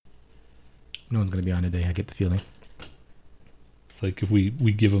No one's gonna be on today. I get the feeling. It's like if we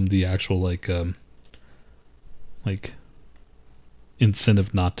give them the actual like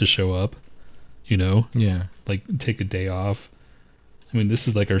incentive not to show up, you know? Yeah. Like take a day off. I mean, this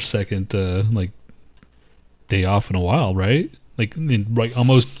is like our second like day off in a while, right? Like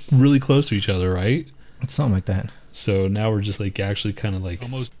almost really close to each other, right? It's something like that. So now we're just like actually kind of like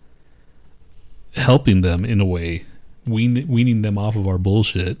almost helping them in a way, weaning them off of our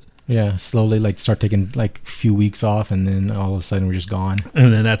bullshit. Yeah, slowly like start taking like a few weeks off, and then all of a sudden we're just gone.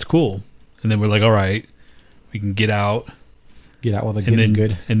 And then that's cool. And then we're like, all right, we can get out. Get out while the getting's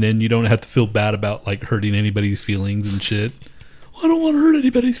good. And then you don't have to feel bad about like hurting anybody's feelings and shit. Well, I don't want to hurt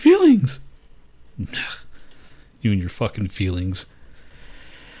anybody's feelings. You and your fucking feelings.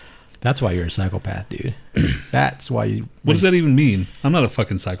 That's why you're a psychopath, dude. That's why you... What does that even mean? I'm not a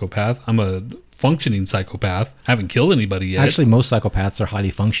fucking psychopath. I'm a functioning psychopath. I haven't killed anybody yet. Actually, most psychopaths are highly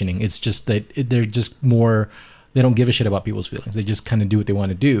functioning. It's just that they're just more... They don't give a shit about people's feelings. They just kind of do what they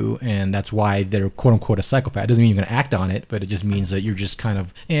want to do, and that's why they're quote-unquote a psychopath. It doesn't mean you're going to act on it, but it just means that you're just kind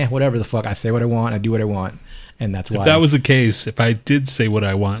of, whatever the fuck. I say what I want. I do what I want, and that's why... If that was the case, if I did say what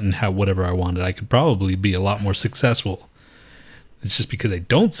I want and have whatever I wanted, I could probably be a lot more successful. It's just because I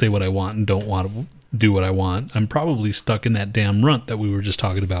don't say what I want and don't want to do what I want. I'm probably stuck in that damn rut that we were just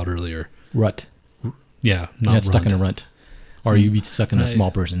talking about earlier. Rut. Yeah, not runt. Stuck in a runt. Or you be stuck in a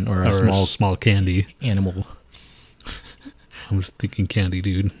small person or a small candy animal. I was thinking candy,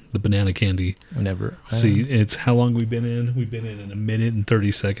 dude. The banana candy. Whenever. See, it's how long we've been in? We've been in a minute and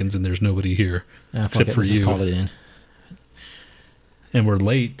 30 seconds, and there's nobody here except for you. Just call it in. And we're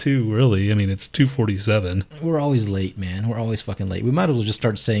late too, really. I mean, it's 2:47. We're always late, man. We're always fucking late. We might as well just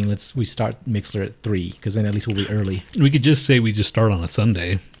start saying we start Mixler at 3, because then at least we'll be early. We could just say we just start on a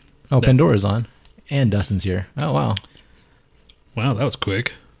Sunday. Oh, Pandora's on. And Dustin's here. Oh, wow. Wow, that was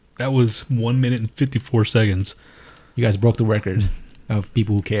quick. That was 1 minute and 54 seconds. You guys broke the record of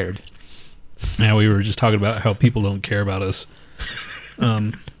people who cared. Now we were just talking about how people don't care about us.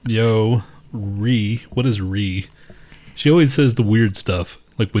 Yo, what is Ree? She always says the weird stuff,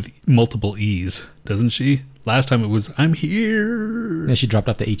 like with multiple E's, doesn't she? Last time it was, I'm here. Yeah, she dropped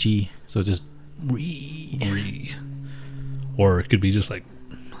off the H-E, so it's just Ree. Or it could be just like,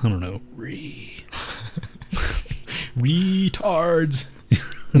 I don't know, Ree. Retards.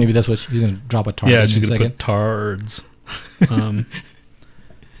 Maybe that's what she's going to drop a tard. Yeah, she's going to put tards.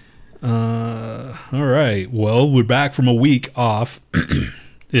 All right. Well, we're back from a week off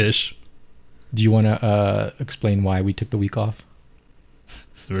ish. Do you want to explain why we took the week off?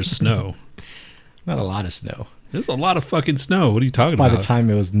 There was snow. Not a lot of snow. There's a lot of fucking snow. What are you talking about? By the time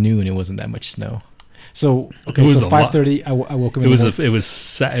it was noon, it wasn't that much snow. So okay, so 5:30, I woke up.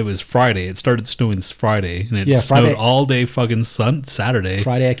 It was Friday. It started snowing Friday, and it snowed all day fucking Saturday.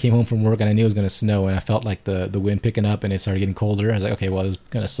 Friday, I came home from work and I knew it was going to snow, and I felt like the wind picking up, and it started getting colder. I was like, okay, well, it's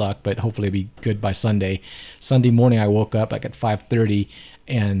going to suck, but hopefully it'll be good by Sunday. Sunday morning, I woke up like at 5:30,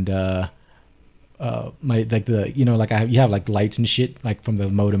 and you have like lights and shit like from the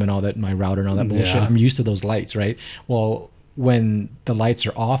modem and all that, my router and all that bullshit. I'm used to those lights, right? Well, when the lights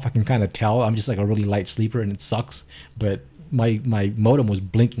are off, I can kind of tell I'm just like a really light sleeper, and it sucks. But my modem was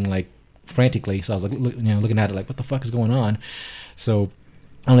blinking like frantically, so I was like, looking at it like, what the fuck is going on? So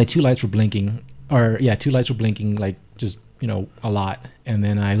only two lights were blinking, like just a lot. And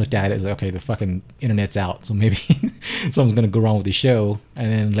then I looked at it, like, okay, the fucking internet's out, so maybe something's gonna go wrong with the show.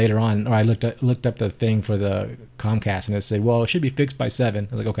 And then later on, I looked up the thing for the Comcast, and it said, well, it should be fixed by 7.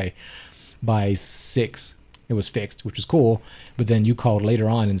 I was like, okay, by 6. It was fixed, which was cool. But then you called later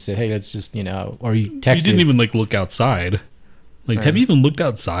on and said, hey, let's just, or you texted. You didn't even look outside. Have you even looked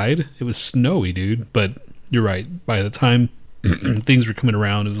outside? It was snowy, dude. But you're right. By the time things were coming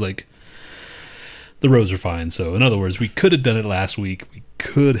around, it was like the roads are fine. So in other words, we could have done it last week. We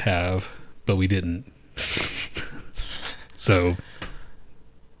could have, but we didn't. So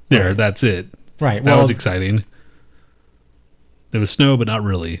that's it. Right. That was exciting. There was snow, but not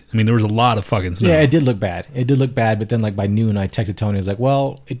really. I mean, there was a lot of fucking snow. Yeah, it did look bad. But then, by noon, I texted Tony. I was like,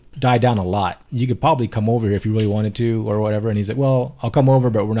 well, it died down a lot. You could probably come over here if you really wanted to or whatever. And he's like, well, I'll come over,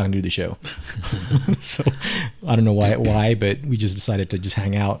 but we're not going to do the show. So, I don't know why, but we just decided to just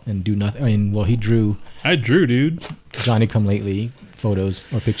hang out and do nothing. I mean, well, he drew. I drew, dude. Johnny Come Lately photos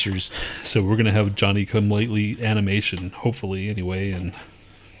or pictures. So, we're going to have Johnny Come Lately animation, hopefully, anyway, and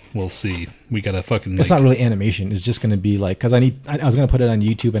we'll see. We got to fucking... It's not really animation. It's just going to be because I was going to put it on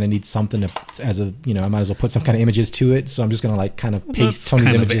YouTube, and I need something I might as well put some kind of images to it. So I'm just going to kind of paste Tony's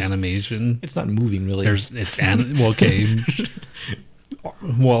kind images. Of animation. It's not moving really. Well, okay.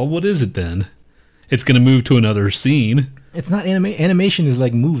 Well, what is it then? It's going to move to another scene. It's not animation is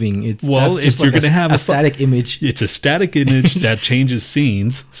like moving. It's if you're going to have a static image, it's a static image that changes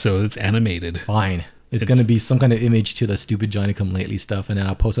scenes, so it's animated. Fine. It's going to be some kind of image to the stupid Johnny Come Lately stuff, and then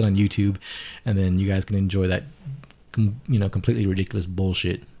I'll post it on YouTube, and then you guys can enjoy that, completely ridiculous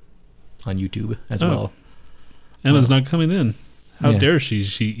bullshit on YouTube as well. Emma's not coming in. How dare she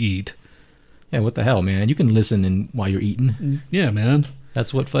eat? Yeah, what the hell, man? You can listen while you're eating. Yeah, man.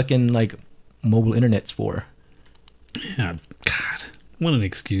 That's what fucking like mobile internet's for. Yeah, God, what an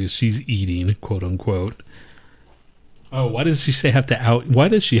excuse. She's eating, quote unquote. Oh, why does she say why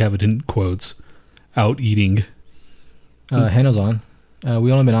does she have it in quotes? Out eating. Hannah's on.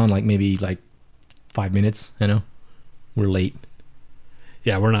 We only been on maybe 5 minutes. We're late.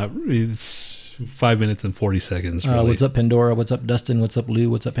 Yeah, we're not. It's 5 minutes and 40 seconds. Really. What's up, Pandora? What's up, Dustin? What's up, Lou?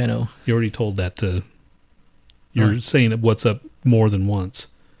 What's up, Hanno? You already told that to. You're saying what's up more than once.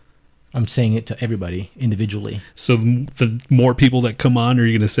 I'm saying it to everybody individually. So the more people that come on, are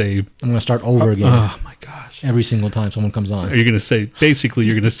you going to say... I'm going to start over again. Oh, my gosh. Every single time someone comes on. Are you going to say... Basically,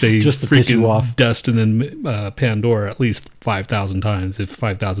 you're going to say... Just to piss you off. Dustin and Pandora at least 5,000 times if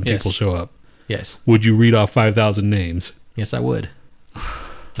 5,000 people show up. Yes. Would you read off 5,000 names? Yes, I would.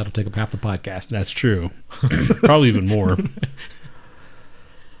 That'll take up half the podcast. That's true. Probably even more.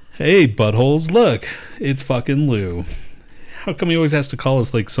 Hey, buttholes, look. It's fucking Lou. How come he always has to call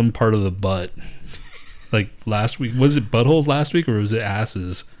us some part of the butt? Last week, was it buttholes last week or was it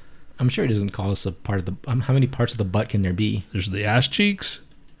asses? I'm sure he doesn't call us a part of the... how many parts of the butt can there be? There's the ass cheeks.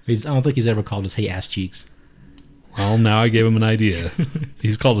 I don't think he's ever called us, hey, ass cheeks. Well, now I gave him an idea.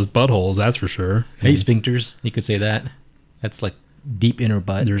 He's called us buttholes, that's for sure. Hey, sphincters. You could say that. That's deep inner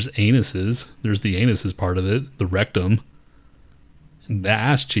butt. There's anuses. There's the anuses part of it. The rectum. And the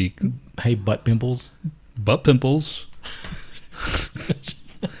ass cheek. Hey, butt pimples. Butt pimples.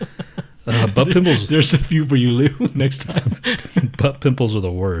 Butt pimples. There's a few for you, Lou, next time. Butt pimples are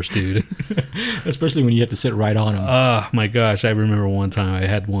the worst, dude. Especially when you have to sit right on them. Oh my gosh, I remember one time I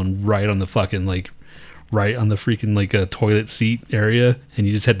had one right on the fucking right on the freaking toilet seat area, and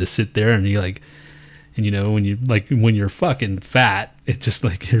you just had to sit there, and you when you're fucking fat, it just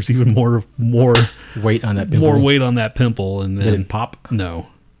there's even more weight on that pimple. More weight on that pimple, and then did it pop? No,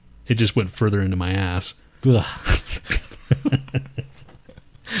 it just went further into my ass. Ugh.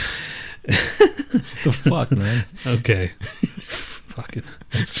 The fuck, man. Okay. Fucking.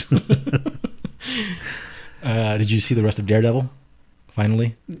 Did you see the rest of Daredevil?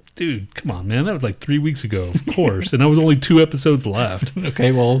 Finally? Dude, come on, man. That was 3 weeks ago, of course. And that was only 2 episodes left.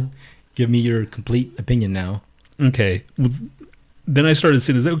 Okay, well, give me your complete opinion now. Okay. Then I started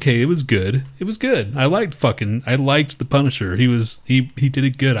saying, okay, it was good. It was good. I liked the Punisher. He did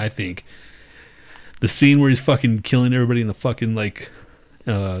it good, I think. The scene where he's fucking killing everybody in the fucking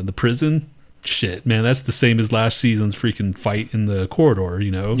the prison, shit, man, that's the same as last season's freaking fight in the corridor,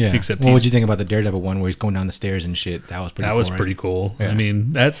 Yeah. Except what would you think about the Daredevil one where he's going down the stairs and shit? That was pretty cool. That was pretty cool. Yeah. I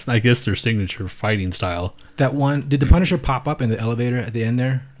mean, that's, I guess, their signature fighting style. That one, did the Punisher pop up in the elevator at the end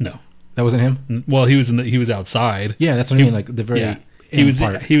there? No. That wasn't him? Well, he was outside. Yeah, that's what I mean, the very end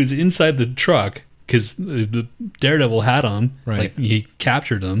part. He was inside the truck because the Daredevil had him. Right. He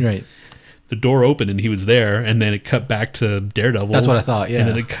captured him. Right. The door opened and he was there, and then it cut back to Daredevil. That's what I thought, yeah. And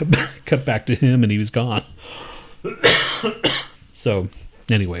then it cut back to him, and he was gone. So,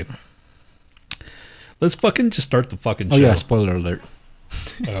 anyway. Let's fucking just start the fucking show. Oh, yeah, spoiler alert.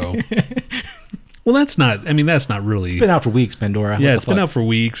 Oh. Well, that's not really... It's been out for weeks, Pandora. Yeah, it's been out for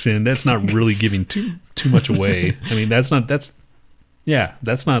weeks, and that's not really giving too much away. I mean, that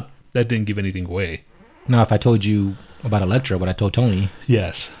didn't give anything away. Now, if I told you about Elektra, what I told Tony...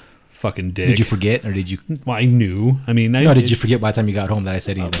 Yes. Fucking dick. Did you forget, or did you... Well, I knew. I mean... did you forget by the time you got home that I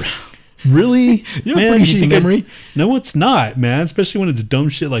said anything? Really? You have a pretty shitty memory. No, it's not, man. Especially when it's dumb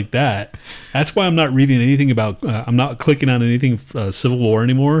shit like that. That's why I'm not reading anything about... I'm not clicking on anything Civil War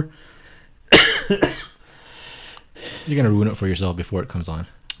anymore. You're going to ruin it for yourself before it comes on.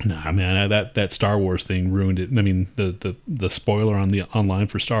 Nah, man. That Star Wars thing ruined it. I mean, the spoiler on the online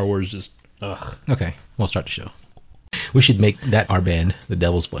for Star Wars just... Ugh. Okay, we'll start the show. We should make that our band, the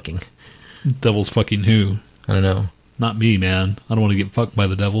Devil's Fucking. Devil's fucking who? I don't know. Not me, man. I don't want to get fucked by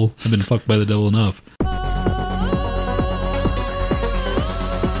the devil. I've been fucked by the devil enough.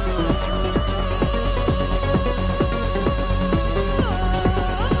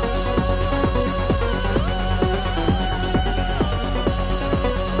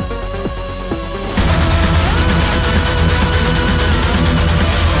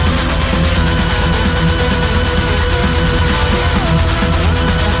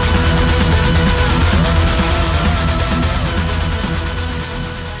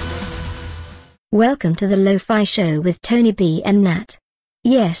 Welcome to the Lo-Fi Show with Tony B and Nat.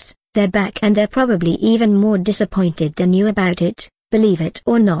 Yes, they're back and they're probably even more disappointed than you about it, believe it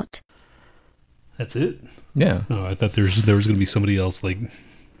or not. That's it? Yeah. Oh, I thought there was going to be somebody else, like,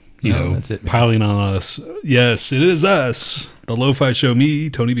 you know, that's it, piling on us. Yes, it is us. The Lo-Fi Show,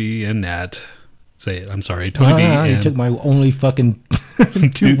 me, Tony B, and Nat. Say it. I'm sorry. Tony B. You took my only fucking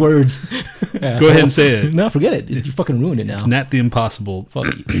 2 words. Go ahead and say it. No, forget it. You fucking ruined it now. It's Nat the Impossible.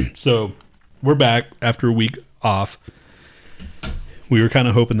 Fuck you. So, we're back after a week off. We were kind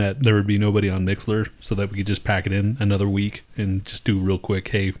of hoping that there would be nobody on Mixler so that we could just pack it in another week and just do real quick,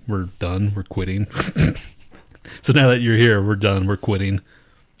 hey, we're done. We're quitting. So now that you're here, we're done. We're quitting.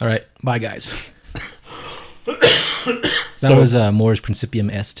 All right. Bye, guys. That was Mors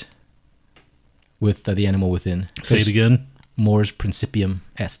Principium Est. With the animal within. Say it again. Mors Principium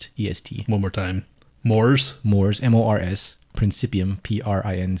Est. E-S-T. One more time. Mors? Mors. M-O-R-S. Principium.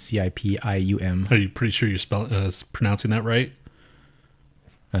 P-R-I-N-C-I-P-I-U-M. Are you pretty sure you're pronouncing that right?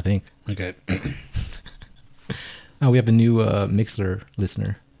 I think. Okay. We have a new Mixler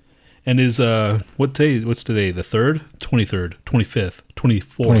listener. And is, what's today? The 3rd? 23rd? 25th?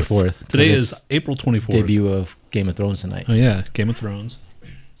 24th? Today is April 24th. Debut of Game of Thrones tonight. Oh, yeah. Game of Thrones.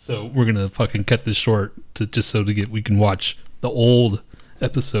 So we're gonna fucking cut this short we can watch the old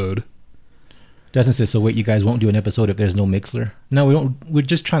episode. Justin says, so wait, you guys won't do an episode if there's no Mixler? No, we don't. We're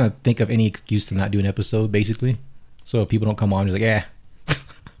just trying to think of any excuse to not do an episode, basically. So if people don't come on, it's like,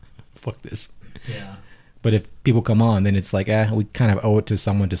 fuck this. Yeah. But if people come on, then it's like, we kind of owe it to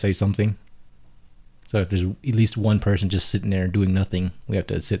someone to say something. So if there's at least one person just sitting there doing nothing, we have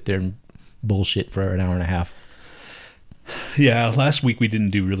to sit there and bullshit for an hour and a half. Yeah, last week we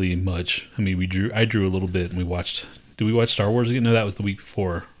didn't do really much. I mean, I drew a little bit, and we watched. Did we watch Star Wars again? No, that was the week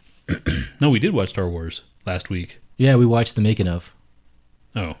before. No, we did watch Star Wars last week. Yeah, we watched the making of.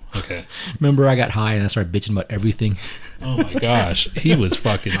 Oh, okay. Remember, I got high and I started bitching about everything. Oh my gosh, he was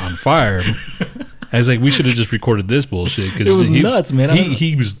fucking on fire. I was like, we should have just recorded this bullshit because it was nuts, man.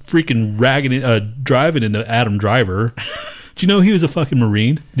 He was freaking driving into Adam Driver. Did you know he was a fucking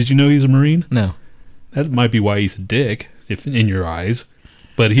Marine? Did you know he was a Marine? No. That might be why he's a dick, if in your eyes.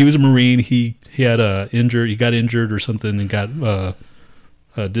 But he was a Marine. He had he got injured or something and got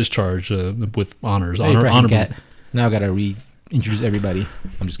discharged with honors. Now I got to reintroduce everybody.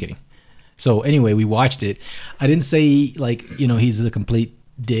 I'm just kidding. So anyway, we watched it. I didn't say like, he's a complete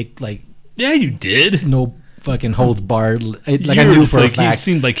dick. Like, yeah, you did. No fucking holds barred. I knew for a fact. He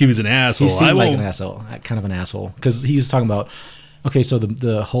seemed like he was an asshole. He seemed like an asshole, kind of an asshole, because he was talking about. Okay, so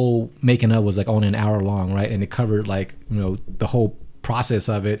the whole making of was like only an hour long, right? And it covered like, the whole process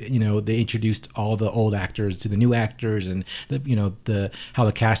of it. They introduced all the old actors to the new actors, and how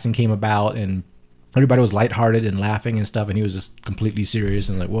the casting came about, and everybody was lighthearted and laughing and stuff, and he was just completely serious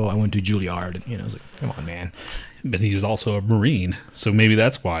and like, whoa, I went to Juilliard, and I was like, come on, man. But he was also a Marine, so maybe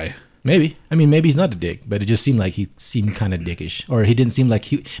that's why. Maybe. I mean, maybe he's not a dick, but it just seemed like he seemed kind of dickish, or he didn't seem like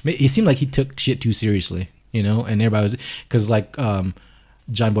he seemed like he took shit too seriously. And everybody was, because like John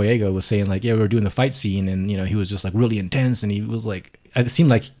Boyega was saying like, yeah, we were doing the fight scene, and he was just like really intense, and he was like, it seemed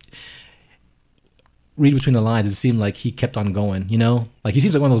like, read between the lines, it seemed like he kept on going, like he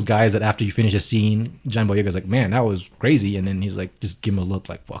seems like one of those guys that after you finish a scene, John Boyega's like, man, that was crazy, and then he's like, just give him a look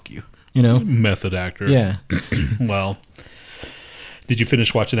like, fuck you, method actor. Yeah. Well, did you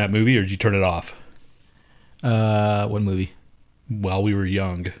finish watching that movie or did you turn it off? What movie? While We Were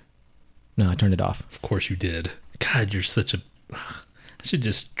Young. No, I turned it off. Of course you did. God, you're such a... I should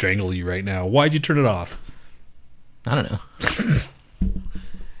just strangle you right now. Why'd you turn it off? I don't know. Do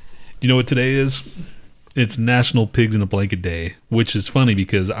you know what today is? It's National Pigs in a Blanket Day, which is funny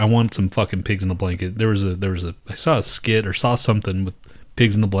because I want some fucking pigs in a blanket. I saw a skit or saw something with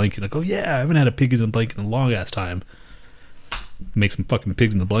pigs in the blanket. I go, yeah, I haven't had a pig in a blanket in a long ass time. Make some fucking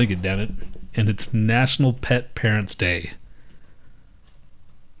pigs in the blanket, damn it. And it's National Pet Parents Day.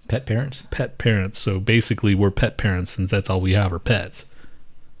 Pet parents? Pet parents. So basically we're pet parents since that's all we have are pets.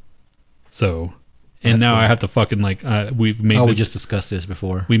 So, and that's now funny. I have to fucking like, we just discussed this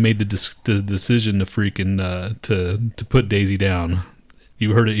before. We made the decision to freaking, to put Daisy down.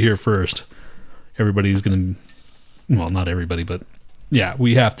 You heard it here first. Everybody's going to, well, not everybody, but yeah,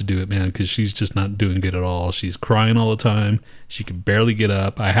 we have to do it, man, because she's just not doing good at all. She's crying all the time. She can barely get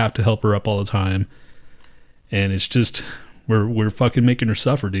up. I have to help her up all the time. And it's just... We're fucking making her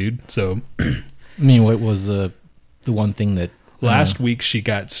suffer, dude. So, I mean, what was the one thing that last week she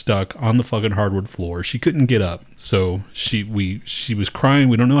got stuck on the fucking hardwood floor. She couldn't get up, so she was crying.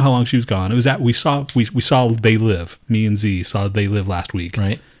 We don't know how long she was gone. It was we saw They Live. Me and Z saw They Live last week,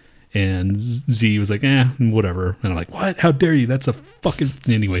 right? And Z was like, whatever. And I'm like, what? How dare you? That's a fucking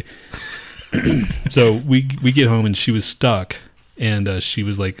anyway. So we get home and she was stuck, and she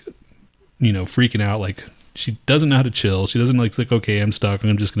was like, freaking out. Like, she doesn't know how to chill. She doesn't like, okay, I'm stuck.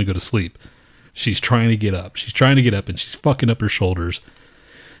 I'm just going to go to sleep. She's trying to get up. And she's fucking up her shoulders.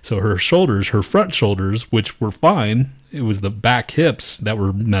 So her front shoulders, which were fine, it was the back hips that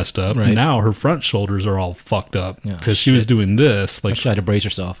were messed up. Right. Now her front shoulders are all fucked up because she was doing this. Like, she had to brace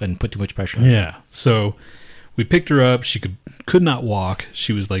herself and put too much pressure on her. So we picked her up. She could not walk.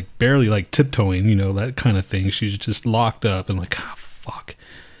 She was like barely like tiptoeing, that kind of thing. She was just locked up and like, fuck.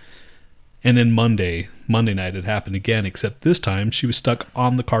 And then Monday night it happened again, except this time she was stuck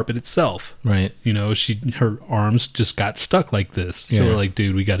on the carpet itself. Right. Her arms just got stuck like this. So we're like,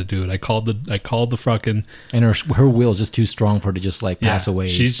 dude, we got to do it. I called the fucking... And her will is just too strong for her to just like pass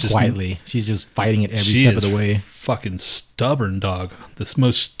away quietly. She's just fighting it every step of the way. Fucking stubborn dog. This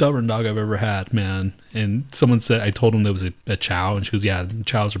most stubborn dog I've ever had, man. And someone said, I told him there was a chow, and she goes, yeah,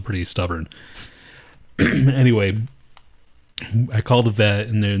 chows are pretty stubborn. Anyway, I called the vet,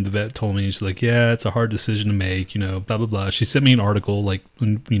 and then the vet told me, she's like, yeah, it's a hard decision to make, blah, blah, blah. She sent me an article, like,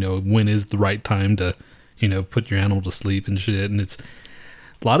 when is the right time to, put your animal to sleep and shit. And it's,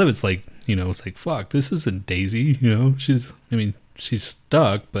 a lot of it's like, it's like, fuck, this isn't Daisy, she's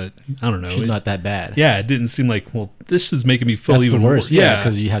stuck, but I don't know. She's not that bad. Yeah, it didn't seem like, well, this is making me feel That's even the worst. worse. Yeah,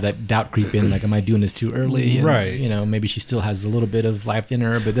 because you have that doubt creep in, like, am I doing this too early? And, right. Maybe she still has a little bit of life in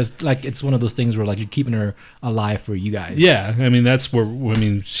her, but that's like, it's one of those things where like you're keeping her alive for you guys. Yeah, that's where,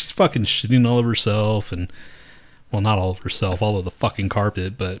 she's fucking shitting all over herself, and, well, not all of herself, all over the fucking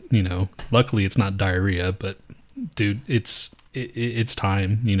carpet, but, luckily it's not diarrhea, but, dude, it's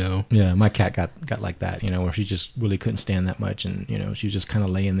time, Yeah, my cat got like that, where she just really couldn't stand that much, and she was just kind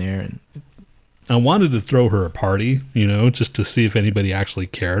of laying there. And I wanted to throw her a party, just to see if anybody actually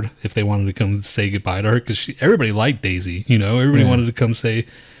cared, if they wanted to come say goodbye to her, because everybody liked Daisy, everybody wanted to come say.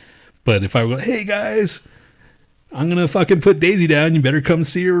 But if I were, hey guys, I'm gonna fucking put Daisy down, you better come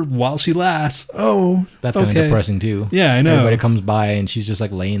see her while she lasts. Oh, that's kind of depressing too. Yeah, I know. Everybody comes by and she's just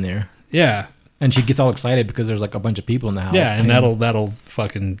like laying there. Yeah. And she gets all excited because there's like a bunch of people in the house. Yeah, and that'll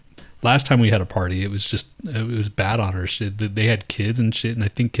fucking... Last time we had a party, it was bad on her. They had kids and shit, and I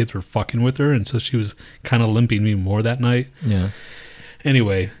think kids were fucking with her, and so she was kind of limping me more that night. Yeah.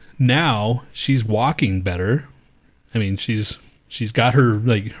 Anyway, now she's walking better. She's got her,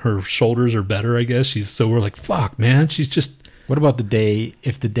 like, her shoulders are better, I guess. So we're like, fuck, man, she's just... What about the day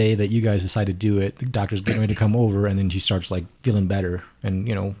that you guys decide to do it, the doctor's getting ready to come over, and then she starts like feeling better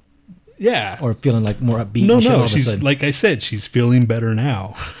and, yeah, or feeling like more upbeat. No, she's, like I said, she's feeling better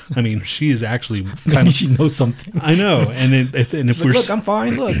now. She is actually kind of... She knows something. I know, and if we're like, look, I'm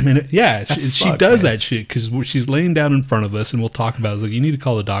fine. Look, yeah, she does that shit because she's laying down in front of us, and we'll talk about it. It's like, you need to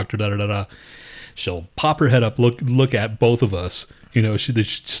call the doctor. Da da da da. She'll pop her head up, look at both of us. She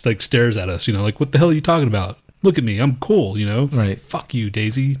just like stares at us. Like, what the hell are you talking about? Look at me, I'm cool. Right? Fuck you,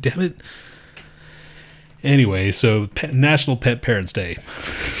 Daisy. Damn it. Anyway, so National Pet Parents Day.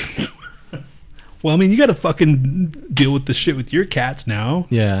 Well, you got to fucking deal with the shit with your cats now.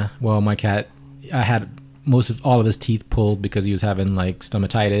 Yeah. Well, my cat, I had all of his teeth pulled because he was having like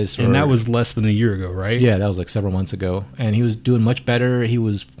stomatitis. And that was less than a year ago, right? Yeah, that was like several months ago. And he was doing much better. He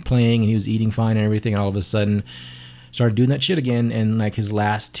was playing and he was eating fine and everything. And all of a sudden started doing that shit again. And like his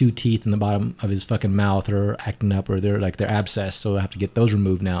last 2 teeth in the bottom of his fucking mouth are acting up, or they're abscessed. So I have to get those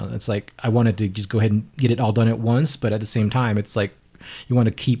removed now. It's like, I wanted to just go ahead and get it all done at once. But at the same time, it's like, you want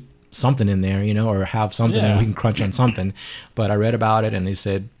to keep something in there, or have something that we can crunch on something. But I read about it, and they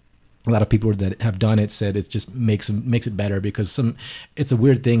said a lot of people that have done it said it just makes it better, because it's a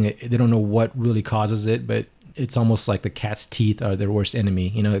weird thing. They don't know what really causes it, but it's almost like the cat's teeth are their worst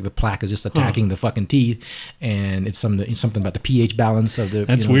enemy. Like the plaque is just attacking the fucking teeth, and it's something about the pH balance of the,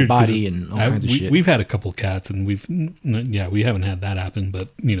 weird, the body and all kinds of shit. We've had a couple cats, and we haven't had that happen, but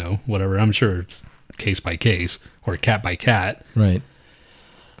whatever. I'm sure it's case by case or cat by cat. Right.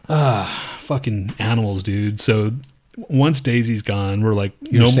 Fucking animals, dude. So once Daisy's gone, we're like,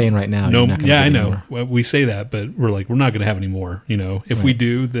 you're saying right now, no, you're not yeah, I know. Anymore. Well, we say that, but we're like, we're not going to have any more. If we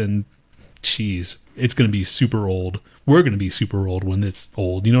do, then geez, it's going to be super old. We're going to be super old when it's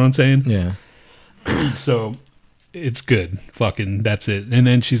old. You know what I'm saying? Yeah. So it's good. Fucking, that's it. And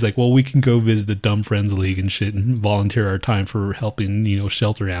then she's like, well, we can go visit the Dumb Friends League and shit and volunteer our time for helping,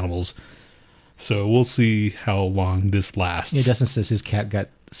 shelter animals. So we'll see how long this lasts. Yeah, Justin says his cat got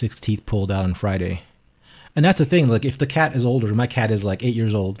 6 teeth pulled out on Friday. And that's the thing, like if the cat is older, my cat is like 8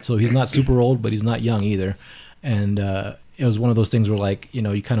 years old, so he's not super old, but he's not young either. And it was one of those things where like,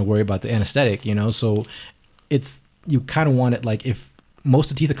 you kind of worry about the anesthetic, so you kind of want it, like if most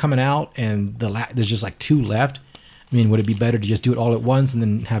of the teeth are coming out and there's just like 2 left, I mean, would it be better to just do it all at once and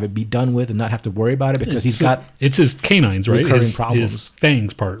then have it be done with and not have to worry about it? Because he's got it's his canines, right? Recurring problems. His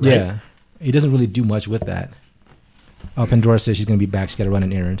fangs part, right? Yeah. He doesn't really do much with that. Oh, Pandora says she's going to be back. She's got to run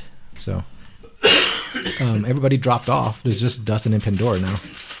an errand. So everybody dropped off. There's just Dustin and Pandora now.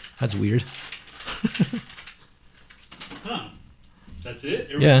 That's weird. Huh. That's it?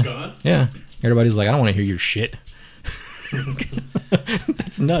 Everybody's gone? Yeah. Everybody's like, I don't want to hear your shit.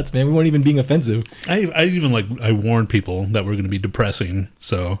 That's nuts, man. We weren't even being offensive. I even I warned people that we're going to be depressing.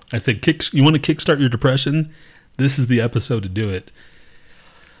 So I think you want to kickstart your depression? This is the episode to do it.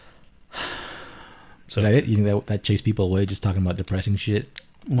 So, is that it? You think that chased people away just talking about depressing shit?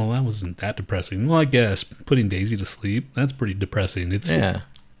 Well, that wasn't that depressing. Well, I guess putting Daisy to sleep, that's pretty depressing. It's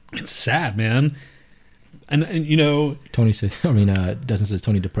sad, man. And you know, Dustin says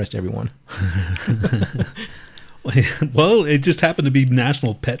Tony depressed everyone. Well, it just happened to be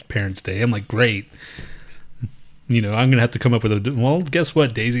National Pet Parents Day. I'm like, great. You know, I'm going to have to come up with well, guess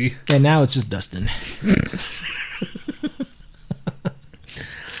what, Daisy? And now it's just Dustin.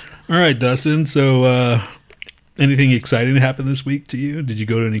 All right, Dustin. So, anything exciting happen this week to you? Did you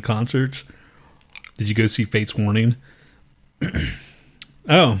go to any concerts? Did you go see Fate's Warning?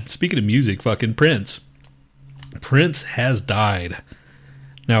 Oh, speaking of music, fucking Prince. Prince has died.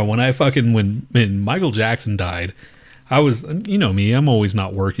 Now, when Michael Jackson died, I was, you know me, I'm always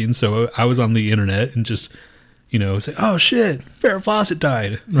not working, so I was on the internet and just, you know, say, oh shit, Farrah Fawcett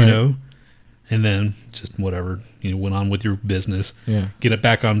died, you know, and then just whatever, you know, went on with your business. Yeah. Get it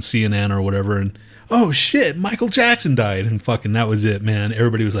back on CNN or whatever, and oh shit, Michael Jackson died, and fucking that was it, man.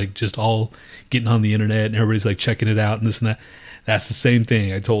 Everybody was like just all getting on the internet, and everybody's like checking it out and this and that. That's the same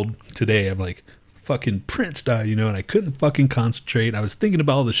thing I told today. I'm like, fucking Prince died, you know, and I couldn't fucking concentrate. I was thinking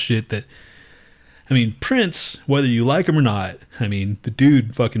about all the shit that, I mean, Prince, whether you like him or not, I mean, the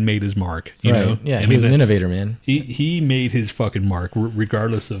dude fucking made his mark, you know? Yeah, I he mean, was an innovator, man. He made his fucking mark,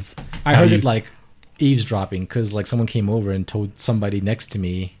 regardless of... I heard it like eavesdropping, because like someone came over and told somebody next to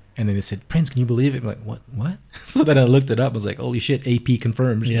me, and then they said, Prince, can you believe it? I'm like, what? So then I looked it up. I was like, holy shit, AP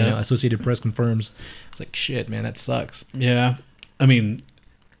confirms. Yeah. You know, Associated Press confirms. It's like, shit, man, that sucks. Yeah. I mean,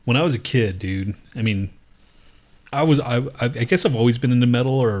 when I was a kid, dude, I mean, I guess I've always been into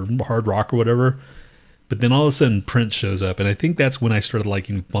metal or hard rock or whatever, but then all of a sudden Prince shows up, and I think that's when I started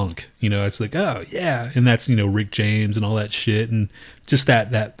liking funk. You know, it's like, oh yeah, and that's, you know, Rick James and all that shit, and just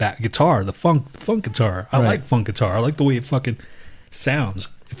that guitar, the funk guitar. I like funk guitar. I like the way it fucking sounds.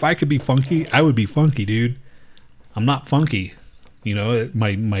 If I could be funky, I would be funky, dude. I'm not funky. You know,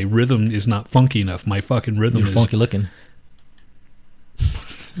 my rhythm is not funky enough. My fucking rhythm is funky looking.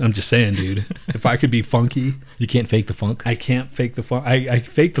 I'm just saying, dude. If I could be funky, you can't fake the funk. I can't fake the funk. I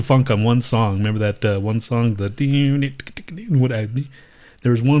faked the funk on one song. Remember that one song? There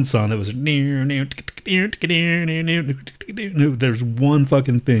was one song that was. There's one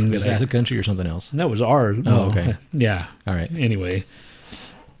fucking thing. Is that a country or something else? That was ours. Oh, okay. Yeah. All right. Anyway,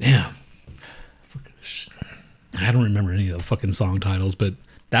 damn. I don't remember any of the fucking song titles, but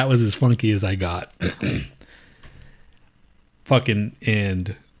that was as funky as I got. Fucking,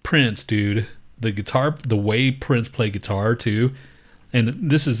 and Prince, dude, the guitar, the way Prince played guitar too, and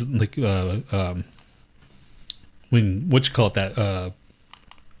this is like when that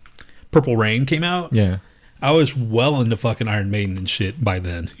Purple Rain came out. Yeah, I was well into fucking Iron Maiden and shit by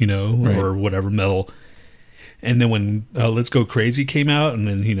then, you know, or whatever metal. And then when Let's Go Crazy came out, and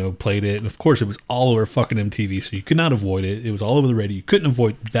then, you know, played it, and of course it was all over fucking MTV, so you could not avoid it. It was all over the radio. You couldn't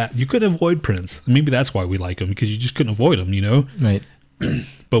avoid that. You couldn't avoid Prince. Maybe that's why we like him, because you just couldn't avoid him, you know? Right.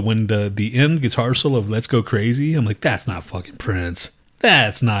 But when the end guitar solo of Let's Go Crazy, I'm like, that's not fucking Prince.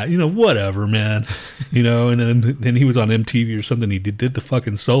 That's not, you know, whatever, man. You know, and then he was on MTV or something. He did the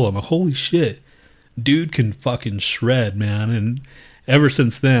fucking solo. I'm like, holy shit. Dude can fucking shred, man. And ever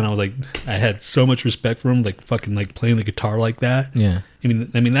since then, I was like, I had so much respect for him, like fucking like playing the guitar like that. Yeah. I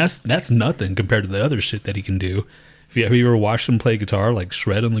mean that's nothing compared to the other shit that he can do. Have you ever watched him play guitar, like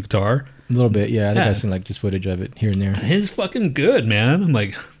shred on the guitar? A little bit, yeah. I think I've seen like just footage of it here and there. He's fucking good, man. I'm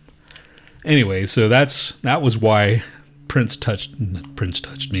like, anyway, so that was why Prince touched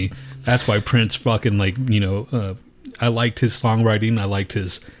me. That's why Prince fucking, like, you know, I liked his songwriting. I liked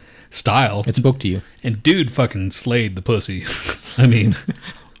his style. It spoke to you. And dude fucking slayed the pussy. I mean,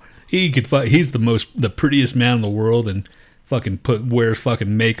 he's the prettiest man in the world, and fucking wears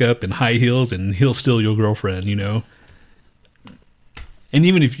fucking makeup and high heels, and he'll steal your girlfriend, you know? And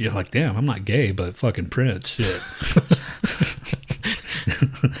even if you're like, damn, I'm not gay, but fucking Prince, shit.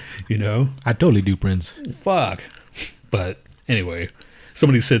 You know? I totally do Prince. Fuck. But anyway,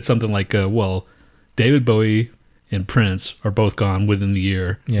 somebody said something like, well, David Bowie and Prince are both gone within the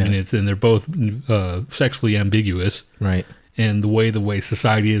year. Yeah. And they're both sexually ambiguous. Right. And the way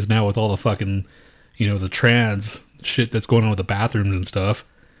society is now with all the fucking, the trans shit that's going on with the bathrooms and stuff.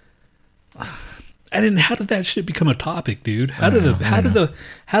 How did that shit become a topic, dude? How did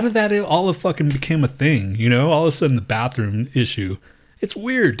that all fucking become a thing? All of a sudden the bathroom issue. It's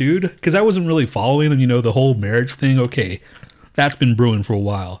weird, dude. Because I wasn't really following, the whole marriage thing. Okay, that's been brewing for a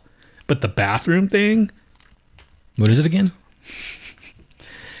while, but the bathroom thing. What is it again?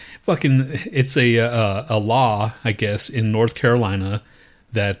 It's a law, I guess, in North Carolina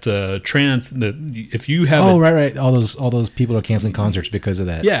that if you have right, all those people are canceling concerts because of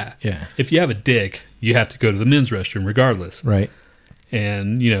that. Yeah. If you have a dick, you have to go to the men's restroom regardless. Right.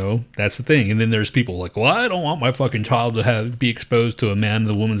 And that's the thing. And then there's people like, well, I don't want my fucking child to be exposed to a man in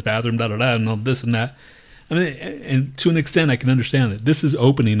the woman's bathroom, and all this and that. I mean, and to an extent, I can understand that this is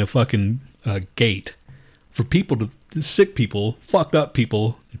opening a fucking gate for sick people, fucked up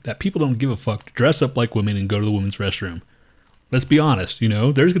people that people don't give a fuck to dress up like women and go to the women's restroom. Let's be honest,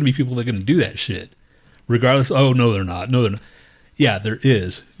 there's going to be people that are going to do that shit. Regardless, oh, no, they're not. No, they're not. Yeah, there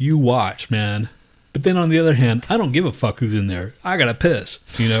is. You watch, man. But then on the other hand, I don't give a fuck who's in there. I got to piss,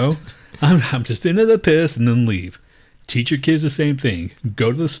 I'm just in there to piss and then leave. Teach your kids the same thing.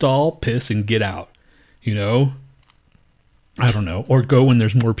 Go to the stall, piss, and get out. I don't know. Or go when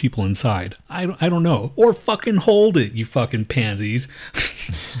there's more people inside. I don't know. Or fucking hold it, you fucking pansies.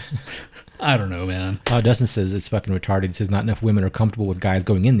 I don't know, man. Oh, Dustin says it's fucking retarded. He says not enough women are comfortable with guys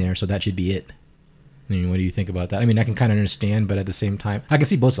going in there, so that should be it. I mean, what do you think about that? I mean, I can kind of understand, but at the same time, I can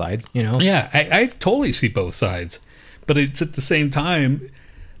see both sides, Yeah, I totally see both sides. But it's at the same time,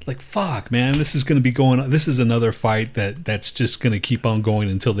 like, fuck, man, this is going to be going on. This is another fight that's just going to keep on going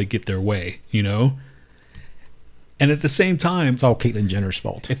until they get their way, And at the same time, it's all Caitlyn Jenner's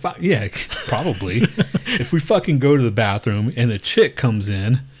fault. Yeah, probably. If we fucking go to the bathroom and a chick comes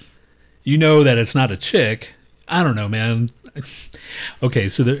in, that it's not a chick. I don't know, man. Okay,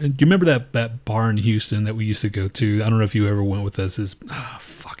 so do you remember that bar in Houston that we used to go to? I don't know if you ever went with us. It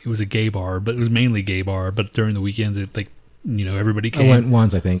was a gay bar, but it was mainly gay bar. But during the weekends, everybody came. I went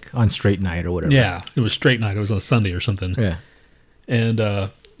once, I think, on straight night or whatever. Yeah, it was straight night. It was on a Sunday or something. Yeah. And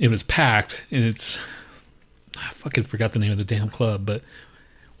it was packed, and I fucking forgot the name of the damn club, but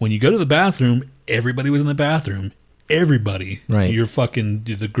when you go to the bathroom, everybody was in the bathroom. Everybody. Right.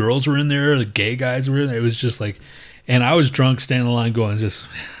 The girls were in there, the gay guys were in there. It was just like, and I was drunk standing in line going just,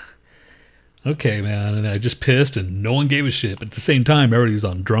 okay, man. And then I just pissed and no one gave a shit. But at the same time, everybody's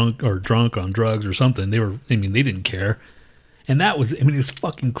drunk on drugs or something. They didn't care. And it was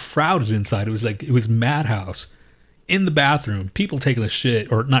fucking crowded inside. It was madhouse. In the bathroom, people taking a shit,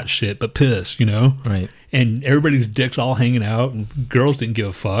 or not shit, but piss, Right. And everybody's dicks all hanging out, and girls didn't give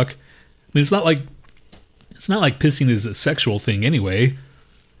a fuck. I mean, it's not like pissing is a sexual thing anyway,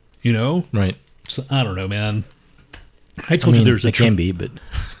 Right. So I don't know, man. I told you there's it can be, but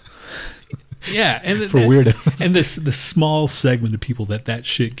yeah, and for weirdos, and the small segment of people that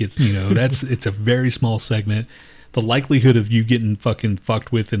shit gets, it's a very small segment. The likelihood of you getting fucking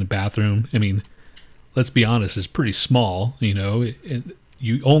fucked with in a bathroom, I mean, let's be honest, is pretty small.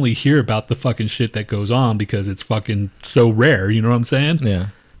 You only hear about the fucking shit that goes on because it's fucking so rare. You know what I'm saying? Yeah.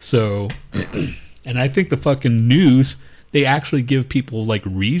 So, and I think the fucking news, they actually give people like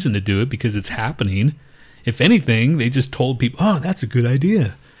reason to do it because it's happening. If anything, they just told people, oh, that's a good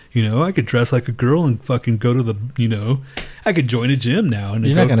idea. I could dress like a girl and fucking go to the, I could join a gym now. And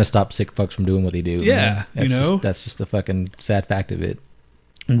you're not going to stop sick fucks from doing what they do. Yeah. That's just the fucking sad fact of it.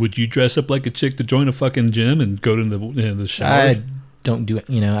 Would you dress up like a chick to join a fucking gym and go to the shower? I don't do it.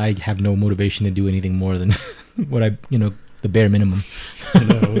 I have no motivation to do anything more than what the bare minimum.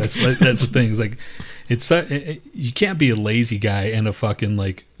 That's the thing. It's like, you can't be a lazy guy and a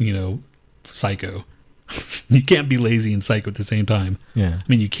fucking psycho. You can't be lazy and psycho at the same time. Yeah. I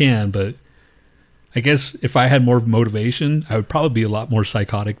mean, you can, but I guess if I had more motivation, I would probably be a lot more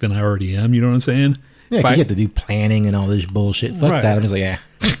psychotic than I already am. You know what I'm saying? Yeah, because you have to do planning and all this bullshit. Fuck that. I'm just like,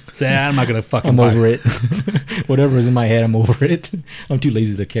 I'm not going to fucking I'm over it. Whatever is in my head, I'm over it. I'm too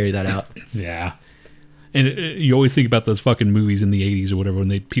lazy to carry that out. Yeah. And you always think about those fucking movies in the 80s or whatever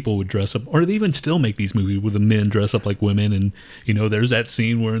when people would dress up, or they even still make these movies where the men dress up like women, and there's that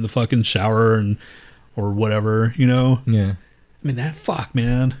scene where in the fucking shower or whatever, Yeah. I mean, that fuck,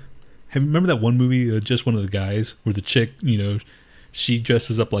 man. Remember that one movie, Just One of the Guys, where the chick, she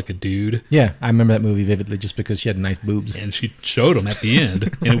dresses up like a dude. Yeah, I remember that movie vividly just because she had nice boobs. And she showed them at the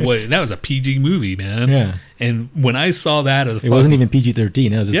end. And that was a PG movie, man. Yeah. And when I saw that... It wasn't even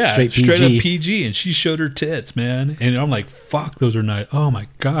PG-13. It was just straight PG. Straight up PG. And she showed her tits, man. And I'm like, fuck, those are nice. Oh, my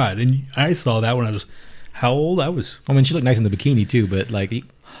God. And I saw that when I How old I was? I mean, she looked nice in the bikini too, but like,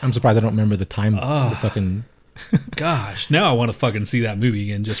 I'm surprised I don't remember the time. The fucking. Gosh, now I want to fucking see that movie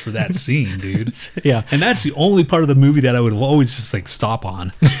again just for that scene, dude. Yeah, and that's the only part of the movie that I would always just like stop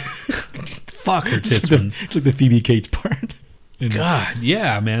on. Fuck her tits. It's like the Phoebe Cates part. God,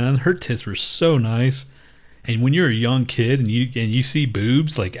 yeah, man, her tits were so nice. And when you're a young kid and you see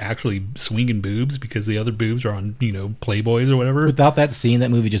boobs, like actually swinging boobs because the other boobs are on, Playboys or whatever. Without that scene,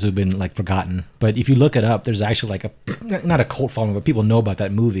 that movie just would have been like forgotten. But if you look it up, there's actually like not a cult following, but people know about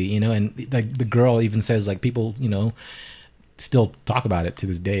that movie, and like the girl even says like people, still talk about it to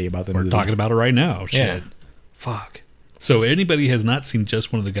this day about the movie. We're talking about it right now. Shit. Yeah. Fuck. So anybody has not seen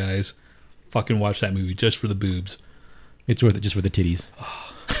Just One of the Guys, fucking watch that movie just for the boobs. It's worth it just for the titties.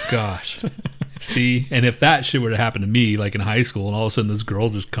 Oh, gosh. See, and if that shit were to happen to me, like in high school, and all of a sudden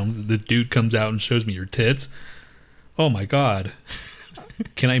this dude comes out and shows me your tits, oh my God.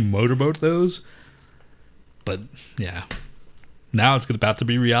 Can I motorboat those? But, yeah. Now it's about to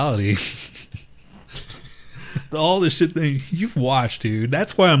be reality. All this shit that you've watched, dude.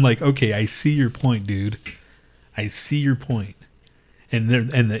 That's why I'm like, okay, I see your point, dude. I see your point. And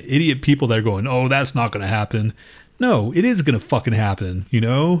the idiot people that are going, oh, that's not going to happen. No, it is going to fucking happen,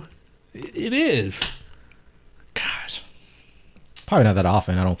 It is. Gosh. Probably not that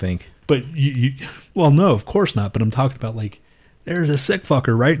often, I don't think. But well, no, of course not. But I'm talking about like, there's a sick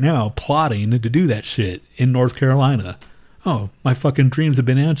fucker right now plotting to do that shit in North Carolina. Oh, my fucking dreams have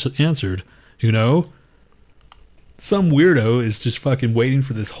been answered, Some weirdo is just fucking waiting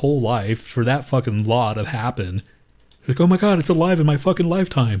for this whole life for that fucking law to happen. It's like, oh my God, it's alive in my fucking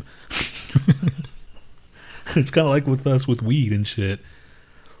lifetime. It's kind of like with us with weed and shit.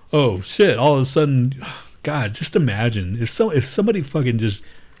 Oh shit! All of a sudden, God, just imagine if somebody fucking just,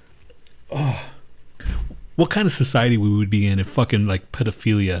 what kind of society we would be in if fucking like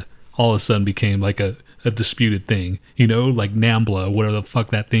pedophilia all of a sudden became like a disputed thing, like NAMBLA, whatever the fuck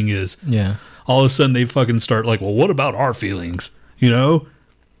that thing is. Yeah. All of a sudden they fucking start like, well, what about our feelings?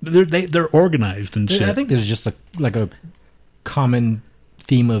 They're organized and shit. I think there's just like a common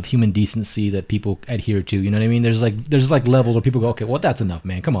theme of human decency that people adhere to. You know what I mean? There's like levels where people go, okay, well, that's enough,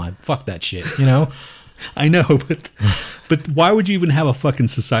 man. Come on, fuck that shit. I know, but why would you even have a fucking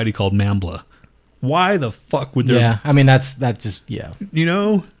society called NAMBLA? Why the fuck would there? Yeah, I mean that's just yeah.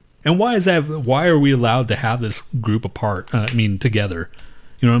 And why is that? Why are we allowed to have this group apart? Together.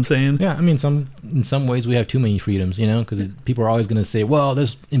 You know what I'm saying? Yeah, I mean, in some ways we have too many freedoms, because people are always going to say, well,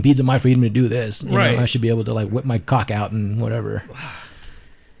 this impedes on my freedom to do this. Right. I should be able to like whip my cock out and whatever.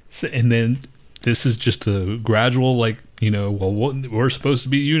 And then this is just a gradual, like, we're supposed to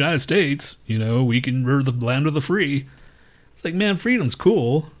be the United States. We're the land of the free. It's like, man, freedom's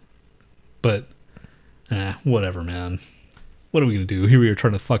cool. But, whatever, man. What are we going to do? Here we are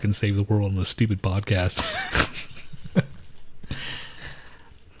trying to fucking save the world on a stupid podcast.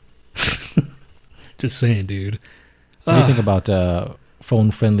 Just saying, dude. What do you think about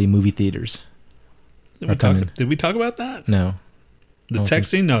phone-friendly movie theaters? Did we talk about that? No. The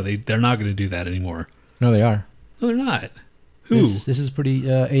texting? No, they're not going to do that anymore. No, they are. No, they're not. Who? This is pretty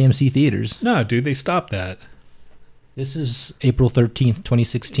AMC theaters. No, dude, they stopped that. This is April 13th,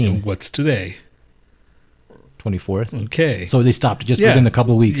 2016. And what's today? 24th. Okay. So they stopped just within a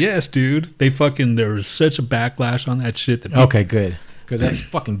couple of weeks. Yes, dude. There was such a backlash on that shit. Okay, good. Because that's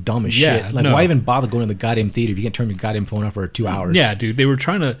fucking dumb as shit. Like, why even bother going to the goddamn theater if you can't turn your goddamn phone off for 2 hours? Yeah, dude. They were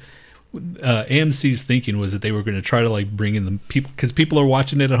trying to... AMC's thinking was that they were going to try to like bring in the people because people are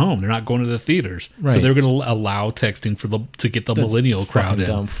watching it at home. They're not going to the theaters, right. So they're going to allow texting to get the millennial crowd in.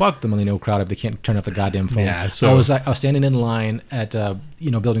 Dumb. Fuck the millennial crowd if they can't turn off the goddamn phone. Yeah, so I was standing in line at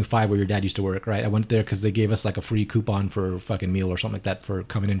Building 5 where your dad used to work. Right, I went there because they gave us like a free coupon for a fucking meal or something like that for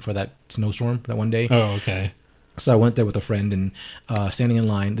coming in for that snowstorm that one day. Oh, okay. So I went there with a friend and standing in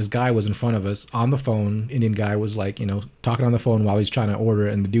line. This guy was in front of us on the phone. Indian guy was like, talking on the phone while he's trying to order.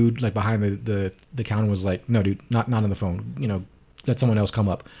 And the dude like behind the counter was like, no, dude, not on the phone. Let someone else come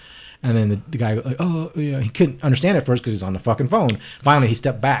up. And then the guy like, oh, yeah, he couldn't understand it first because he's on the fucking phone. Finally, he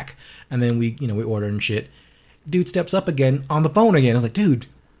stepped back. And then we order and shit. Dude steps up again on the phone again. I was like, dude,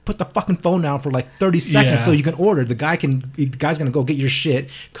 put the fucking phone down for like 30 seconds so you can order. The guy's gonna go get your shit,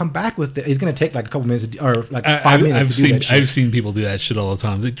 come back with it. He's gonna take like a couple minutes or like 5 minutes to do that shit. I've seen people do that shit all the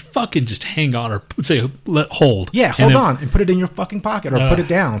time. They fucking just hang on or say hold. Yeah, hold on and put it in your fucking pocket or put it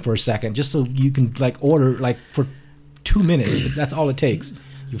down for a second just so you can like order like for 2 minutes. That's all it takes.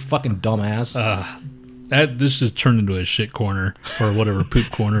 You fucking dumbass. This just turned into a shit corner or whatever,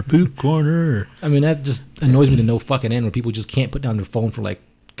 poop corner. I mean, that just annoys me to no fucking end when people just can't put down their phone for like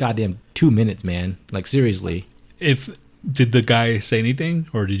goddamn 2 minutes, man. Like seriously. If did the guy say anything,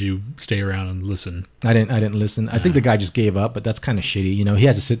 or did you stay around and listen? I didn't listen. I think the guy just gave up, but that's kind of shitty. You know, he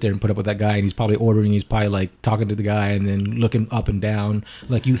has to sit there and put up with that guy, and he's probably ordering. He's probably like talking to the guy and then looking up and down.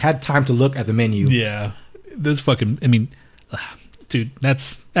 Like, you had time to look at the menu. Yeah, this fucking. I mean, dude,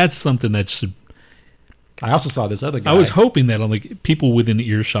 that's something that should. I also saw this other guy. I was hoping that on like people within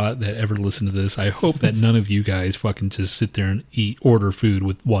earshot that ever listen to this, I hope that none of you guys fucking just sit there and order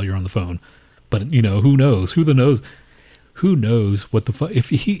food while you're on the phone. But you know, who knows? Who knows what the fuck?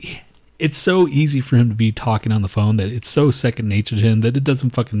 It's so easy for him to be talking on the phone that it's so second nature to him that it doesn't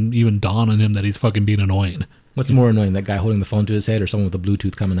fucking even dawn on him that he's fucking being annoying. What's more annoying, that guy holding the phone to his head or someone with a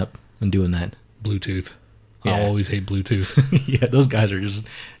Bluetooth coming up and doing that? Bluetooth. Yeah. I always hate Bluetooth. Yeah, those guys are just,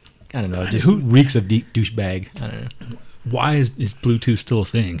 I don't know, just reeks of douchebag. I don't know. Why is Bluetooth still a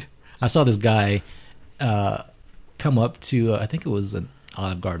thing? I saw this guy come up to, I think it was an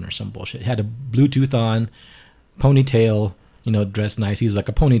Olive Garden or some bullshit. He had a Bluetooth on, ponytail, you know, dressed nice. He was like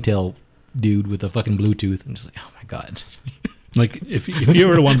a ponytail dude with a fucking Bluetooth. I'm just like, oh my god. Like, if you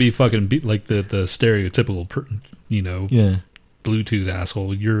ever want to be fucking like the stereotypical, yeah, Bluetooth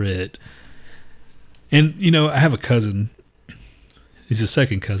asshole, you're it. And, you know, I have a cousin. He's a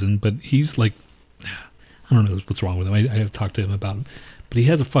second cousin, but he's like, I don't know what's wrong with him. I have talked to him about it. But he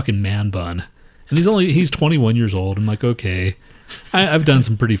has a fucking man bun. And he's 21 years old. I'm like, okay. I've done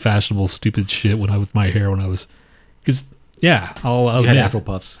some pretty fashionable, stupid shit with my hair when I was... Because, yeah, I'll you had afro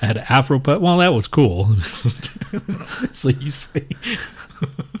puffs. I had an afro puff. Well, that was cool. So you say...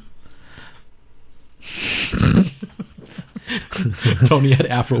 Tony had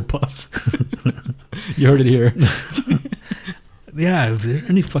afro puffs. You heard it here. Yeah, is there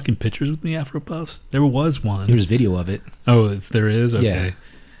any fucking pictures with me afro puffs? There was one. There's video of it. Oh, there is? Okay.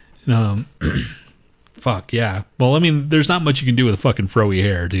 Yeah. Fuck, yeah. Well, I mean, there's not much you can do with a fucking froey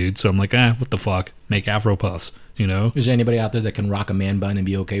hair, dude. So I'm like, what the fuck? Make afro puffs, you know? Is there anybody out there that can rock a man bun and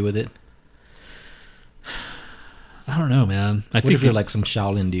be okay with it? I don't know, man. What if you're like some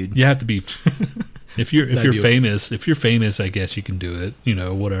Shaolin dude? You have to be... If you're famous, I guess you can do it. You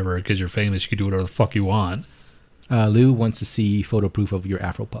know, whatever. Because you're famous, you can do whatever the fuck you want. Lou wants to see photo proof of your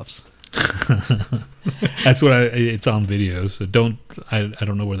afro puffs. That's what it's on video. So I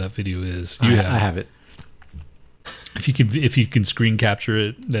don't know where that video is. I have it. If you can screen capture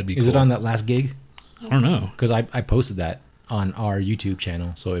it, that'd be cool. Is it on that last gig? I don't know. Because I posted that on our YouTube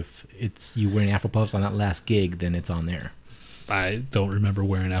channel. So if it's you wearing afro puffs on that last gig, then it's on there. I don't remember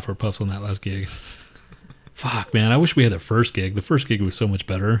wearing afro puffs on that last gig. Fuck, man. I wish we had the first gig. The first gig was so much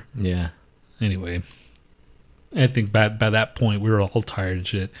better. Yeah. Anyway, I think by that point we were all tired and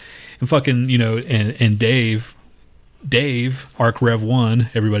shit. And fucking, you know, and Dave, Arc Rev 1,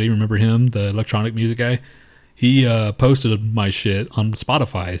 everybody remember him, the electronic music guy? He posted my shit on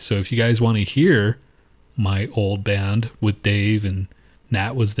Spotify. So if you guys want to hear my old band with Dave, and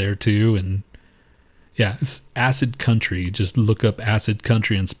Nat was there too, and yeah, it's Acid Country. Just look up Acid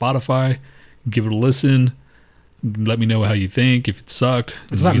Country on Spotify. Give it a listen. Let me know how you think. If it sucked,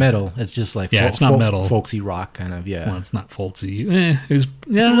 it's not metal. It's just like it's not metal, folksy rock kind of. Yeah, well, it's not folksy. It's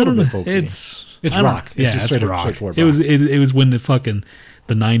a little bit folksy. It's rock. It's just straight rock. Straightforward rock. It was when the fucking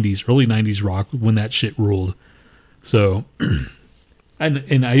the '90s, early '90s rock, when that shit ruled. So,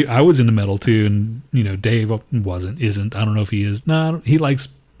 and I was into metal too, and you know Dave isn't. I don't know if he is. No, he likes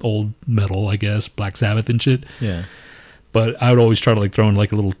old metal, I guess, Black Sabbath and shit. Yeah. But I would always try to like throw in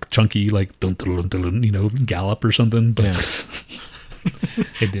like a little chunky like dun, dun, dun, dun, you know, gallop or something. But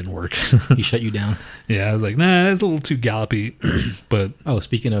it didn't work. He shut you down. Yeah, I was like, nah, it's a little too gallopy. But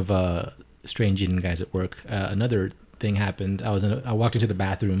speaking of strange Indian guys at work, another thing happened. I walked into the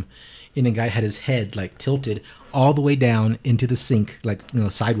bathroom, and a guy had his head like tilted all the way down into the sink, like, you know,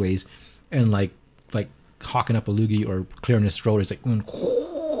 sideways, and like hawking up a loogie or clearing his throat. It's like,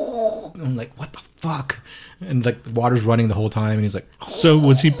 I'm like, what the fuck? And like the water's running the whole time, and he's like, so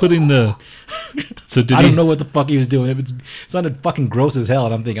was he putting the? So did I don't know what the fuck he was doing. It sounded fucking gross as hell,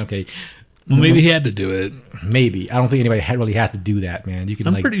 and I'm thinking, okay, well, maybe he had to do it. Maybe. I don't think anybody really has to do that, man. You can.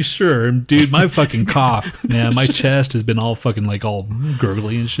 I'm pretty sure, dude. My fucking cough, man. My chest has been all fucking like all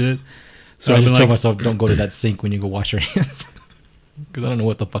gurgly and shit. So I just told myself, don't go to that sink when you go wash your hands, because I don't know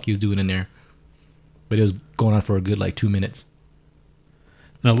what the fuck he was doing in there. But it was going on for a good like 2 minutes.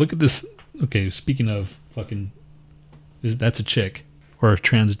 Now look at this. Okay, speaking of fucking, that's a chick or a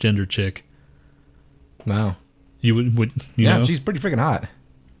transgender chick. Wow. You would you know? She's pretty freaking hot.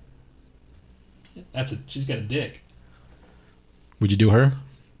 She's got a dick. Would you do her?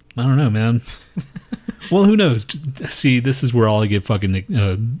 I don't know, man. Well, who knows? See, this is where I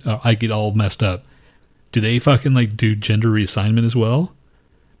get all messed up. Do they fucking like do gender reassignment as well?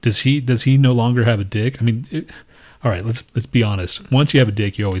 Does he no longer have a dick? I mean, all right, let's be honest. Once you have a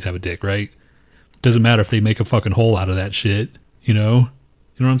dick, you always have a dick, right? Doesn't matter if they make a fucking hole out of that shit, you know?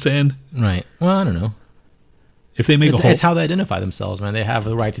 You know what I'm saying? Right. Well, I don't know. If they make a hole... It's how they identify themselves, man. They have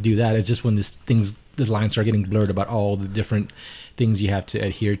the right to do that. It's just when the lines start getting blurred about all the different things you have to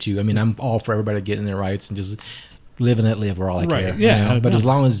adhere to. I mean, I'm all for everybody getting their rights and just live and let live. We're all I care. Yeah. You know? But as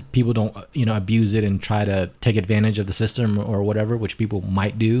long as people don't, abuse it and try to take advantage of the system or whatever, which people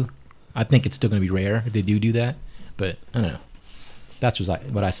might do, I think it's still going to be rare if they do that. But I don't know. That's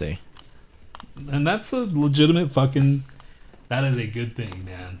what I say. And that's a legitimate fucking... That is a good thing,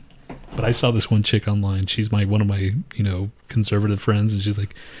 man. But I saw this one chick online. She's one of my, conservative friends. And she's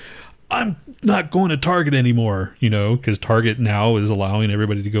like, I'm not going to Target anymore, because Target now is allowing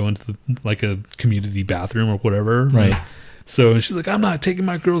everybody to go into a community bathroom or whatever. Right. So she's like, I'm not taking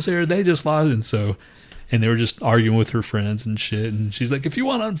my girls there. They just lost. And they were just arguing with her friends and shit. And she's like, if you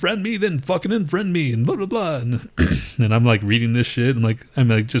want to unfriend me, then fucking unfriend me and blah, blah, blah. And I'm like reading this shit. I'm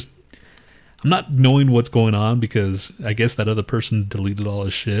not knowing what's going on because I guess that other person deleted all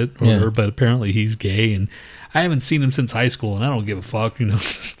his shit. But apparently he's gay. And I haven't seen him since high school. And I don't give a fuck,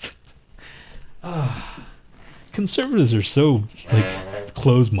 Conservatives are so,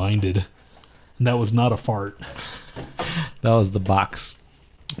 close-minded. And that was not a fart. That was the box.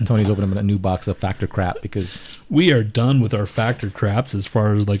 Tony's opening a new box of factor crap because we are done with our factor craps as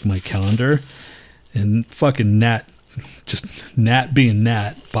far as my calendar, and fucking Nat being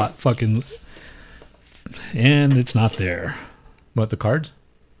Nat bought fucking, and it's not there. What, the cards?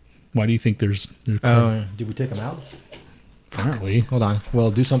 Why do you think there's did we take them out? Apparently. Hold on.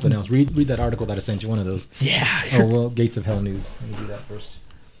 Well, do something else. Read that article that I sent you. One of those. Yeah. Oh well, Gates of Hell News. Let me do that first.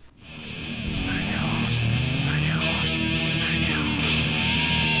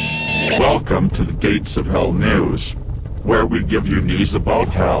 Welcome to the Gates of Hell News, where we give you news about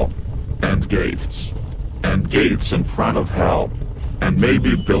hell, and gates in front of hell, and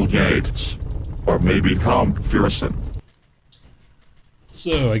maybe Bill Gates, or maybe Tom Pearson.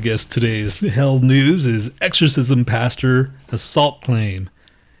 So I guess today's hell news is exorcism pastor assault claim.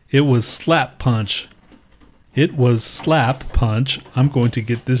 It was slap punch. I'm going to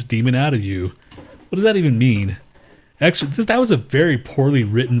get this demon out of you. What does that even mean? That was a very poorly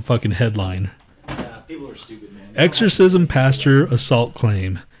written fucking headline. Yeah, people are stupid, man. Exorcism pastor assault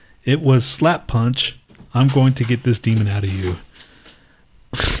claim. It was slap punch. I'm going to get this demon out of you.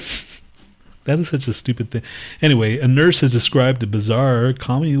 That is such a stupid thing. Anyway, a nurse has described a bizarre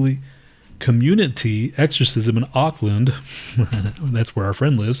community exorcism in Auckland, that's where our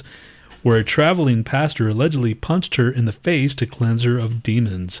friend lives, where a traveling pastor allegedly punched her in the face to cleanse her of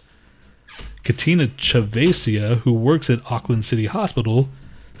demons. Katina Chavasia, who works at Auckland City Hospital,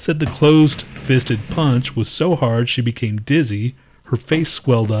 said the closed-fisted punch was so hard she became dizzy, her face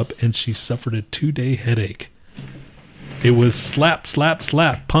swelled up, and she suffered a 2-day headache. It was slap, slap,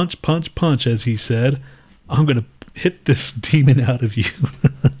 slap, punch, punch, punch, as he said. I'm going to hit this demon out of you.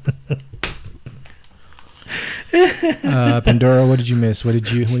 Pandora, what did you miss? What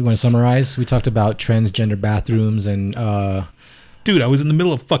do you want to summarize? We talked about transgender bathrooms and... Dude, I was in the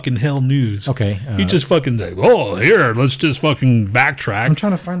middle of fucking hell news. Okay. He just fucking like, here, let's just fucking backtrack. I'm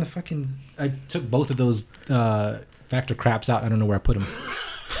trying to find the fucking... I took both of those factor craps out. I don't know where I put them.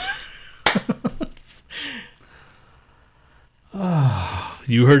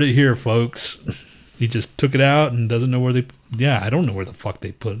 You heard it here, folks. He just took it out and doesn't know where they... Yeah, I don't know where the fuck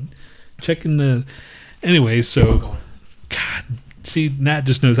they put it. Checking the... Anyway, so... God, see, Nat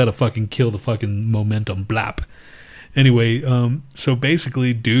just knows how to fucking kill the fucking momentum. Blap. Anyway, so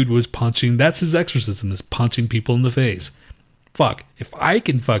basically, dude was punching... That's his exorcism, is punching people in the face. Fuck. If I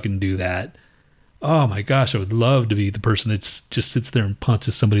can fucking do that, oh my gosh, I would love to be the person that just sits there and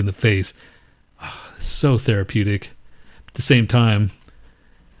punches somebody in the face. Oh, it's so therapeutic. At the same time,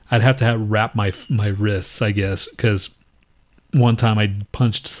 I'd have to wrap my wrists, I guess, because one time I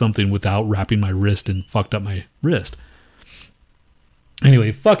punched something without wrapping my wrist and fucked up my wrist.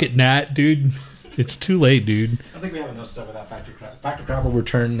 Anyway, fuck it, Nat, dude. It's too late, dude. I think we have enough stuff with that factor crap. Factor crap will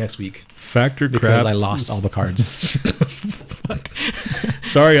return next week. Factor crap. Because I lost all the cards. Fuck.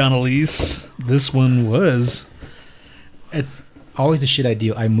 Sorry, Annalise. This one was... It's always a shit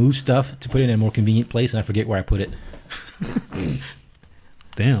idea. I move stuff to put it in a more convenient place and I forget where I put it.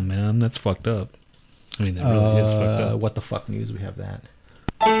 Damn, man. That's fucked up. I mean, that really is fucked up. What the fuck news? We have that.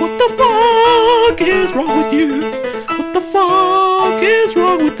 What the fuck is wrong with you? What the fuck is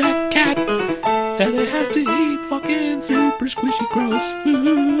wrong with that cat? That it has to eat fucking super squishy gross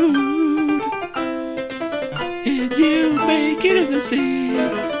food. And you make it in the sea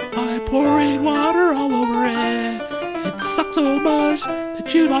by pouring water all over it. It's suck so much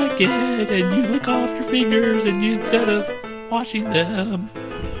that you like it, and you lick off your fingers, and you instead of washing them.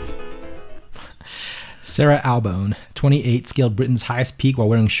 Sarah Albone, 28, scaled Britain's highest peak while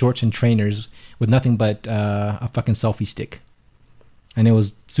wearing shorts and trainers with nothing but a fucking selfie stick. And it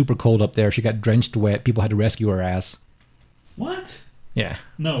was super cold up there. She got drenched wet. People had to rescue her ass. What? Yeah.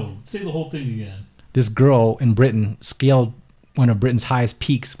 No, say the whole thing again. This girl in Britain scaled one of Britain's highest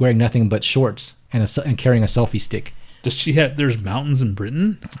peaks wearing nothing but shorts and carrying a selfie stick. Does she have... There's mountains in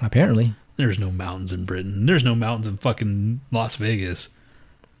Britain? Apparently. There's no mountains in Britain. There's no mountains in fucking Las Vegas.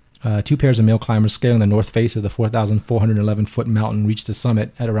 2 pairs of male climbers scaling the north face of the 4,411-foot mountain reached the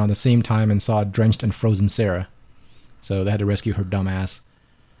summit at around the same time and saw a drenched and frozen Sarah. So they had to rescue her dumb ass.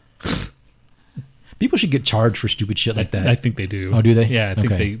 People should get charged for stupid shit like that. I think they do. Oh, do they? Yeah, I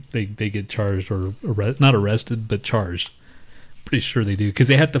think Okay. they get charged or not arrested, but charged. Pretty sure they do because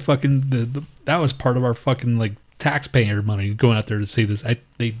they have to fucking that was part of our fucking like taxpayer money going out there to see this.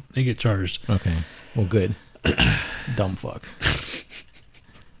 They get charged. Okay. Well, good. Dumb fuck.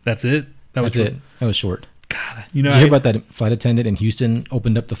 That's it. That's it. That was short. God, Did you hear about that flight attendant in Houston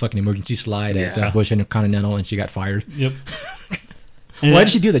opened up the fucking emergency slide at Bush Intercontinental and she got fired? Yep. Why did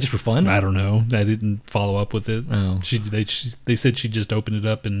she do that? Just for fun? I don't know. I didn't follow up with it. Oh. They said she just opened it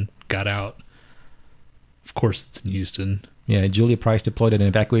up and got out. Of course, it's in Houston. Yeah, Julia Price deployed an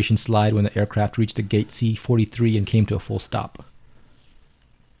evacuation slide when the aircraft reached the gate C-43 and came to a full stop.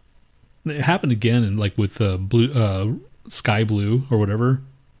 It happened again, and like with Sky Blue or whatever,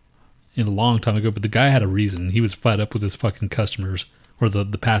 in a long time ago. But the guy had a reason. He was fed up with his fucking customers or the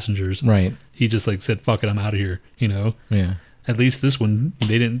passengers. Right. He just like said, "Fuck it, I'm out of here." You know. Yeah. At least this one,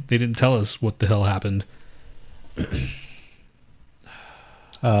 they didn't tell us what the hell happened.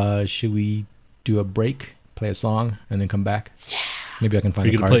 Should we do a break, play a song, and then come back? Yeah. Maybe I can find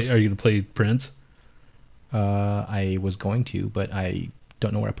the cards. Are you gonna play Prince? I was going to, but I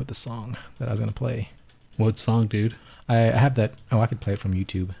don't know where I put the song that I was gonna play. What song, dude? I have that. Oh, I could play it from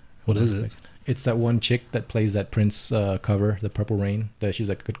YouTube. What is it? It's that one chick that plays that Prince cover, the Purple Rain. She's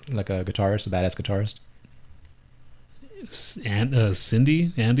like a guitarist, a badass guitarist.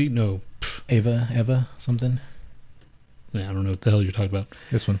 Cindy? Andy? No. Eva, something. Yeah, I don't know what the hell you're talking about.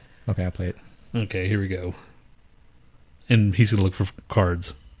 This one. Okay, I'll play it. Okay, here we go. And he's gonna look for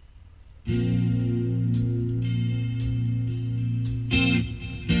cards.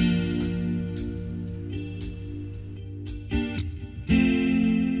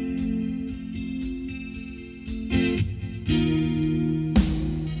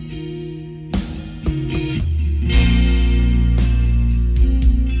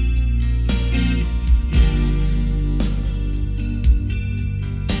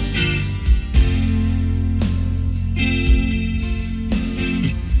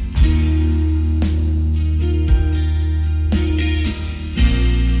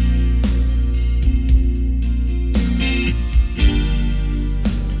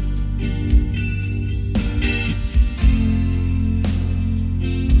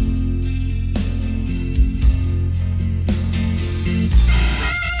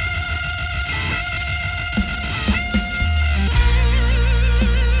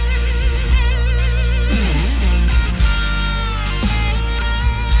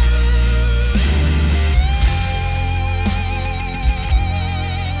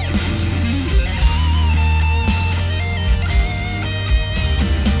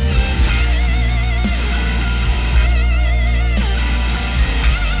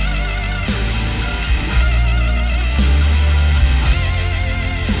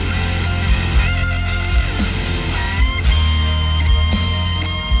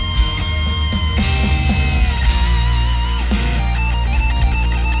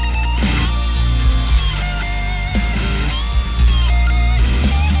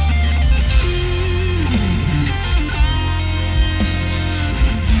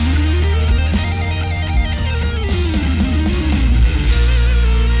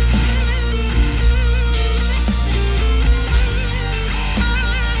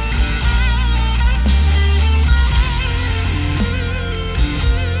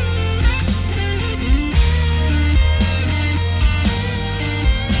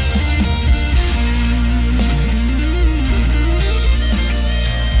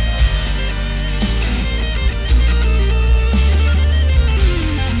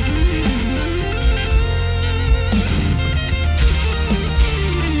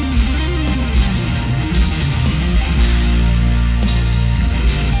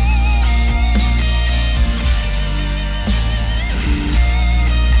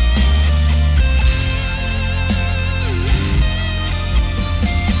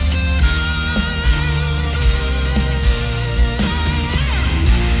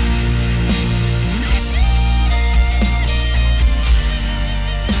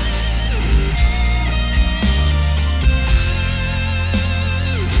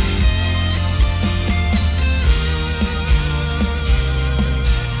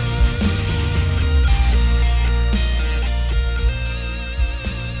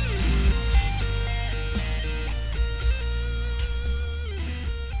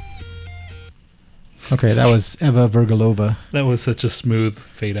 Okay, that was Eva Vergolova. That was such a smooth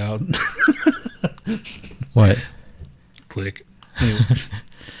fade out. What? Click. Anyway.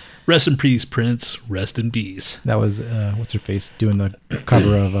 Rest in peace, Prince. Rest in peace. That was, what's her face, doing the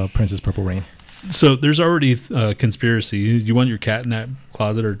cover of Prince's Purple Rain. So there's already conspiracy. Do you want your cat in that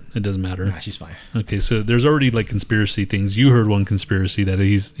closet, or it doesn't matter? Nah, she's fine. Okay, so there's already like conspiracy things. You heard one conspiracy that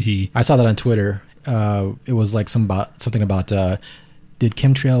he. I saw that on Twitter. It was like something about did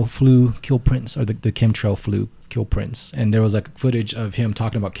chemtrail flu kill Prince, or the chemtrail flu kill Prince? And there was like footage of him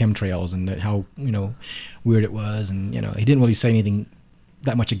talking about chemtrails and how weird it was, and he didn't really say anything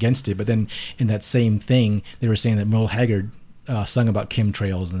that much against it. But then in that same thing, they were saying that Merle Haggard sung about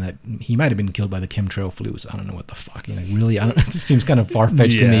chemtrails and that he might have been killed by the chemtrail flu. So I don't know what the fuck. Really, I don't. It seems kind of far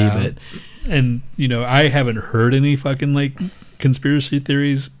fetched to me. But and I haven't heard any fucking like conspiracy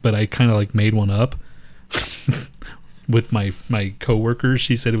theories, but I kind of like made one up with my coworkers.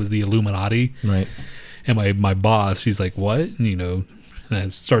 She said it was the Illuminati, right? And my boss, he's like, what? And, and I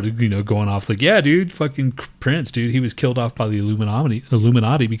started, going off like, yeah, dude, fucking Prince, dude, he was killed off by the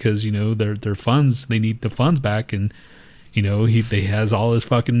Illuminati because, their funds, they need the funds back. And, they has all his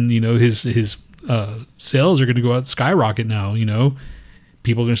fucking, his sales are going to go out skyrocket now,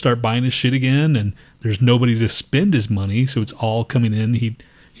 people are going to start buying his shit again, and there's nobody to spend his money. So it's all coming in.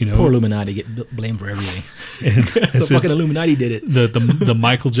 Poor Illuminati get blamed for everything. And the fucking Illuminati did it. The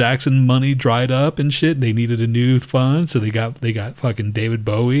Michael Jackson money dried up and shit. And they needed a new fund, so they got fucking David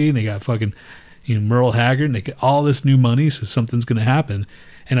Bowie, and they got fucking Merle Haggard, and they get all this new money. So something's gonna happen.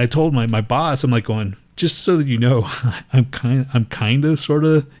 And I told my boss, I'm like going, just so that you know, I'm kind of sort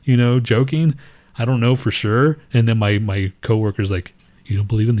of joking. I don't know for sure. And then my coworker's like, you don't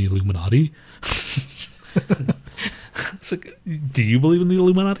believe in the Illuminati? It's like, do you believe in the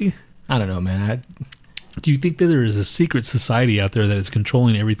Illuminati? I don't know, man. Do you think that there is a secret society out there that is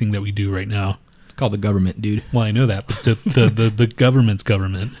controlling everything that we do right now? It's called the government, dude. Well, I know that, but the government's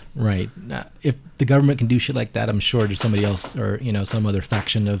government. Right. If the government can do shit like that, I'm sure there's somebody else or, some other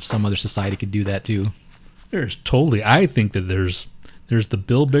faction of some other society could do that too. There's totally. I think that there's the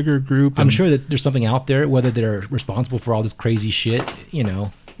Bill Bigger group. I'm sure that there's something out there. Whether they're responsible for all this crazy shit,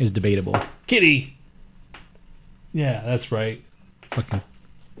 is debatable. Kitty! Yeah, that's right. Fucking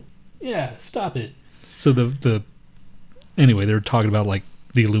yeah, stop it. So anyway, they were talking about like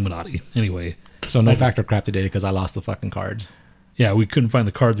the Illuminati. Anyway, so no factor crap today because I lost the fucking cards. Yeah, we couldn't find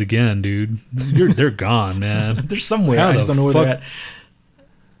the cards again, dude. They're gone, man. They're somewhere. I just don't know where they're at.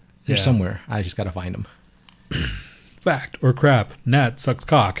 They're somewhere. I just gotta find them. Fact or crap? Nat sucks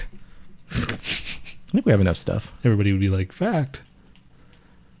cock. I think we have enough stuff. Everybody would be like, fact.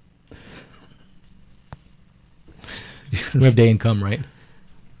 We have day and come, right?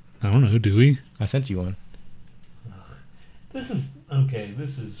 I don't know. Do we? I sent you one. This is okay.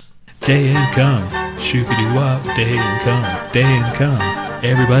 This is day and come. Shoopity wop. Day and come. Day and come.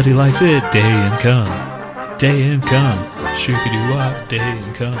 Everybody likes it. Day and come. Day and come. Shoopity wop. Day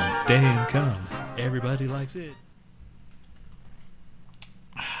and come. Day and come. Everybody likes it.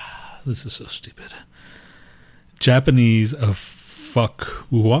 This is so stupid. Japanese of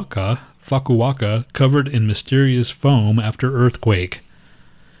Fukuoka covered in mysterious foam after earthquake.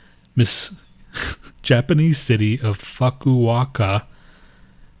 Japanese city of Fukuoka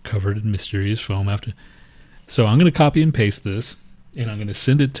covered in mysterious foam after. So I'm going to copy and paste this, and I'm going to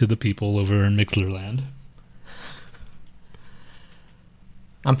send it to the people over in Mixlerland.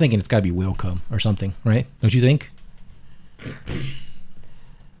 I'm thinking it's got to be whale cum or something, right? Don't you think?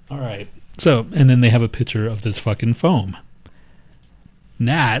 All right. So, and then they have a picture of this fucking foam.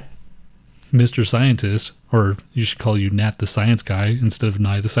 Nat, Mr. Scientist, or you should call you Nat the Science Guy instead of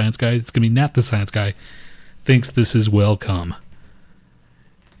Nye the Science Guy. It's going to be Nat the Science Guy, thinks this is welcome.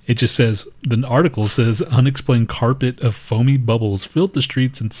 It just says, the article says, unexplained carpet of foamy bubbles filled the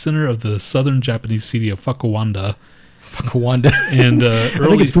streets and center of the southern Japanese city of Fukuoka. And I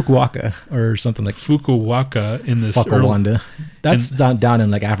think it's Fukuoka or something like Fukuoka in this Fukuoka. That's down in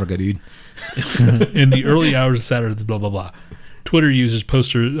like Africa, dude. In the early hours of Saturday, blah blah blah. Twitter users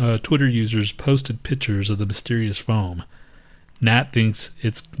posted pictures of the mysterious foam. Nat thinks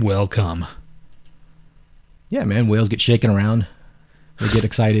it's welcome. Yeah, man, whales get shaken around. They get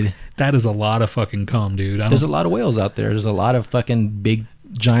excited. That is a lot of fucking cum, dude. There's a lot of whales out there. There's a lot of fucking big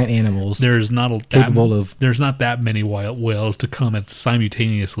giant animals. There's not that many wild whales to come at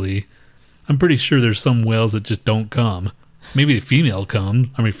simultaneously. I'm pretty sure there's some whales that just don't come. Maybe the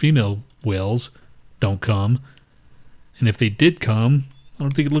female whales don't come. And if they did come, I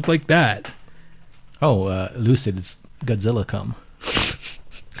don't think it looked like that. Oh, Lucid, it's Godzilla come.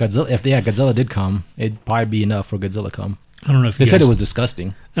 Godzilla did come, it'd probably be enough for Godzilla come. I don't know if they said it was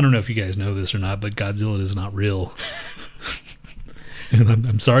disgusting. I don't know if you guys know this or not, but Godzilla is not real. And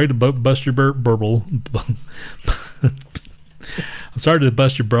I'm sorry to bust your burble. I'm sorry to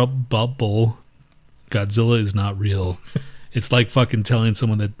bust your bubble. Godzilla is not real. It's like fucking telling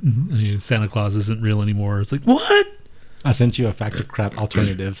someone that Santa Claus isn't real anymore. It's like, what? I sent you a factor crap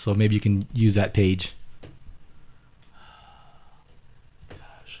alternative, so maybe you can use that page.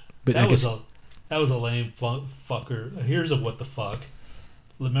 Gosh, but that was a lame fucker. Here's a what the fuck.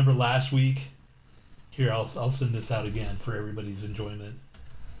 Remember last week? Here, I'll send this out again for everybody's enjoyment.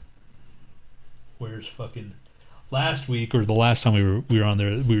 Where's fucking last week or the last time we were on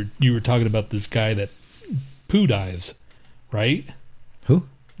there? You were talking about this guy that poo dives, right? Who?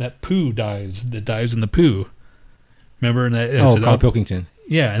 That poo dives. That dives in the poo. Remember? And that, Carl Pilkington.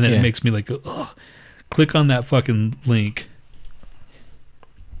 Yeah, and then it makes me like, ugh. Click on that fucking link.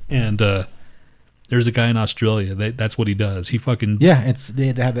 And there's a guy in Australia. That's what he does. He fucking they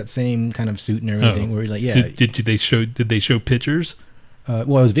have that same kind of suit and everything. Where you're like, Did they show pictures? Well, it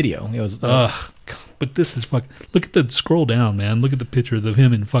was video. It was. But this is fucking. Look at the scroll down, man. Look at the pictures of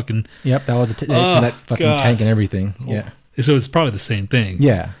him in fucking. Yep, that was it's in that fucking tank and everything. Yeah. So it's probably the same thing.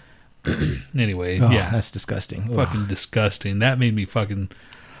 Yeah. Anyway, that's disgusting. Fucking disgusting. That made me fucking.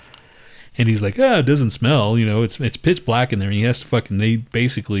 And he's like, it doesn't smell. It's pitch black in there. And he has to fucking. They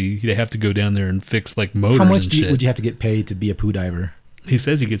have to go down there and fix like motors. How much and shit. would you have to get paid to be a poo diver? He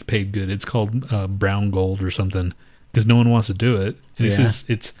says he gets paid good. It's called brown gold or something because no one wants to do it. And he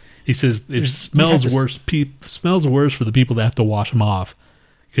says it smells worse. Smells worse for the people that have to wash them off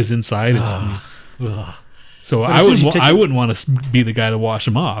because inside it's. So I wouldn't want to be the guy to wash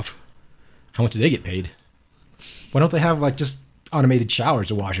them off. How much do they get paid? Why don't they have like just automated showers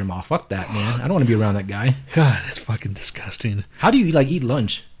to wash them off? Fuck that, man. I don't want to be around that guy. God, that's fucking disgusting. How do you like eat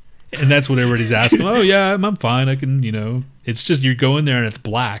lunch? And that's what everybody's asking. Oh yeah, I'm fine. I can, It's just you go in there and it's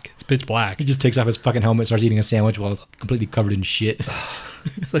black. It's pitch black. He just takes off his fucking helmet, starts eating a sandwich while it's completely covered in shit.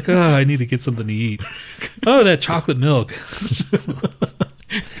 It's like, I need to get something to eat. Oh, that chocolate milk.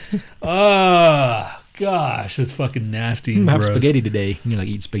 Gosh, that's fucking nasty. I'm have spaghetti today. Like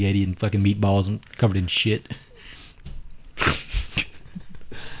eat spaghetti and fucking meatballs and covered in shit.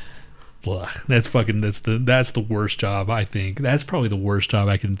 That's the worst job, I think. That's probably the worst job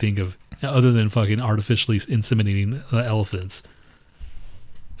I can think of, other than fucking artificially inseminating elephants.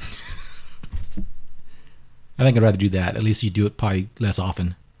 I think I'd rather do that. At least you do it probably less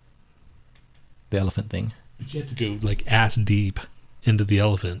often. The elephant thing. But you have to go like ass deep into the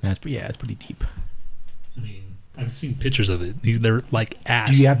elephant. It's pretty deep. I mean, I've seen pictures of it. They're like ass.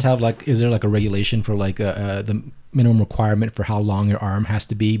 Do you have to have like? Is there like a regulation for like the minimum requirement for how long your arm has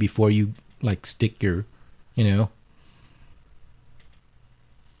to be before you like stick your,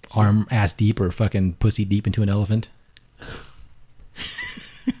 arm ass deep or fucking pussy deep into an elephant?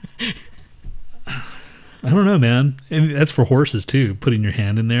 I don't know, man. And that's for horses too. Putting your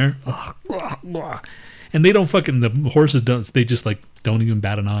hand in there, and they don't the horses don't. They just like don't even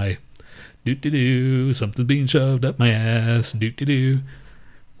bat an eye. Do something's being shoved up my ass. Do.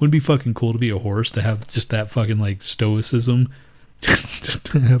 Wouldn't it be fucking cool to be a horse to have just that fucking like stoicism, just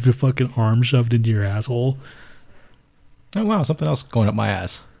to have your fucking arm shoved into your asshole? Oh wow, something else going up my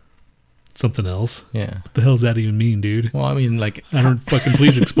ass. Something else? Yeah. What the hell does that even mean, dude? Well, I mean, like, I don't fucking.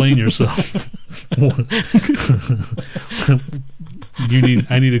 Please explain yourself.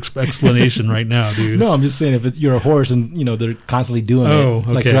 I need explanation right now, dude. No, I'm just saying if you're a horse and they're constantly doing it,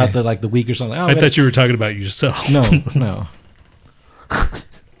 like throughout the week or something. I thought you were talking about yourself. No.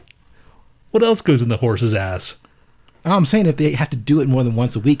 What else goes in the horse's ass? I'm saying if they have to do it more than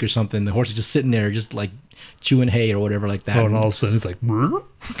once a week or something, the horse is just sitting there, just like chewing hay or whatever like that. Oh, and all of a sudden it's like, what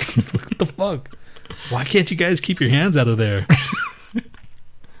the fuck? Why can't you guys keep your hands out of there?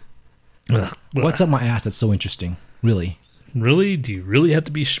 What's up my ass that's so interesting? Really? Really? Do you really have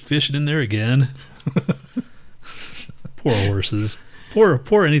to be fishing in there again? Poor horses.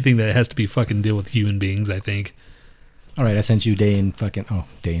 Poor anything that has to be fucking deal with human beings, I think. All right, I sent you day and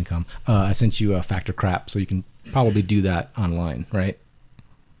come. I sent you a factor crap, so you can probably do that online, right?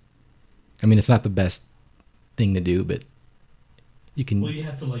 I mean, it's not the best thing to do, but you can. Well, you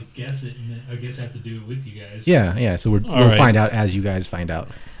have to like guess it, and then I guess I have to do it with you guys. Yeah. So we'll find out as you guys find out.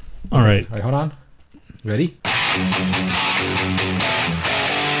 All right, hold on. Ready?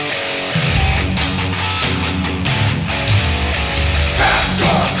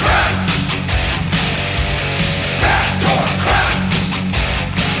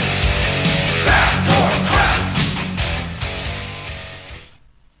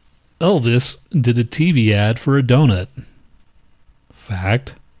 Elvis did a TV ad for a donut.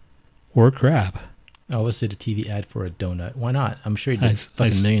 Fact or crap? Elvis did a TV ad for a donut. Why not? I'm sure he did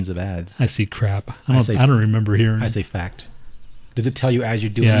fucking millions of ads. I see crap. I don't remember hearing. I say fact. Does it tell you as you're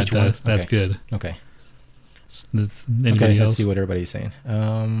doing each one? That's good. Okay. Anybody else? Let's see what everybody's saying.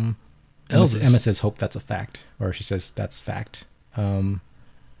 Emma says, hope that's a fact. Or she says, that's fact.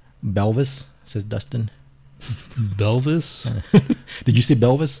 Belvis, says Dustin. Belvis? Did you say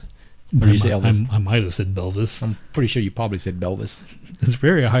Belvis? Or did you say Elvis? I might have said Belvis. I'm pretty sure you probably said Belvis. It's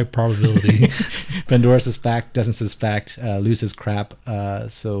very high probability. Pandora says fact. Dustin says fact. Lou says crap.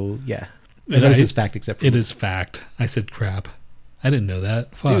 So, yeah. Everybody says fact except for It is fact. I said crap. I didn't know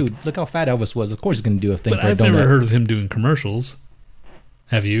that. Fuck. Dude, look how fat Elvis was. Of course he's going to do a thing but for a donut. I've never heard of him doing commercials.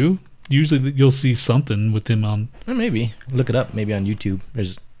 Have you? Usually you'll see something with him on... Or maybe. Look it up. Maybe on YouTube.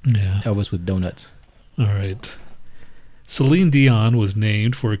 There's Elvis with donuts. All right. Celine Dion was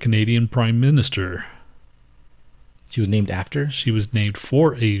named for a Canadian Prime Minister. She was named after? She was named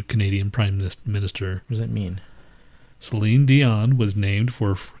for a Canadian Prime Minister. What does that mean? Celine Dion was named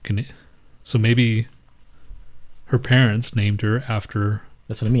for... So maybe her parents named her after...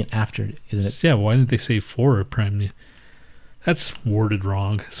 That's what I mean, after, isn't it? Yeah, why didn't they say for a Prime Minister? That's worded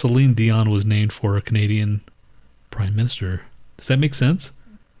wrong. Celine Dion was named for a Canadian Prime Minister. Does that make sense?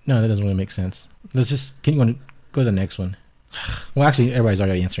 No, that doesn't really make sense. Let's just... Can you want to go to the next one? Well, actually, everybody's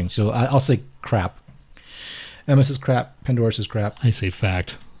already answering. So I'll say crap. Emma says crap. Pandora says crap. I say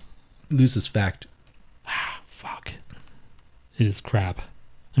fact. Lou says fact. Fuck. It is crap.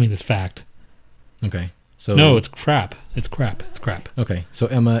 I mean, it's fact. Okay. So no, it's crap. It's crap. It's crap. Okay. So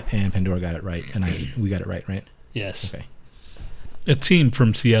Emma and Pandora got it right, and we got it right? Yes. Okay. A team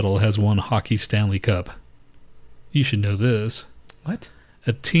from Seattle has won Hockey Stanley Cup. You should know this. What?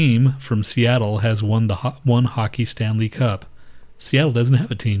 A team from Seattle has won the one Hockey Stanley Cup. Seattle doesn't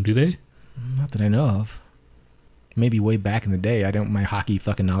have a team, do they? Not that I know of. Maybe way back in the day. My hockey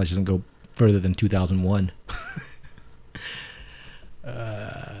fucking knowledge doesn't go further than 2001.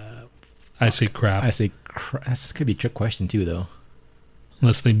 I say crap. This could be a trick question too, though.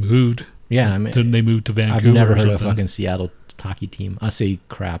 Unless they moved. Yeah, I mean, they moved to Vancouver. I've never heard of a fucking Seattle hockey team. I say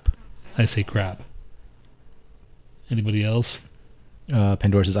crap. I say crap. Anybody else?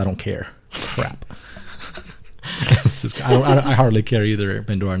 Pandora says, I don't care. Crap. I hardly care either,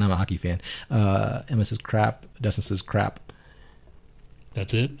 Pandora, and I'm a hockey fan. Emma says crap. Dustin says crap.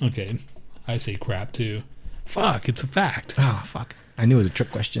 That's it? Okay. I say crap too. Fuck, it's a fact. Oh, fuck. I knew it was a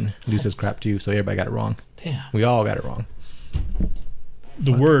trick question. Lou says crap too, so everybody got it wrong. Damn. We all got it wrong.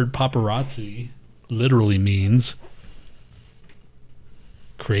 The word paparazzi literally means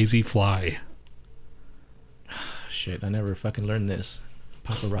crazy fly. Shit, I never fucking learned this.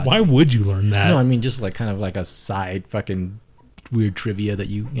 Paparazzi. Why would you learn that? No, I mean just like kind of like a side fucking weird trivia that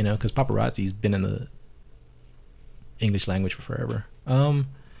you know, because paparazzi's been in the English language for forever. I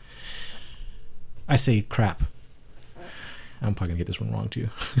say crap. I'm probably gonna get this one wrong too.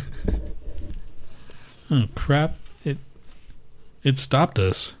 Oh crap! It stopped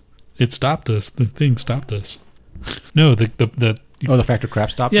us. It stopped us. The thing stopped us. No, the factor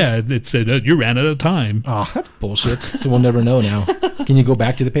crap stopped us? Yeah, it said you ran out of time. Oh, that's bullshit. So we'll never know now. Can you go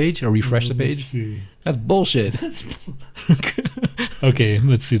back to the page or refresh the page? Let's see. That's bullshit. Okay,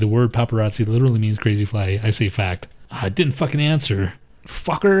 let's see. The word paparazzi literally means crazy fly. I say fact. I didn't fucking answer.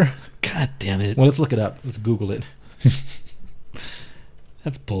 Fucker. God damn it. Well, let's look it up. Let's Google it.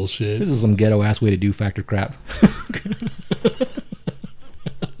 That's bullshit. This is some ghetto ass way to do factor crap.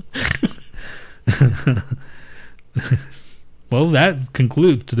 Well, that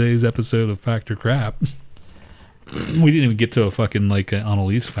concludes today's episode of Factor Crap. We didn't even get to a fucking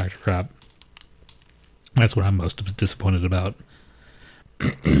Annalise Factor Crap. That's what I'm most disappointed about.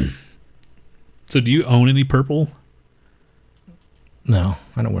 So do you own any purple? No,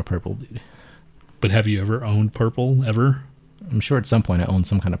 I don't wear purple, dude. But have you ever owned purple, ever? I'm sure at some point I owned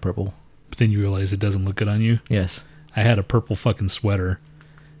some kind of purple. But then you realize it doesn't look good on you? Yes. I had a purple fucking sweater.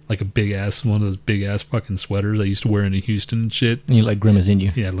 Like a one of those big ass fucking sweaters I used to wear in Houston and shit. And you like Grimace in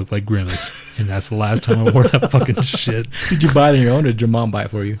you? Yeah, it looked like Grimace. And that's the last time I wore that fucking shit. Did you buy it on your own or did your mom buy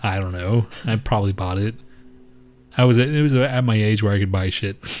it for you? I don't know. I probably bought it. It was at my age where I could buy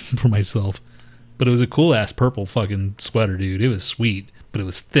shit for myself. But it was a cool ass purple fucking sweater, dude. It was sweet, but it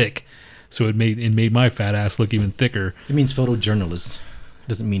was thick. So it made my fat ass look even thicker. It means photojournalist. It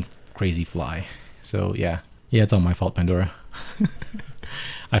doesn't mean crazy fly. So yeah. Yeah, it's all my fault, Pandora.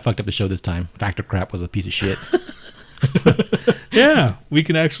 I fucked up the show this time. Factor crap was a piece of shit. Yeah, we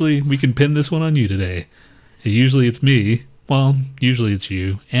can pin this one on you today. Usually it's me. Well, usually it's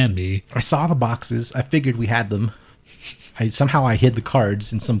you and me. I saw the boxes. I figured we had them. Somehow I hid the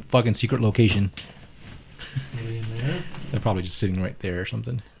cards in some fucking secret location. Are they in there? They're probably just sitting right there or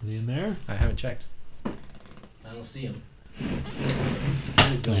something. Is he in there? I haven't checked. I don't see him.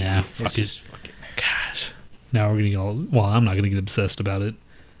 Yeah, fuck it. Gosh. Now we're getting all... Well, I'm not going to get obsessed about it.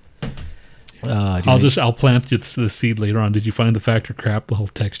 I'll plant the seed later on. Did you find the factor crap? I'll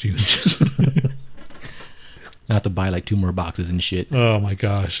text you. I have to buy like 2 more boxes and shit. Oh my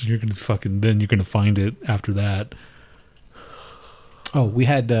gosh. You're going to then you're going to find it after that. Oh, we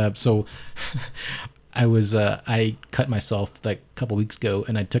had... so... I cut myself like a couple weeks ago,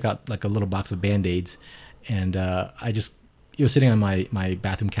 and I took out like a little box of Band-Aids, and it was sitting on my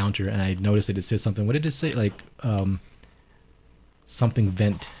bathroom counter, and I noticed that it said something. What did it say? Like something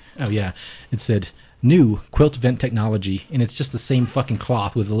vent. Oh yeah, it said new quilt vent technology, and it's just the same fucking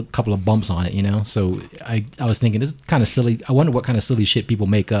cloth with a couple of bumps on it, you know. So I was thinking, this is kind of silly. I wonder what kind of silly shit people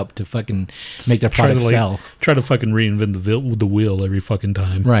make up to fucking make their product sell. Try to fucking reinvent the wheel every fucking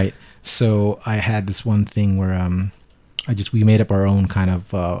time. Right. So I had this one thing where we made up our own kind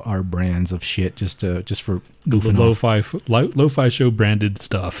of our brands of shit just for goofing off. Lo-fi show branded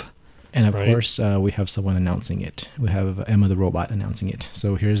stuff. And of course, we have someone announcing it. We have Emma the robot announcing it.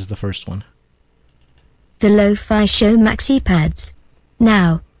 So here's the first one. The Lo-Fi Show Maxi Pads.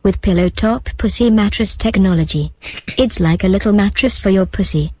 Now, with pillow top pussy mattress technology. It's like a little mattress for your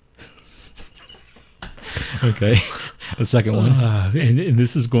pussy. Okay. The second one. And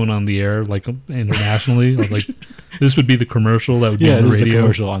this is going on the air, like, internationally. Like, this would be the commercial that would be on the radio. The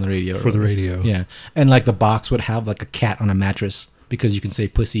commercial on the radio. For the radio. Yeah. And, like, the box would have, like, a cat on a mattress, because you can say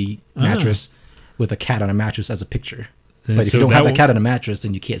pussy mattress with a cat on a mattress as a picture. But if you don't have that cat on a mattress,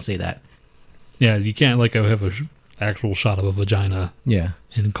 then you can't say that. Yeah, you can't, like, have an actual shot of a vagina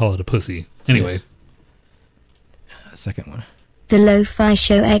and call it a pussy. Anyway. Yes. Second one. The Lo-Fi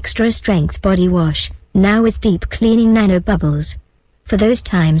Show Extra Strength Body Wash. Now with deep cleaning nano bubbles. For those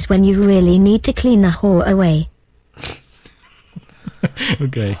times when you really need to clean the whore away.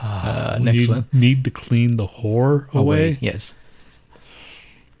 Okay. Next one. Need to clean the whore away? Yes.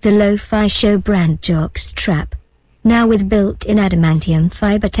 The Lo-Fi Show Brand Jock's Trap. Now with built-in adamantium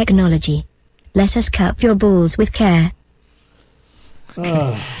fiber technology. Let us cup your balls with care.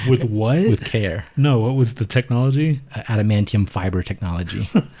 With what? With care. No, what was the technology? Adamantium fiber technology.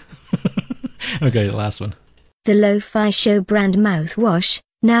 Okay, the last one. The Lo-Fi Show brand mouthwash,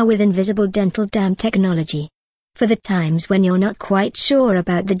 now with invisible dental dam technology. For the times when you're not quite sure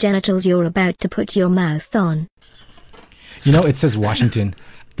about the genitals you're about to put your mouth on. You know, it says Washington.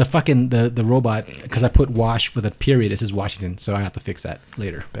 The robot, because I put wash with a period, it says Washington, so I have to fix that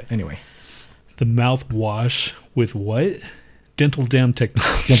later. But anyway. The mouthwash with what? Dental dam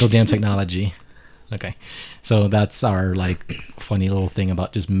technology. Dental dam technology. Okay. So that's our, like, funny little thing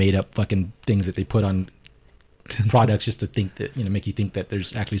about just made up fucking things that they put on products just to think that, you know, make you think that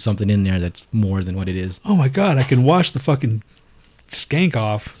there's actually something in there that's more than what it is. Oh my God, I can wash the fucking skank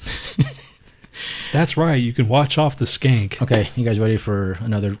off. That's right, you can wash off the skank. Okay, you guys ready for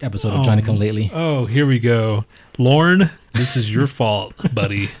another episode of Johnny Come Lately? Oh, here we go. Lorne, this is your fault,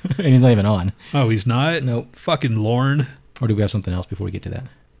 buddy. And he's not even on. Oh, he's not? Nope. Fucking Lorne. Or do we have something else before we get to that?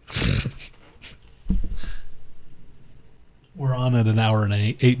 We're on at an hour and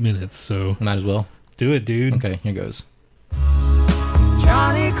 8 minutes, so... Might as well. Do it, dude. Okay, here goes.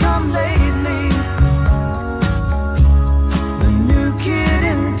 Johnny Come Lately, the new kid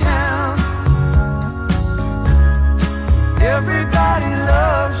in town. Everybody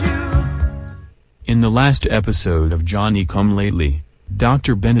loves you. In the last episode of Johnny Come Lately,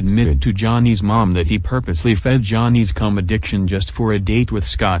 Dr. Ben admitted to Johnny's mom that he purposely fed Johnny's cum addiction just for a date with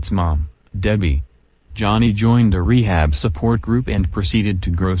Scott's mom, Debbie. Johnny joined a rehab support group and proceeded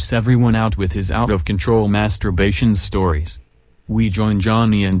to gross everyone out with his out-of-control masturbation stories. We join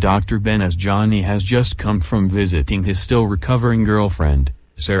Johnny and Dr. Ben as Johnny has just come from visiting his still-recovering girlfriend,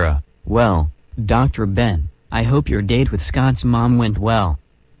 Sarah. Well, Dr. Ben, I hope your date with Scott's mom went well.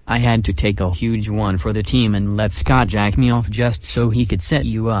 I had to take a huge one for the team and let Scott jack me off just so he could set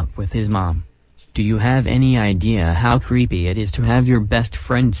you up with his mom. Do you have any idea how creepy it is to have your best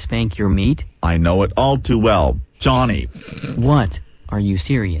friend spank your meat? I know it all too well, Johnny. What? Are you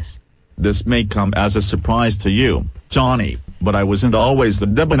serious? This may come as a surprise to you, Johnny, but I wasn't always the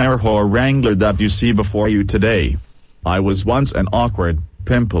debonair whore wrangler that you see before you today. I was once an awkward,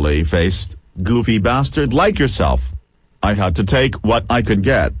 pimply-faced, goofy bastard like yourself. I had to take what I could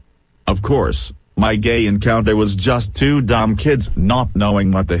get. Of course, my gay encounter was just two dumb kids not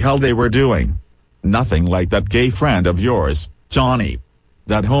knowing what the hell they were doing. Nothing like that gay friend of yours, Johnny.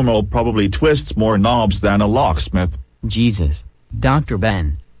 That homo probably twists more knobs than a locksmith. Jesus, Dr.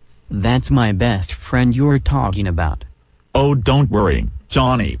 Ben. That's my best friend you're talking about. Oh, don't worry,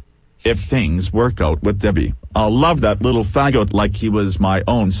 Johnny. If things work out with Debbie, I'll love that little faggot like he was my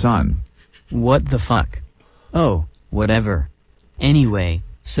own son. What the fuck? Oh, whatever. Anyway,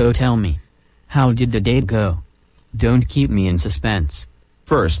 so tell me, how did the date go? Don't keep me in suspense.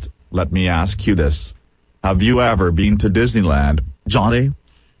 First, let me ask you this. Have you ever been to Disneyland, Johnny?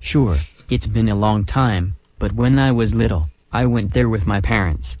 Sure, it's been a long time, but when I was little, I went there with my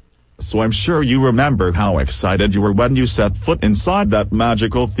parents. So I'm sure you remember how excited you were when you set foot inside that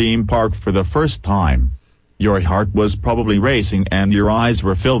magical theme park for the first time. Your heart was probably racing and your eyes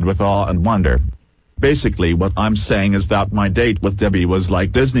were filled with awe and wonder. Basically what I'm saying is that my date with Debbie was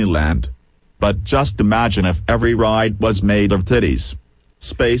like Disneyland. But just imagine if every ride was made of titties.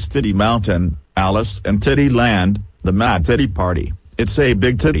 Space Titty Mountain, Alice and Titty Land, the Mad Titty Party. It's a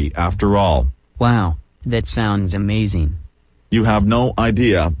big titty after all. Wow, that sounds amazing. You have no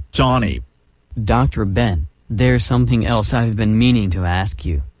idea, Johnny. Dr. Ben, there's something else I've been meaning to ask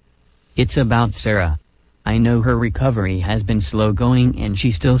you. It's about Sarah. I know her recovery has been slow going and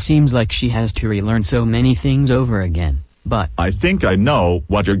she still seems like she has to relearn so many things over again, but... I think I know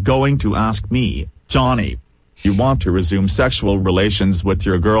what you're going to ask me, Johnny. You want to resume sexual relations with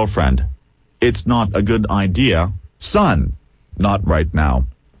your girlfriend. It's not a good idea, son. Not right now.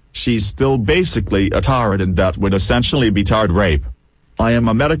 She's still basically a tard and that would essentially be tard rape. I am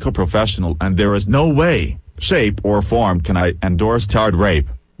a medical professional and there is no way, shape or form can I endorse tard rape.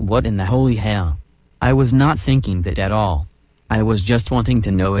 What in the holy hell? I was not thinking that at all. I was just wanting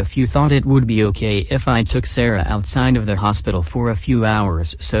to know if you thought it would be okay if I took Sarah outside of the hospital for a few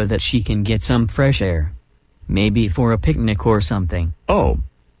hours so that she can get some fresh air. Maybe for a picnic or something. Oh.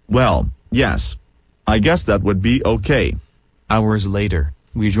 Well, yes. I guess that would be okay. Hours later,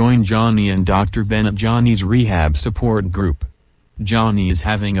 we join Johnny and Dr. Ben at Johnny's rehab support group. Johnny is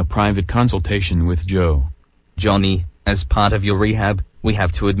having a private consultation with Joe. Johnny, as part of your rehab, we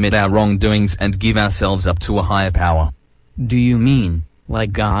have to admit our wrongdoings and give ourselves up to a higher power. Do you mean,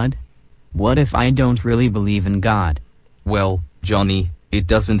 like God? What if I don't really believe in God? Well, Johnny, it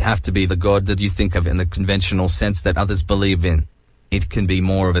doesn't have to be the God that you think of in the conventional sense that others believe in. It can be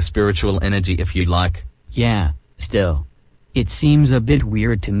more of a spiritual energy if you like. Yeah, still. It seems a bit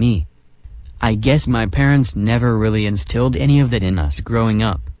weird to me. I guess my parents never really instilled any of that in us growing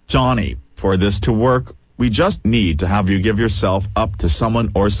up. Johnny, for this to work, we just need to have you give yourself up to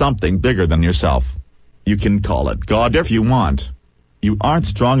someone or something bigger than yourself. You can call it God if you want. You aren't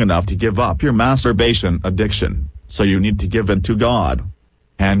strong enough to give up your masturbation addiction, so you need to give in to God.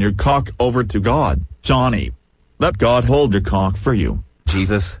 Hand your cock over to God, Johnny. Let God hold your cock for you.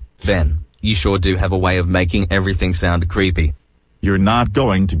 Jesus, Ben, you sure do have a way of making everything sound creepy. You're not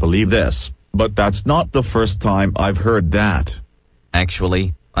going to believe this, but that's not the first time I've heard that.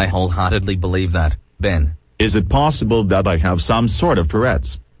 Actually, I wholeheartedly believe that, Ben. Is it possible that I have some sort of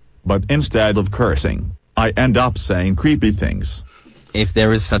Tourette's? But instead of cursing, I end up saying creepy things. If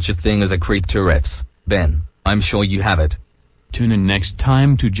there is such a thing as a creep Tourette's, Ben, I'm sure you have it. Tune in next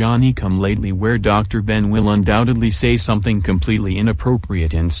time to Johnny Come Lately, where Dr. Ben will undoubtedly say something completely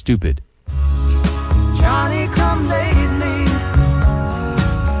inappropriate and stupid. Johnny come lately,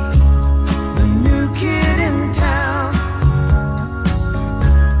 the new kid in town.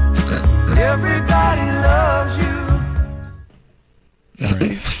 Everybody loves you. All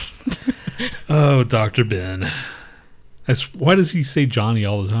right. Oh, Dr. Ben. Why does he say Johnny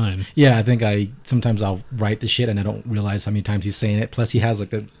all the time? Yeah, I think sometimes I'll write the shit and I don't realize how many times he's saying it. Plus, he has like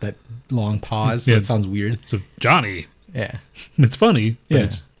that long pause, so Yeah. it sounds weird. So Johnny. Yeah, It's funny. But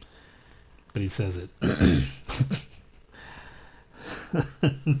yeah. But he says it.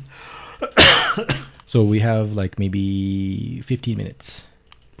 So we have like maybe 15 minutes.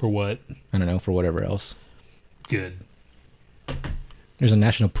 For what? I don't know, for whatever else. Good. There's a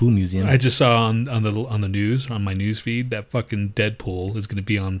National Poo Museum. I just saw on the news, on my news feed, that fucking Deadpool is going to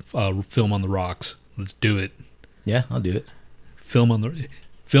be on Film on the Rocks. Let's do it. Yeah, I'll do it. Film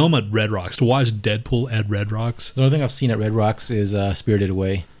at Red Rocks. To watch Deadpool at Red Rocks. The only thing I've seen at Red Rocks is Spirited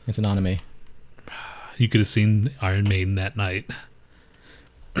Away. It's an anime. You could have seen Iron Maiden that night.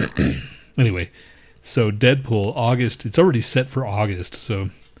 Anyway, so Deadpool, August. It's already set for August. So,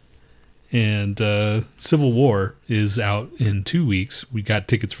 and Civil War is out in 2 weeks. We got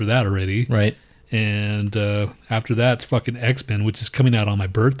tickets for that already. Right. And after that, it's fucking X-Men, which is coming out on my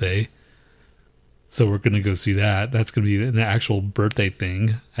birthday. So we're going to go see that. That's going to be an actual birthday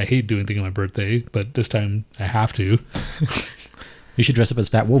thing. I hate doing things on my birthday, but this time I have to. You should dress up as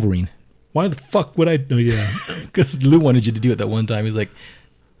Fat Wolverine. Why the fuck would I? Oh, yeah. Because Lou wanted you to do it that one time. He's like,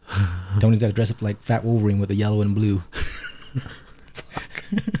 Tony's got to dress up like Fat Wolverine with the yellow and blue.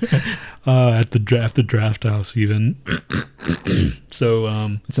 At the draft house, even.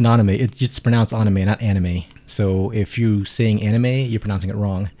 So it's an anime. It's pronounced anime, not anime. So if you're saying anime, you're pronouncing it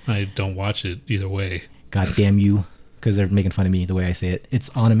wrong. I don't watch it either way. God damn you, because they're making fun of me the way I say it. It's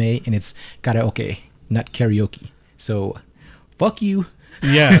anime and it's karaoke, not karaoke. So, fuck you.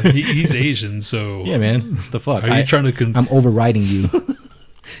 Yeah, he's Asian, so Yeah, man. The fuck? Are you trying to? I'm overriding you.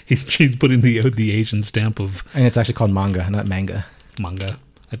 He's putting the Asian stamp of And it's actually called manga, not manga. manga.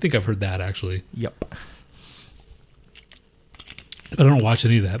 I think I've heard that actually. Yep. I don't watch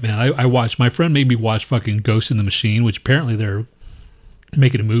any of that, man. I watch. My friend made me watch fucking Ghost in the Machine, which apparently they're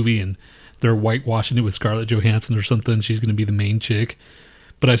making a movie and they're whitewashing it with Scarlett Johansson or something. She's going to be the main chick.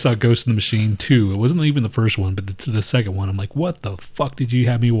 But I saw Ghost in the Machine 2. It wasn't even the first one, but the second one. I'm like, what the fuck did you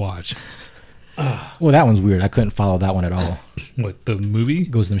have me watch? Well, that one's weird. I couldn't follow that one at all. What, the movie?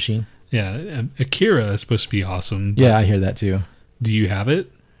 Ghost in the Machine? Yeah. Akira is supposed to be awesome. Yeah, I hear that too. Do you have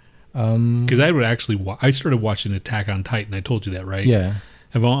it? Because I would actually... I started watching Attack on Titan. I told you that, right? Yeah.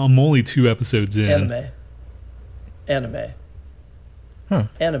 I'm only 2 episodes in. Anime. Huh.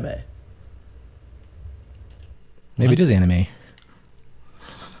 Anime. Maybe it is anime.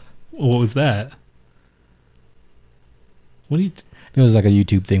 What was that? What do you... It was like a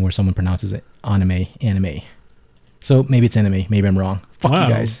YouTube thing where someone pronounces it anime. So maybe it's anime. Maybe I'm wrong. Fuck Wow,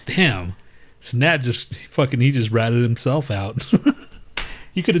 you guys. Damn. So Nat just he just ratted himself out.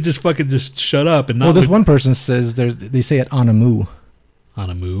 You could have just fucking just shut up and not... Well, this one person says they say it anamu.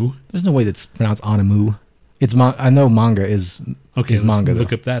 Anamu? There's no way that's pronounced anamu. It's I know manga is Okay, is manga. look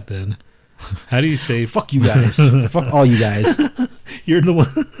Though. up that then. How do you say... Fuck you guys. Fuck all you guys. You're the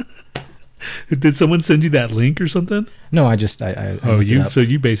one... Did someone send you that link or something? No, I just I Oh, looked it you up. so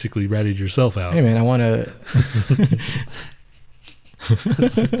you basically ratted yourself out. Hey man, I want to.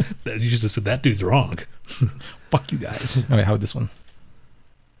 You should have said that dude's wrong. Fuck you guys. All right, how about this one?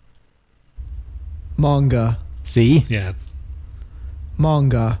 Manga. See? Yeah. It's,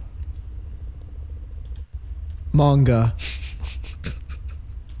 Manga. Manga. I'm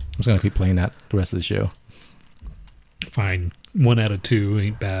just gonna keep playing that the rest of the show. fine. 1 out of 2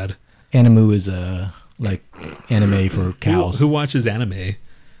 ain't bad. Animu is like anime for cows. Who watches anime?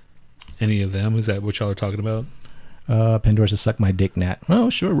 Any of them? Is that what y'all are talking about? Pandora says, suck my dick, Nat. Oh,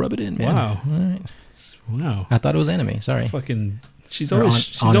 sure, rub it in, man. Wow. All right. Wow. I thought it was anime. Sorry. Fucking. She's Or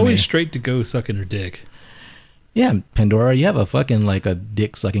always anime. straight to go sucking her dick. Yeah, Pandora, you have a fucking like a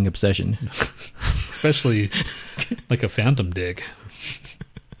dick sucking obsession. Especially like a phantom dick.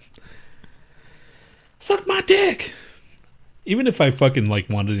 Suck my dick. Even if I fucking like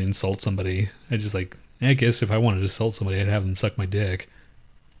wanted to insult somebody, I just like, I guess if I wanted to insult somebody, I'd have them suck my dick.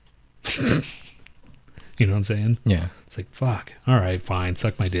 You know what I'm saying? Yeah. It's like, fuck. All right, fine.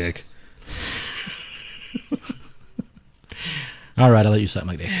 Suck my dick. All right, I'll let you suck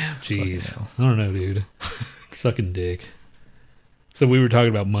my dick. Jeez. Fucking hell. I don't know, dude. Sucking dick. So we were talking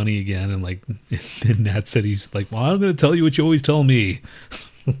about money again, and like, and Nat said he's like, well, I'm going to tell you what you always tell me.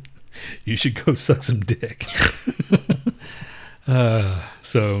 You should go suck some dick.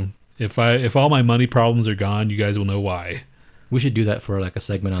 So if all my money problems are gone, you guys will know why. We should do that for like a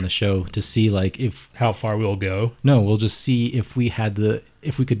segment on the show to see like if How far we'll go. no, we'll just see if we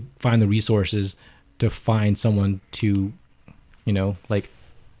could find the resources to find someone to, you know, like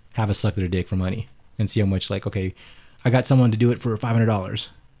have us suck their dick for money and see how much. Like, okay, I got someone to do it for $500.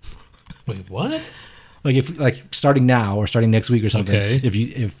 Wait, what? Like if like starting now or starting next week or something. Okay.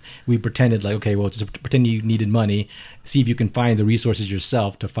 If we pretended like, okay, well, just pretend you needed money, see if you can find the resources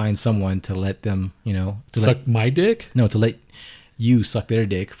yourself to find someone to let them, you know, to Suck my dick? to let you suck their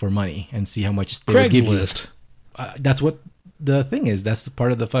dick for money and see how much they would give you. Craigslist. That's what the thing is. That's the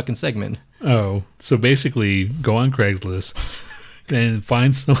part of the fucking segment. Oh, so basically go on Craigslist and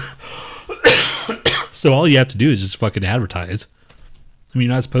find some. So all you have to do is just fucking advertise. I mean,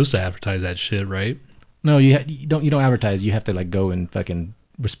 you're not supposed to advertise that shit, right? No, you don't advertise. You have to like go and fucking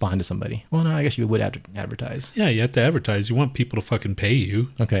respond to somebody. Well, no, I guess you would have to advertise. Yeah, you have to advertise. You want people to fucking pay you.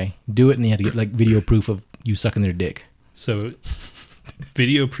 Okay, do it, and you have to get like video proof of you sucking their dick. So,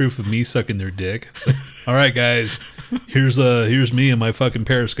 video proof of me sucking their dick. It's like, all right, guys, here's me and my fucking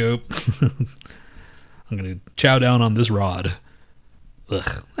Periscope. I'm gonna chow down on this rod.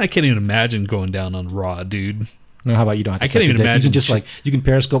 Ugh, I can't even imagine going down on raw, dude. No, how about you don't have to I suck can't your even dick. You imagine can just shit. like you can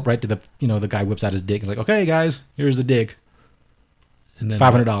Periscope right to the the guy whips out his dick and is like, okay, guys, here's the dick, And then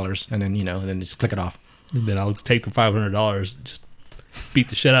 $500, and then then just click it off. And then I'll take the $500 and just beat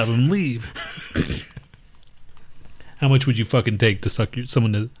the shit out of him and leave. How much would you fucking take to suck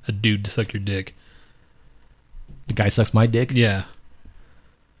a dude to suck your dick? The guy sucks my dick. Yeah.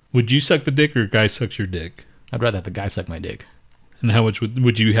 Would you suck the dick or a guy sucks your dick? I'd rather have the guy suck my dick. And how much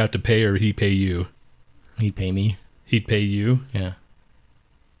would you have to pay or he pay you? He'd pay me. He'd pay you? Yeah.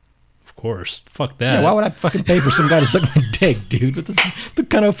 Of course. Fuck that. Yeah. Why would I fucking pay for some guy to suck my dick? dick, dude? What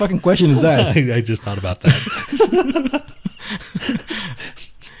kind of fucking question is that? I just thought about that.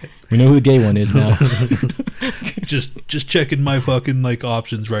 We know who the gay one is now. just checking my fucking like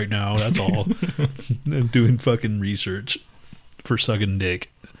options right now. That's all. I'm doing fucking research for sucking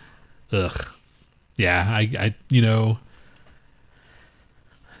dick. Ugh. Yeah, I you know,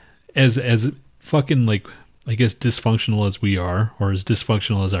 as fucking like, I guess, dysfunctional as we are, or as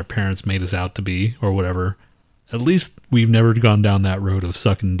dysfunctional as our parents made us out to be, or whatever, at least we've never gone down that road of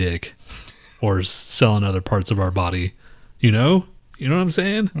sucking dick or selling other parts of our body. You know what I'm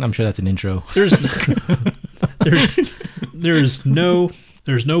saying? I'm sure that's an intro. There's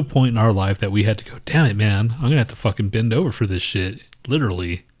no point in our life that we had to go, damn it, man, I'm gonna have to fucking bend over for this shit,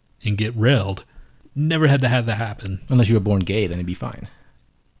 literally, and get railed. Never had to have that happen. Unless you were born gay, then it'd be fine.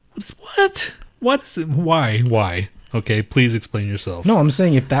 What? What is it? Why? Okay, please explain yourself. No, I'm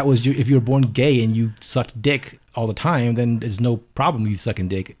saying if you were born gay and you sucked dick all the time, then there's no problem with you sucking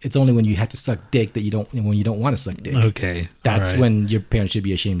dick. It's only when you have to suck dick that you don't want to suck dick. Okay. That's right. when your parents should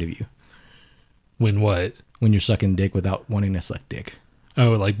be ashamed of you. When what? When you're sucking dick without wanting to suck dick.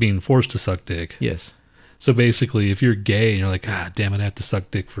 Oh, like being forced to suck dick. Yes. So basically, if you're gay and you're like, damn it, I have to suck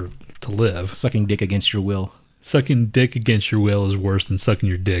dick to live. Sucking dick against your will. Sucking dick against your will is worse than sucking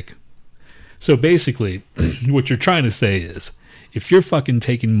your dick. So basically, what you're trying to say is, if you're fucking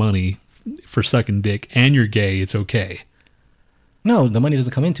taking money for sucking dick and you're gay, it's okay. No, the money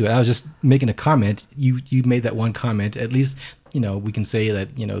doesn't come into it. I was just making a comment. You made that one comment. At least, we can say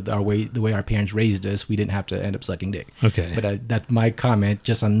that, the way our parents raised us, we didn't have to end up sucking dick. Okay. But that my comment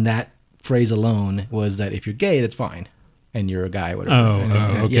just on that phrase alone was that if you're gay, that's fine. And you're a guy,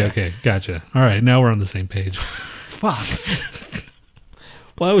 whatever. Okay, gotcha. All right, now we're on the same page. Fuck.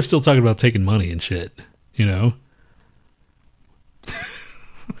 Well, I was still talking about taking money and shit, All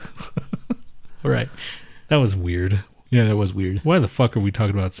right. That was weird. Yeah, that was weird. Why the fuck are we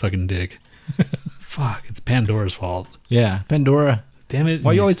talking about sucking dick? Fuck, it's Pandora's fault. Yeah, Pandora. Damn it.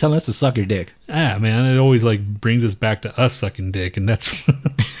 Why are you always telling us to suck your dick? Ah, man, it always brings us back to us sucking dick, and that's...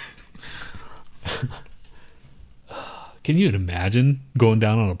 Can you imagine going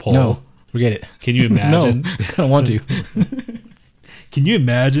down on a pole? No, forget it. Can you imagine? No, I don't want to. Can you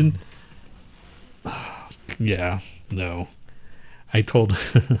imagine? Yeah, no. I told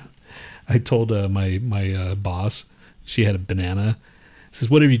my boss, she had a banana. Says,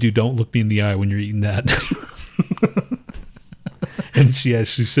 whatever you do, don't look me in the eye when you're eating that. And she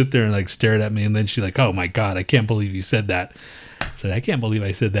sit there and stared at me, and then she's like, oh my God, I can't believe you said that. I said, I can't believe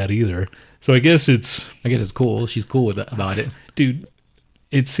I said that either. So I guess it's cool. She's cool about it. Dude,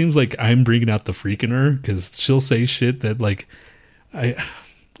 it seems like I'm bringing out the freak in her, because she'll say shit that it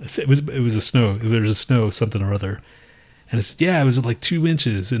was a snow. There's a snow something or other. And it's, it was 2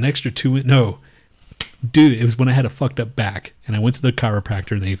 inches, an extra 2 inches. No, dude, it was when I had a fucked up back, and I went to the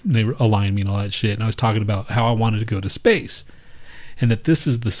chiropractor, and they aligned me and all that shit. And I was talking about how I wanted to go to space, and that this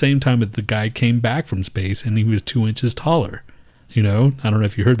is the same time that the guy came back from space, and he was 2 inches taller. I don't know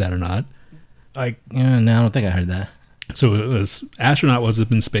if you heard that or not. No, I don't think I heard that. So astronaut was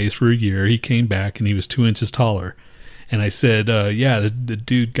up in space for a year. He came back, and he was 2 inches taller. And I said, the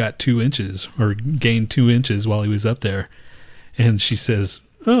dude got 2 inches, or gained 2 inches while he was up there. And she says,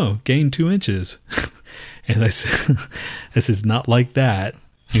 oh, gained 2 inches. And I says, not like that,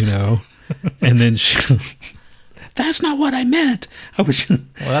 And then she, that's not what I meant. I was.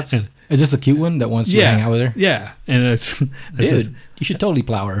 Well, is this a cute one that wants you to hang out with her? Yeah. And dude, you should totally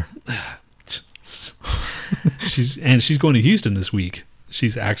plow her. She's going to Houston this week.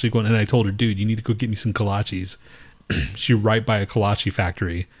 She's actually going, and I told her, dude, you need to go get me some kolaches. She's right by a kolache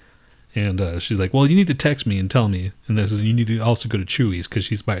factory. And she's like, well, you need to text me and tell me. And this is, you need to also go to Chewy's, because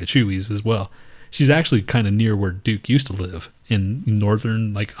she's by a Chewy's as well. She's actually kind of near where Duke used to live, in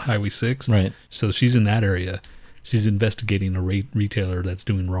northern, Highway 6. Right. So she's in that area. She's investigating a retailer that's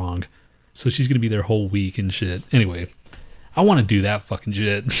doing wrong. So she's going to be there a whole week and shit. Anyway, I want to do that fucking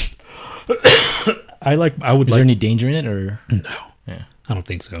shit. Is there any danger in it, or no? Yeah, I don't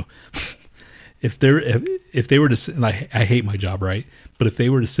think so. If they were to, I hate my job, right? But if they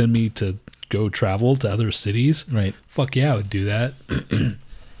were to send me to go travel to other cities, right? Fuck yeah, I would do that.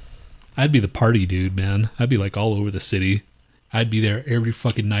 I'd be the party dude, man. I'd be all over the city. I'd be there every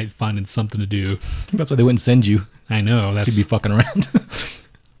fucking night finding something to do. That's why they wouldn't send you. I know. You'd be fucking around.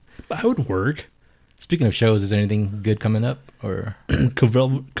 But I would work. Speaking of shows, is there anything good coming up? Or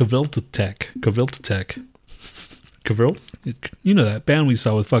Kaviltatech. You know that band we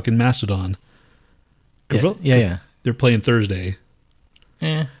saw with fucking Mastodon. Yeah. They're playing Thursday.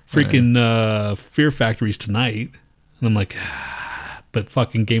 Freaking Fear Factory's tonight. And I'm like, but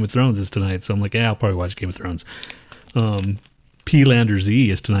fucking Game of Thrones is tonight. So I'm like, I'll probably watch Game of Thrones. P-Lander Z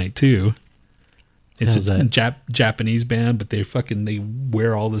is tonight too. It's How's a that? Japanese band, but they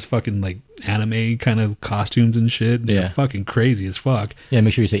wear all this fucking like anime kind of costumes and shit. They're Yeah. fucking crazy as fuck. Yeah,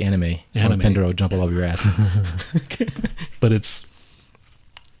 make sure you say anime. Anime. Or Pendro will jump all over your ass. But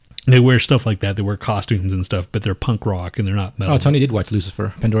they wear stuff like that. They wear costumes and stuff, but they're punk rock and they're not metal. Oh, Tony did watch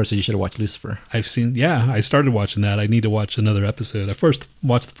Lucifer. Pandora said you should have watched Lucifer. I started watching that. I need to watch another episode. I first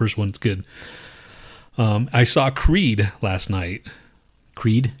watched the first one. It's good. I saw Creed last night.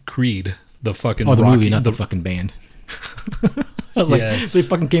 Creed? The fucking Oh, the Rocky, movie, not the fucking band. I was like, Yes. they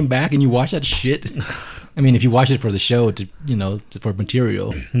fucking came back and you watch that shit? I mean, if you watch it for the show, for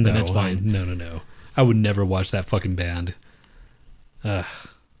material, then that's fine. No. I would never watch that fucking band. I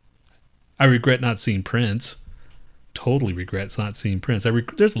regret not seeing Prince. Totally regrets not seeing Prince.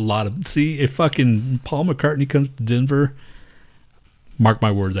 There's a lot of... See, if fucking Paul McCartney comes to Denver, mark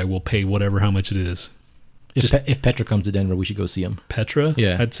my words, I will pay how much it is. If Petra comes to Denver, we should go see him. Petra?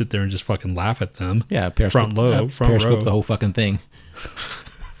 Yeah. I'd sit there and just fucking laugh at them. Yeah, Periscope, front Periscope row. the whole fucking thing.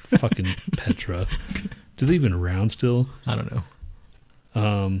 Fucking Petra. Do they even around still? I don't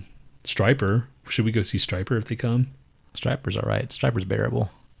know. Striper. Should we go see Striper if they come? Striper's all right. Striper's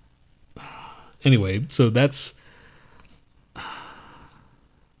bearable. Anyway, so that's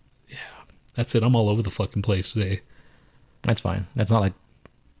it. I'm all over the fucking place today. That's fine. That's not like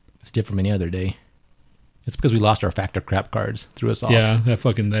it's different from any other day. It's because we lost our factor crap cards. Threw us off. Yeah,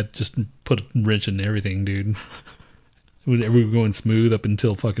 that just put a wrench in everything, dude. We were going smooth up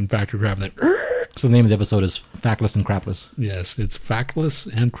until fucking factor crap. And then, So the name of the episode is Factless and Crapless. yes, it's factless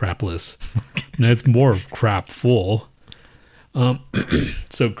and crapless. And it's more crap full.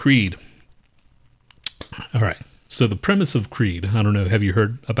 So Creed. All right. So the premise of Creed, I don't know, have you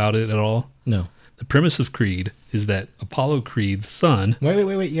heard about it at all? No. The premise of Creed is that Apollo Creed's son... Wait.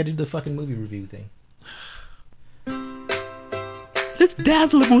 You gotta do the fucking movie review thing. Let's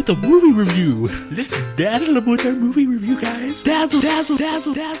dazzle them with a movie review. Let's dazzle them with our movie review, guys. Dazzle, dazzle,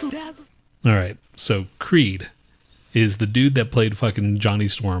 dazzle, dazzle, dazzle. All right. So Creed is the dude that played fucking Johnny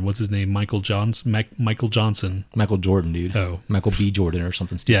Storm. What's his name? Michael Johnson. Michael Jordan, dude. Oh. Michael B. Jordan or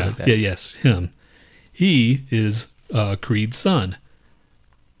something stupid like that. Yes, him. He is Creed's son.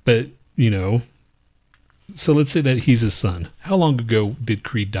 But, so let's say that he's his son. How long ago did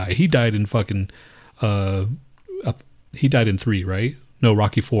Creed die? He died in fucking... he died in 3, right? No,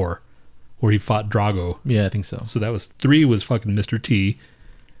 Rocky 4, where he fought Drago. Yeah, I think so. So that was 3 was fucking Mr. T,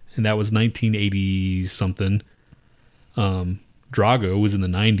 and that was 1980 something. Drago was in the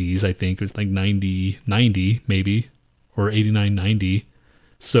 90s, I think. It was like 90 maybe, or 89, 90.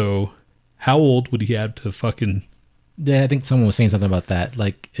 So how old would he have to fucking... Yeah, I think someone was saying something about that.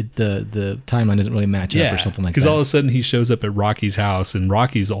 Like, the timeline doesn't really match up or something like that. Because all of a sudden he shows up at Rocky's house, and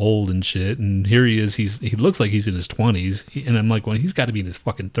Rocky's old and shit, and here he is. He looks like he's in his 20s, and I'm like, well, he's got to be in his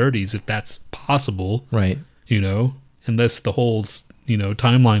fucking 30s if that's possible. Right. Unless the whole,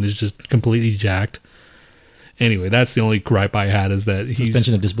 timeline is just completely jacked. Anyway, that's the only gripe I had is that he's...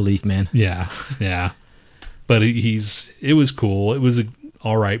 Suspension of disbelief, man. Yeah. But it was cool. It was a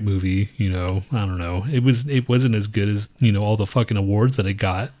all right movie, I don't know. It wasn't as good as, all the fucking awards that it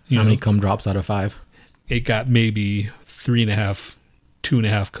got. How many cum drops out of 5? It got maybe 3.5,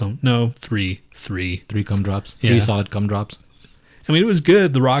 2.5 cum. No, 3. 3 cum drops. Yeah. 3 solid cum drops. I mean, it was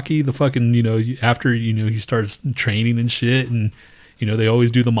good. The Rocky, the fucking, after, he starts training and shit, and, they always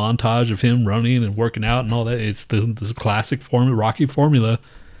do the montage of him running and working out and all that. It's the classic Rocky formula.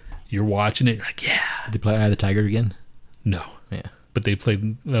 You're watching it, you're like, yeah. Did they play Eye of the Tiger again? No. Yeah. But they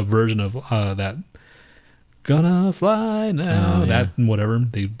played a version of that "Gonna Fly Now," Oh, yeah. that and whatever.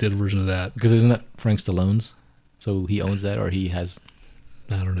 They did a version of that. Because isn't that Frank Stallone's? So he owns that, or he has...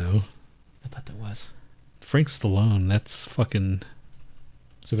 I don't know. I thought that was Frank Stallone. That's fucking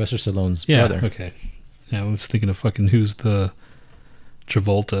Sylvester Stallone's yeah. brother. Okay. Yeah, I was thinking of fucking who's the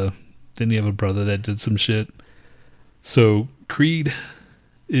Travolta. Didn't he have a brother that did some shit? So Creed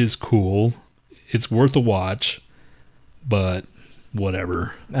is cool. It's worth a watch, but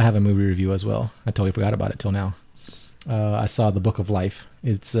whatever. I have a movie review as well. I totally forgot about it till now. I saw The Book of Life.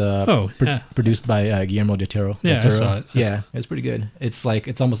 It's produced by Guillermo del Toro. Yeah, I saw it. It's pretty good. It's like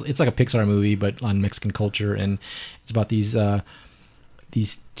a Pixar movie, but on Mexican culture, and it's about these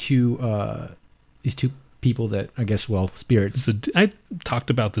two people that I guess spirits. I talked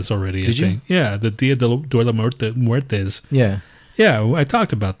about this already. Did you? Yeah, the Dia de los Muertes. Yeah. Yeah, I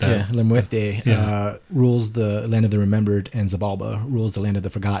talked about that. Yeah, La Muerte rules the land of the remembered, and Zabalba rules the land of the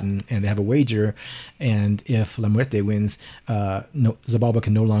forgotten, and they have a wager, and if La Muerte wins, Zabalba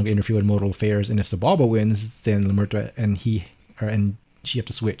can no longer interfere with mortal affairs, and if Zabalba wins, then La Muerte and she have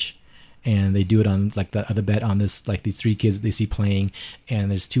to switch, and they do it on like the other bet on this, like these 3 kids that they see playing, and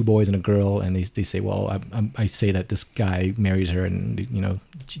there's 2 boys and a girl, and they say, well, I say that this guy marries her, and you know,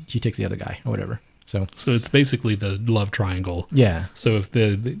 she takes the other guy or whatever. So it's basically the love triangle. Yeah. So if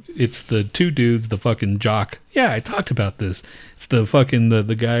it's the 2 dudes, the fucking jock. Yeah, I talked about this. It's the fucking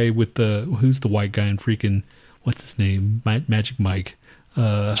the guy with who's the white guy in freaking, what's his name? Magic Mike.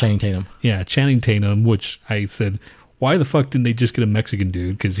 Channing Tatum. Yeah, Channing Tatum. Which I said, why the fuck didn't they just get a Mexican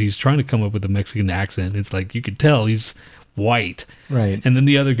dude? Because he's trying to come up with a Mexican accent. It's like you could tell he's white. Right. And then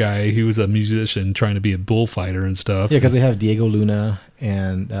the other guy, he was a musician trying to be a bullfighter and stuff. Yeah, because they have Diego Luna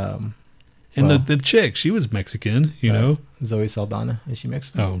and. And the chick, she was Mexican, you know? Zoe Saldana. Is she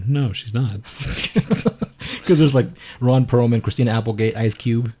Mexican? Oh, no, she's not. Because there's like Ron Perlman, Christina Applegate, Ice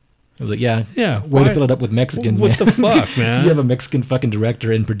Cube. I was like, yeah. Way to fill it up with Mexicans, what man. What the fuck, man? You have a Mexican fucking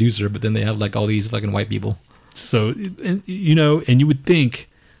director and producer, but then they have like all these fucking white people. So, and, you know, and you would think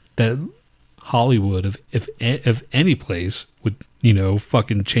that Hollywood, if any place, would, you know,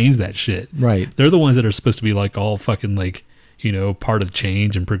 fucking change that shit. Right. They're the ones that are supposed to be like all fucking like, you know, part of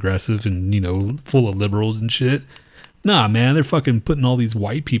change and progressive and, you know, full of liberals and shit. Nah, man, they're fucking putting all these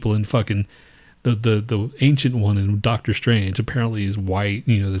white people in fucking the ancient one in Doctor Strange apparently is white.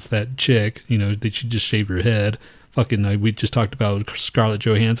 You know, that's that chick, you know, that she just shaved her head. Fucking, we just talked about Scarlett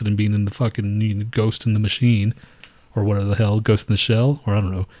Johansson and being in the fucking, you know, Ghost in the Machine or whatever the hell, Ghost in the Shell, or I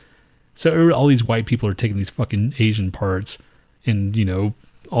don't know. So all these white people are taking these fucking Asian parts and, you know,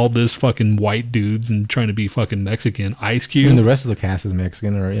 all this fucking white dudes and trying to be fucking Mexican. Ice Cube. And the rest of the cast is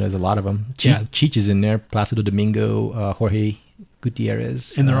Mexican, or, you know, there's a lot of them. Cheech is in there. Placido Domingo, Jorge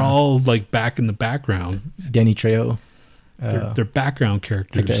Gutierrez. And they're all like back in the background. Danny Trejo. They're background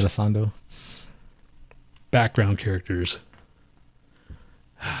characters. Hector Elizondo. Background characters.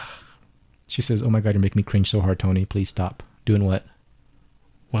 She says, oh my God, you're making me cringe so hard, Tony. Please stop. Doing what?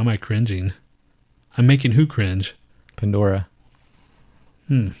 Why am I cringing? I'm making who cringe? Pandora.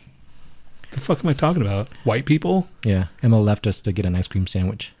 The fuck am I talking about? White people? Yeah. Emma left us to get an ice cream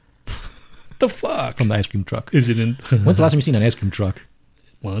sandwich. The fuck? From the ice cream truck. Is it in? When's the last time you seen an ice cream truck?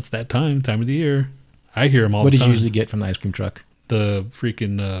 Well, it's that time of the year. I hear them all the time. What did you usually get from the ice cream truck? The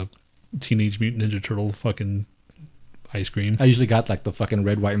freaking Teenage Mutant Ninja Turtle fucking ice cream. I usually got like the fucking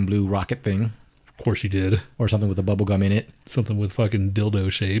red, white, and blue rocket thing. Of course you did. Or something with a bubble gum in it. Something with fucking dildo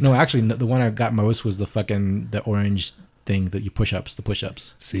shape. No, actually, the one I got most was the orange thing that you the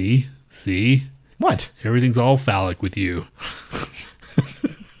push-ups. See? What? Everything's all phallic with you.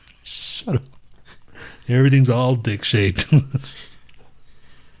 Shut up. Everything's all dick-shaped.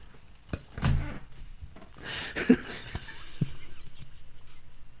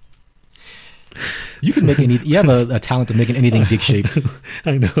 You can make you have a talent of making anything dick-shaped.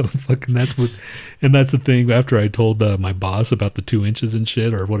 I know. Fucking that's the thing. After I told my boss about the 2 inches and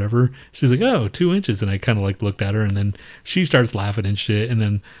shit or whatever, she's like, oh, 2 inches. And I kind of like looked at her and then she starts laughing and shit.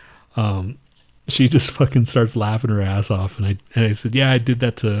 And then she just fucking starts laughing her ass off. And I said, yeah, I did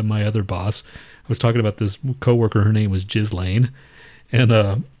that to my other boss. I was talking about this coworker. Her name was Ghislaine.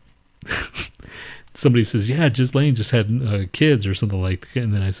 And somebody says, yeah, Ghislaine just had kids or something like that.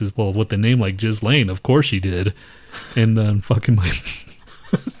 And then I says, well, with the name like Ghislaine, of course she did. And then fucking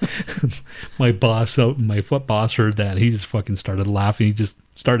my boss heard that. He just fucking started laughing. He just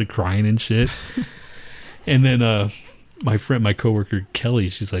started crying and shit. And then my coworker Kelly,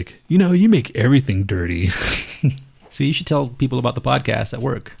 she's like, you know, you make everything dirty. See, you should tell people about the podcast at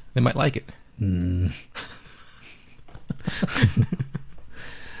work. They might like it.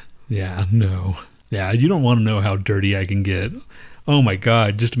 Yeah, no. Yeah, you don't want to know how dirty I can get. Oh my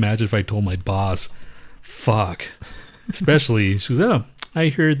God, just imagine if I told my boss. Fuck. Especially, she goes, oh, I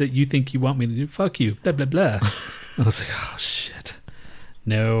heard that you think you want me to do, fuck you, blah, blah, blah. I was like, oh shit.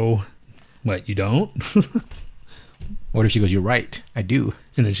 No. What, you don't? What if she goes, you're right, I do.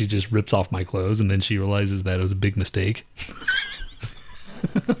 And then she just rips off my clothes and then she realizes that it was a big mistake.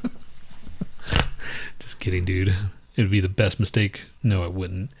 Just kidding, dude. It would be the best mistake. No, it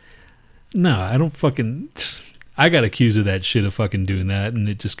wouldn't. No, I don't fucking... I got accused of that shit of fucking doing that, and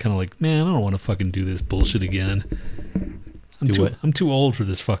it just kind of like, man, I don't want to fucking do this bullshit again. I'm too old for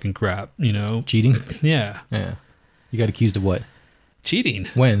this fucking crap, you know? Cheating? Yeah. Yeah. You got accused of what? Cheating.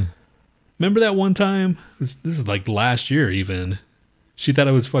 When? Remember that one time? This is like last year even. She thought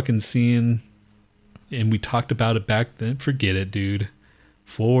I was fucking seeing, and we talked about it back then. Forget it, dude.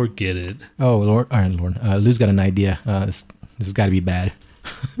 Forget it. Oh, Lord. Lou's got an idea. This has got to be bad.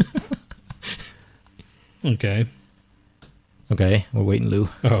 Okay. Okay, we're waiting, Lou.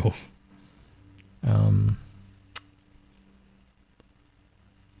 Oh.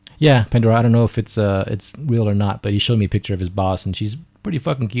 Yeah, Pandora. I don't know if it's real or not, but he showed me a picture of his boss, and she's pretty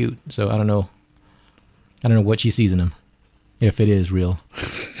fucking cute. So I don't know what she sees in him, if it is real.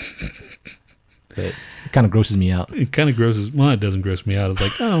 But it kind of grosses me out. It kind of grosses. Well, it doesn't gross me out. It's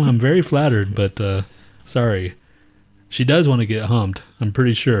like, oh, I'm very flattered, but sorry. She does want to get humped. I'm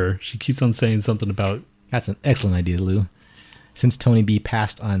pretty sure. She keeps on saying something about. That's an excellent idea, Lou. Since Tony B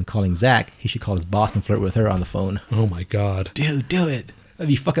passed on calling Zach, he should call his boss and flirt with her on the phone. Oh my god, dude, do it. That'd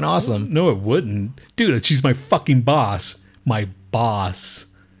be fucking awesome. No, it wouldn't, dude. She's my fucking boss. My boss.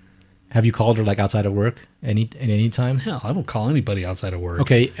 Have you called her like outside of work at any time? Hell, I don't call anybody outside of work.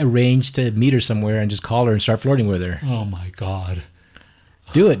 Okay, arrange to meet her somewhere and just call her and start flirting with her. Oh my god.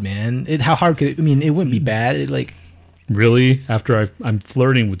 Do it, man. How hard could it? I mean, it wouldn't be bad. Really? After I'm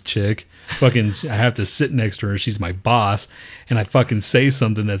flirting with chick, fucking, I have to sit next to her. She's my boss, and I fucking say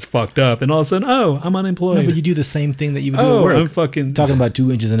something that's fucked up, and all of a sudden, oh, I'm unemployed. No, but you do the same thing that you would do at work. I'm fucking talking about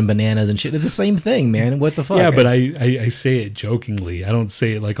 2 inches and bananas and shit. It's the same thing, man. What the fuck? Yeah, but I say it jokingly. I don't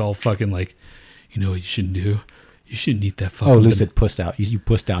say it like all fucking like, you know what you shouldn't do? You shouldn't eat that fucking. Oh, Lou said pussed out. You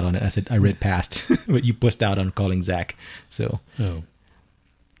pussed out on it. I said I read past, but you pussed out on calling Zach. So. Oh.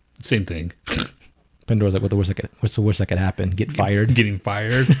 Same thing. Pandora's like, what's the worst that could happen? Get fired? Getting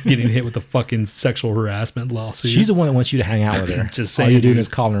fired? Getting hit with a fucking sexual harassment lawsuit? She's the one that wants you to hang out with her. Just saying, all you're doing is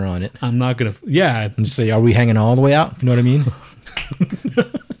calling her on it. I'm not going to... Yeah. And just say, are we hanging all the way out? You know what I mean?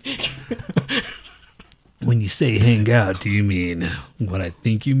 When you say hang out, do you mean what I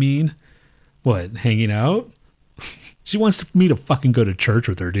think you mean? What, hanging out? She wants me to fucking go to church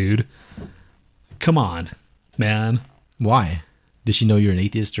with her, dude. Come on, man. Why? Does she know you're an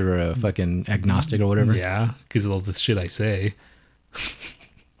atheist or a fucking agnostic or whatever? Yeah, because of all the shit I say.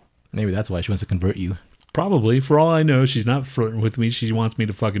 Maybe that's why she wants to convert you. Probably. For all I know, she's not flirting with me. She wants me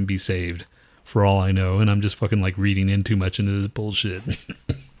to fucking be saved. For all I know. And I'm just fucking like reading in too much into this bullshit.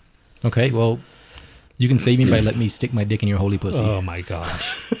 Okay, well, you can save me by letting me stick my dick in your holy pussy. Oh my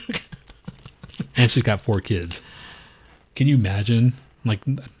gosh. And she's got 4 kids. Can you imagine? Like,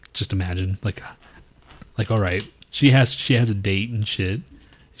 just imagine. Like, all right. She has a date and shit.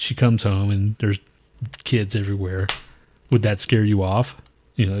 She comes home and there's kids everywhere. Would that scare you off?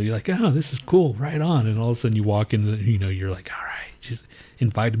 You know, you're like, oh, this is cool, right on. And all of a sudden you walk in, you know, you're like, all right, she's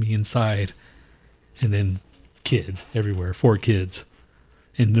invited me inside. And then kids everywhere, 4 kids.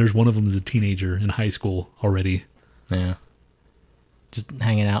 And there's one of them is a teenager in high school already. Yeah. Just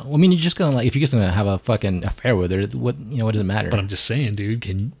hanging out. Well, I mean, you're just gonna if you're just gonna have a fucking affair with her, what does it matter? But I'm just saying,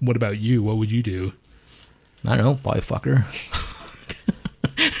 dude. What about you? What would you do? I don't know, probably fuck her.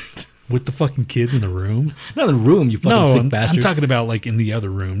 With the fucking kids in the room? Not in the room, you fucking sick bastard. I'm talking about like in the other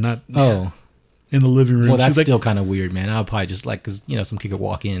room, not in the living room. Well, that's still kind of weird, man. I'll probably just because some kid could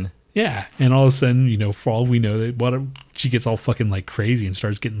walk in. Yeah, and all of a sudden, for all we know, she gets all fucking like crazy and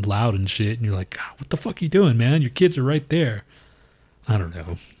starts getting loud and shit, and you're like, God, what the fuck are you doing, man? Your kids are right there. I don't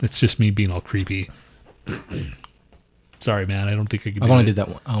know. It's just me being all creepy. Sorry, man. I don't think I could. I've only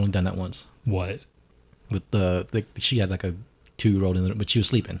done that once. What? With she had like a 2-year-old in there, but she was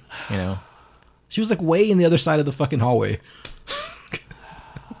sleeping. She was like way in the other side of the fucking hallway.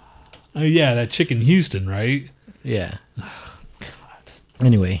 Oh yeah, that chick in Houston, right? Yeah. Oh, God.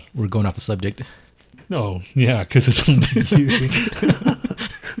 Anyway, we're going off the subject. No, yeah, because it's on you.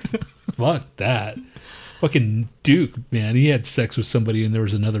 Fuck that. Fucking Duke, man. He had sex with somebody, and there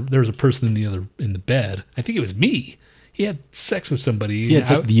was a person in the bed. I think it was me. He had sex with somebody. He had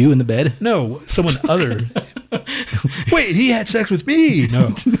sex with you in the bed? No, someone other. Wait, he had sex with me.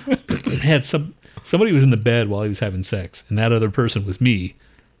 No, somebody was in the bed while he was having sex, and that other person was me.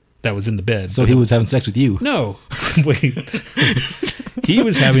 That was in the bed. So he was having sex with you? No, wait. He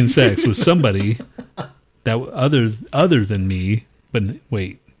was having sex with somebody that other than me. But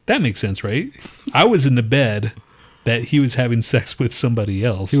wait, that makes sense, right? I was in the bed that he was having sex with somebody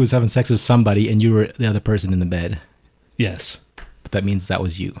else. He was having sex with somebody, and you were the other person in the bed. Yes. But that means that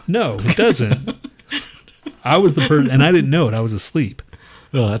was you. No, it doesn't. I was the person, and I didn't know it. I was asleep.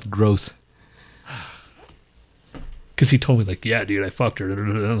 Oh, that's gross. Because he told me, like, yeah, dude, I fucked her.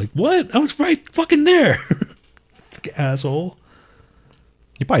 I'm like, what? I was right fucking there. Asshole.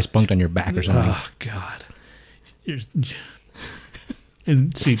 You probably spunked on your back or something. Oh, God.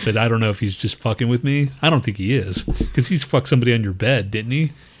 And see, but I don't know if he's just fucking with me. I don't think he is. Because he's fucked somebody on your bed, didn't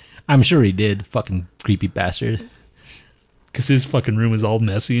he? I'm sure he did. Fucking creepy bastard. Because his fucking room is all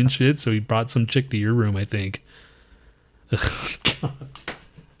messy and shit, so he brought some chick to your room, I think. God.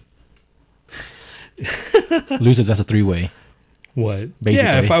 Lou says that's a 3-way. What? Basically.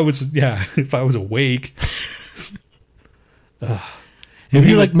 Yeah, if I was awake. Maybe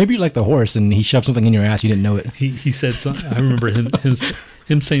you're like the horse, and he shoved something in your ass. You didn't know it. He said something. I remember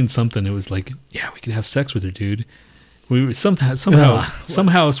him saying something. It was like, yeah, we can have sex with her, dude. We somehow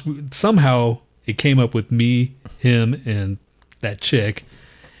it came up with me, him, and that chick,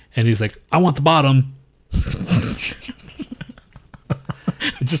 and he's like, I want the bottom.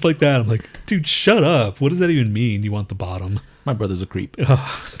 Just like that. I'm like, dude, shut up. What does that even mean? You want the bottom? My brother's a creep.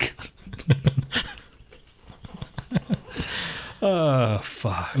 Oh,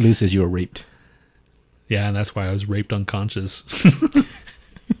 fuck. Lou says you were raped. Yeah, and that's why I was raped unconscious.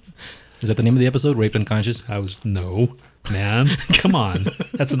 Is that the name of the episode? Raped unconscious? No, man. Come on.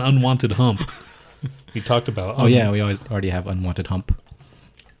 That's an unwanted hump. We talked about. Oh, yeah. We already have unwanted hump.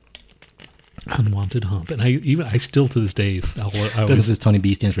 Unwanted hump. And I still to this day. This is Tony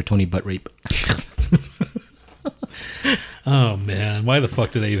B stands for Tony Butt Rape. Oh, man. Why the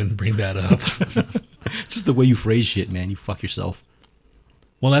fuck did I even bring that up? It's just the way you phrase shit, man. You fuck yourself.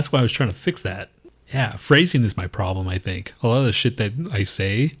 Well, that's why I was trying to fix that. Yeah, phrasing is my problem, I think. A lot of the shit that I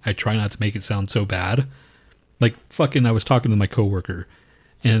say, I try not to make it sound so bad. Like, fucking, I was talking to my coworker,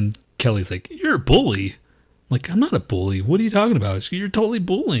 and Kelly's like, you're a bully. I'm like, I'm not a bully. What are you talking about? You're totally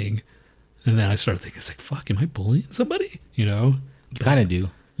bullying. And then I started thinking, it's like, fuck, am I bullying somebody? You know? You kind of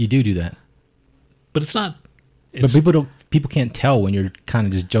do. You do that. But it's not... But people can't tell when you're kind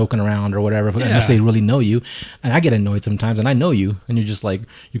of just joking around or whatever, unless they really know you. And I get annoyed sometimes, and I know you, and you're just like,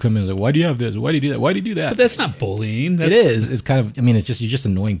 you come in and like, why do you have this? Why do you do that? Why do you do that? But that's not bullying. It is. It's kind of, I mean, it's just, you're just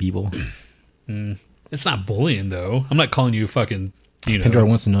annoying people. It's not bullying, though. I'm not calling you fucking, you know. Pandora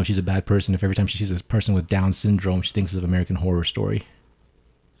wants to know if she's a bad person, if every time she sees this person with Down syndrome, she thinks of American Horror Story.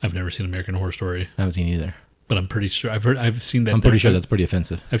 I've never seen American Horror Story. I haven't seen it either. But I'm pretty sure I've seen that. I'm pretty sure that's pretty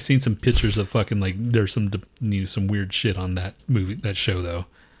offensive. I've seen some pictures of fucking like there's some weird shit on that movie, that show though.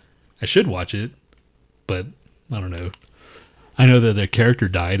 I should watch it, but I don't know. I know that the character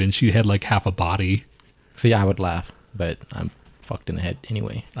died and she had like half a body. So yeah, I would laugh, but I'm fucked in the head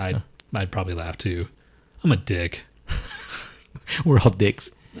anyway. So. I'd probably laugh too. I'm a dick. We're all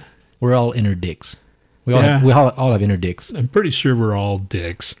dicks. We're all inner dicks. We all have inner dicks. I'm pretty sure we're all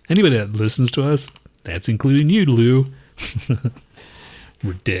dicks. Anybody that listens to us. That's including you, Lou.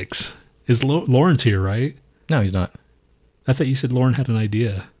 We're dicks. Is Lauren's here, right? No, he's not. I thought you said Lauren had an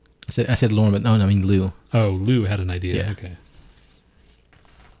idea. I said Lauren, but no, I mean Lou. Oh, Lou had an idea. Yeah. Okay.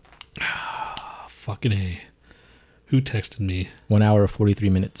 Fucking A. Who texted me? 1 hour 43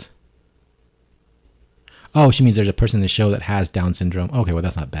 minutes. Oh, she means there's a person in the show that has Down syndrome. Okay, well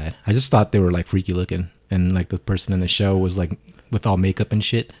that's not bad. I just thought they were like freaky looking, and like the person in the show was like with all makeup and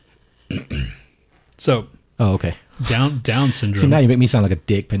shit. So, okay. Down syndrome. See, now you make me sound like a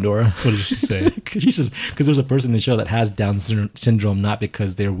dick, Pandora. What did she say? Because there's a person in the show that has Down syndrome, not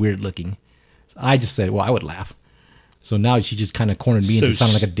because they're weird looking. So I just said, well, I would laugh. So now she just kind of cornered me into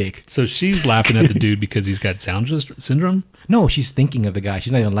sounding like a dick. So she's laughing at the dude because he's got Down syndrome? No, she's thinking of the guy.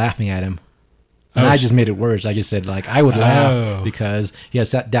 She's not even laughing at him. And I just made it worse. I just said, like, I would laugh because he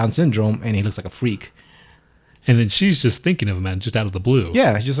has Down syndrome and he looks like a freak. And then she's just thinking of him, man, just out of the blue.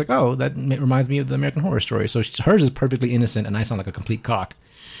 Yeah, she's just like, oh, that reminds me of the American Horror Story. So hers is perfectly innocent, and I sound like a complete cock.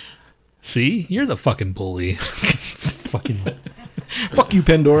 See? You're the fucking bully. Fuck you,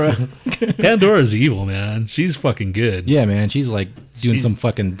 Pandora. Pandora's evil, man. She's fucking good. Yeah, man. She's like doing some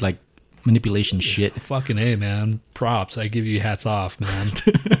fucking like manipulation shit. Fucking A, man. Props. I give you hats off, man.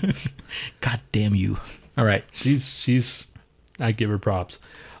 God damn you. All right. She's I give her props.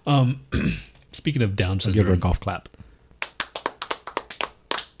 Speaking of Down syndrome. I'll give her a golf clap.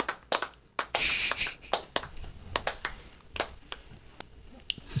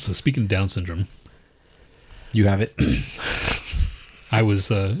 So speaking of Down syndrome. You have it? I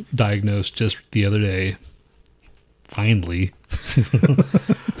was diagnosed just the other day. Finally.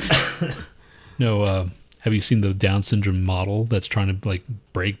 No, have you seen the Down syndrome model that's trying to like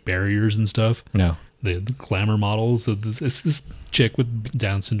break barriers and stuff? No. The glamour model. So it's this chick with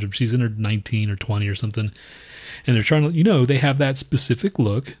Down syndrome. She's in her 19 or 20 or something. And they're trying to, they have that specific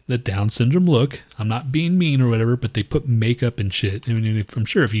look, the Down syndrome look. I'm not being mean or whatever, but they put makeup and shit. I mean, I'm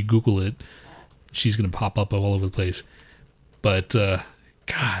sure if you Google it, she's going to pop up all over the place. But,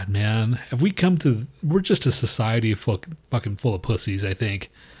 God, man, we're just a society fucking full of pussies, I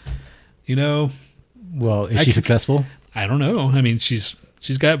think. Well, is she successful? I don't know. I mean, she's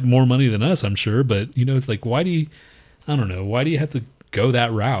got more money than us, I'm sure, but it's like, why do you have to go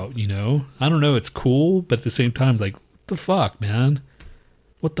that route? I don't know. It's cool, but at the same time, like, what the fuck, man?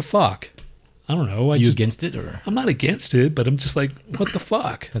 What the fuck? I don't know. Against it, or? I'm not against it, but I'm just like, what the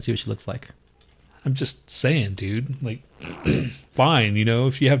fuck? Let's see what she looks like. I'm just saying, dude, like, fine,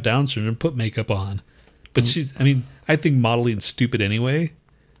 if you have Down syndrome, put makeup on. But she's, I mean, I think modeling's stupid anyway.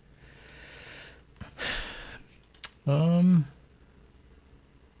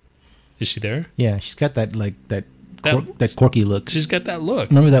 Is she there? Yeah, she's got that that quirky look. She's got that look.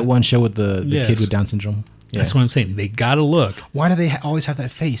 Remember that one show with the Yes. kid with Down syndrome? Yeah. That's what I'm saying. They gotta look. Why do they always have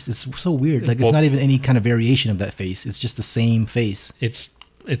that face? It's so weird. Like, it's not even any kind of variation of that face. It's just the same face. It's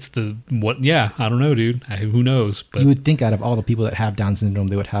the what? Yeah, I don't know, dude. Who knows? But You would think out of all the people that have Down syndrome,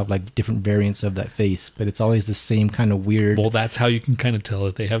 they would have like different variants of that face, but it's always the same kind of weird. well, that's how you can kind of tell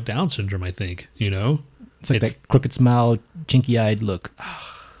if they have Down syndrome. I think, you know. It's like that crooked smile, chinky-eyed look.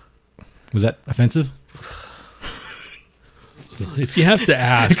 Was that offensive? If you have to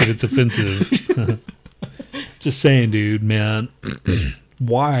ask if it's offensive, just saying, dude, man.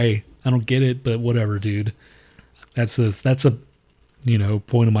 Why? I don't get it, but whatever, dude. That's a you know,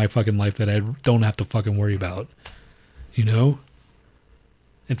 point of my fucking life that I don't have to fucking worry about. You know?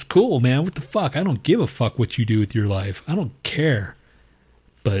 It's cool, man. What the fuck? I don't give a fuck what you do with your life. I don't care.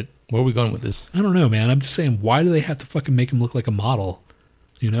 But where are we going with this? I don't know, man. I'm just saying, why do they have to fucking make him look like a model?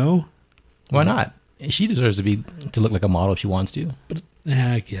 You know? Why not? She deserves to look like a model if she wants to. But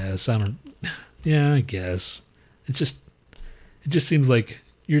I guess I don't. Yeah, I guess it just seems like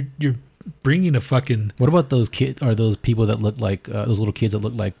you're bringing a fucking. What about those kids? Or those people that look like those little kids that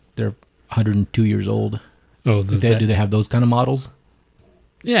look like they're 102 years old? Oh, do they have those kind of models?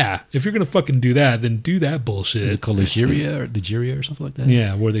 Yeah, if you're gonna fucking do that, then do that bullshit. Is it called Ligeria or something like that?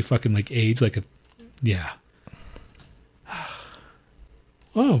 Yeah, where they fucking like age like a. Yeah.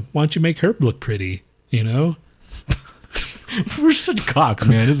 Oh, why don't you make her look pretty? You know. We're such cocks,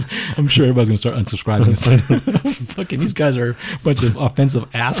 man. I'm sure everybody's gonna start unsubscribing. Fucking these guys are a bunch of offensive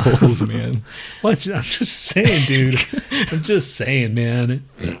assholes, man. What? I'm just saying, dude. I'm just saying, man.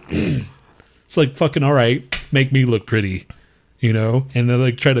 It's like fucking all right. Make me look pretty, you know. And they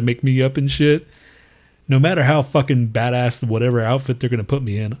like try to make me up and shit. No matter how fucking badass whatever outfit they're gonna put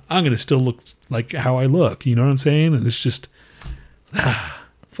me in, I'm gonna still look like how I look. You know what I'm saying? And it's just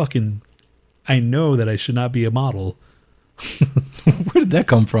fucking. I know that I should not be a model. Where did that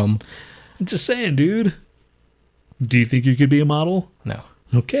come from? I'm just saying, dude. Do you think you could be a model? No.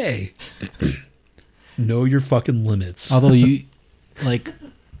 Okay. Know your fucking limits. Although you, like,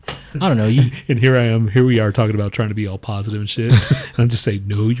 I don't know. And here I am. Here we are talking about trying to be all positive and shit. And I'm just saying,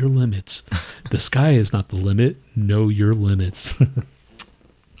 know your limits. The sky is not the limit. Know your limits.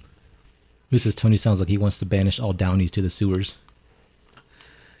 Who says Tony sounds like he wants to banish all Downies to the sewers?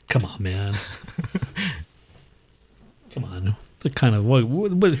 Come on, man. Come on. The kind of what?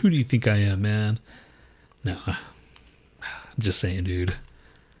 Who do you think I am, man? No, I'm just saying, dude.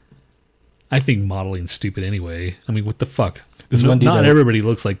 I think modeling's stupid anyway. I mean, what the fuck? Not everybody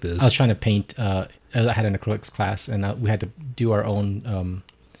looks like this. I was trying to paint. I had an acrylics class, and we had to do our own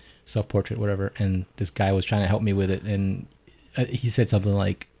self-portrait, whatever. And this guy was trying to help me with it, and he said something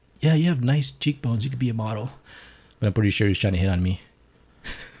like, "Yeah, you have nice cheekbones. You could be a model." But I'm pretty sure he was trying to hit on me.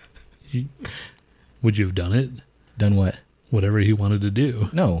 Would you have done it? Done what? Whatever he wanted to do.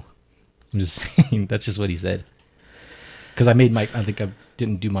 No. I'm just saying, that's just what he said. Because I think I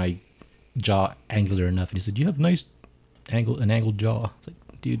didn't do my jaw angular enough. And he said, you have an angled jaw. It's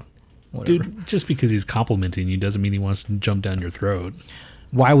like, dude, whatever. Dude, just because he's complimenting you doesn't mean he wants to jump down your throat.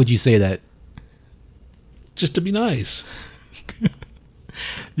 Why would you say that? Just to be nice.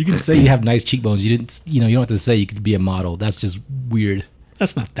 You can say you have nice cheekbones. You don't have to say you could be a model. That's just weird.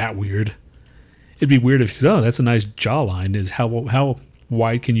 That's not that weird. It'd be weird if he said, oh, that's a nice jawline. Is how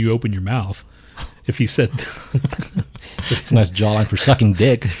wide can you open your mouth? If he said... It's a nice jawline for sucking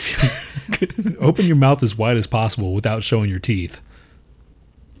dick. Open your mouth as wide as possible without showing your teeth.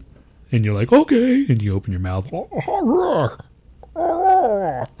 And you're like, okay. And you open your mouth.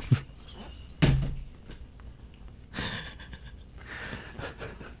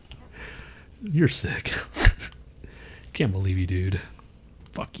 You're sick. Can't believe you, dude.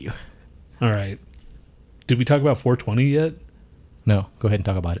 Fuck you. All right. Did we talk about 420 yet? No. Go ahead and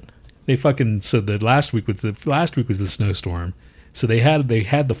talk about it. They fucking the last week was the snowstorm. So they had the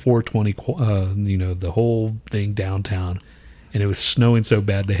 420 the whole thing downtown, and it was snowing so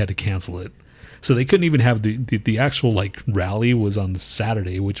bad they had to cancel it. So they couldn't even have the actual like rally was on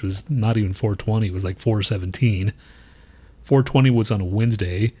Saturday, which was not even 420, it was like 417. 420 was on a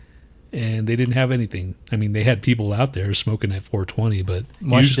Wednesday. And they didn't have anything. I mean, they had people out there smoking at 420, but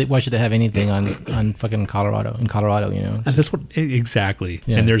why should they have anything on fucking Colorado? In Colorado, you know, that's what exactly.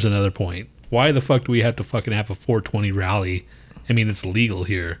 Yeah. And there's another point. Why the fuck do we have to fucking have a 420 rally? I mean, it's legal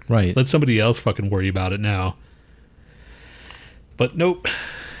here, right? Let somebody else fucking worry about it now. But nope.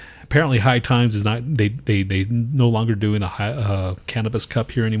 Apparently, High Times is not. They no longer doing the Cannabis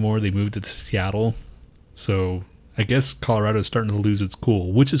Cup here anymore. They moved it to Seattle. So I guess Colorado's starting to lose its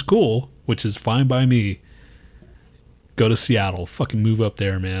cool, which is cool, which is fine by me. Go to Seattle. Fucking move up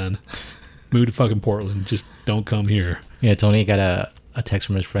there, man. Move to fucking Portland. Just don't come here. Yeah, Tony got a text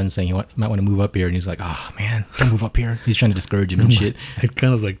from his friend saying he might want to move up here, and he's like, "Oh man, don't move up here." He's trying to discourage him and shit. I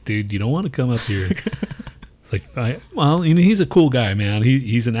kind of was like, dude, you don't want to come up here. It's like, he's a cool guy, man.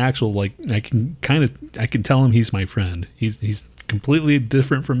 He's an actual, like, I can tell him he's my friend. He's completely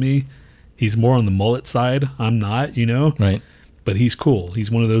different from me. He's more on the mullet side. I'm not, Right. But he's cool.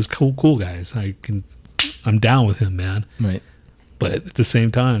 He's one of those cool guys. I'm down with him, man. Right. But at the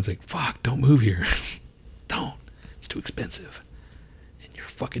same time, it's like, fuck, don't move here. Don't. It's too expensive. And you're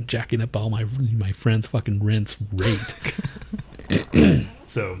fucking jacking up all my friends' fucking rents rate.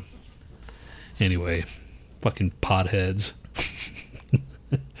 So, anyway, fucking potheads.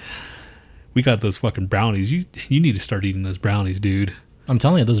 We got those fucking brownies. You need to start eating those brownies, dude. I'm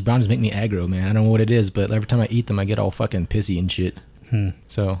telling you, those brownies make me aggro, man. I don't know what it is, but every time I eat them, I get all fucking pissy and shit.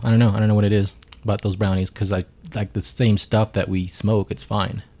 So, I don't know. I don't know what it is about those brownies, because I like the same stuff that we smoke. It's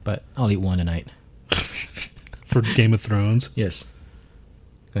fine, but I'll eat one tonight. For Game of Thrones? Yes.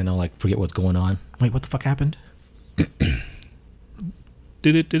 And I'll, like, forget what's going on. Wait, what the fuck happened?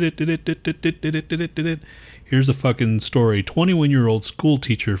 Here's a fucking story. 21-year-old school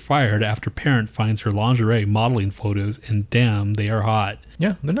teacher fired after parent finds her lingerie modeling photos, and damn, they are hot.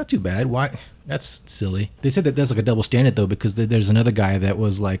 Yeah, they're not too bad. Why? That's silly. They said that there's like a double standard though, because there's another guy that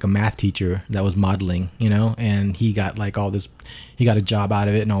was like a math teacher that was modeling, and he got like all this, he got a job out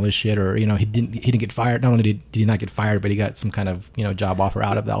of it and all this shit, or he didn't get fired. Not only did he not get fired, but he got some kind of job offer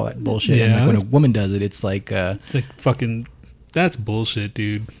out of all that bullshit. Yeah, and like when a woman does it, it's like fucking, that's bullshit,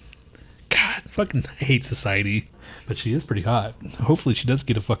 dude. God, fucking hate society. But she is pretty hot. Hopefully she does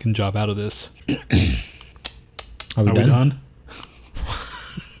get a fucking job out of this. Are we done?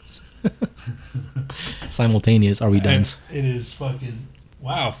 Simultaneous. Are we done? It is fucking,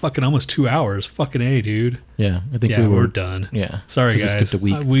 wow, fucking almost 2 hours. Fucking A, dude. Yeah, I think we're done. Yeah. Sorry, guys. We skipped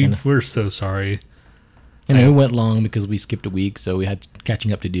a week. We're so sorry. We went long because we skipped a week, so we had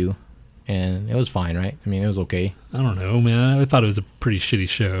catching up to do. And it was fine, right? I mean, it was okay. I don't know, man. I thought it was a pretty shitty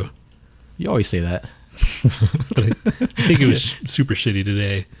show. You always say that. But I think it was super shitty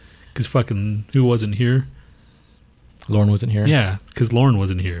today. Because fucking, who wasn't here? Lauren wasn't here? Yeah, because Lauren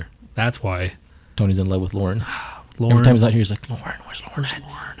wasn't here. That's why. Tony's in love with Lauren. Every time he's not here, he's like, Lauren, where's Lauren? Where's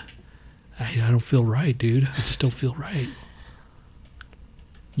Lauren? I don't feel right, dude. I just don't feel right.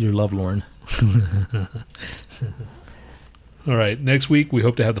 You love Lauren. All right, next week we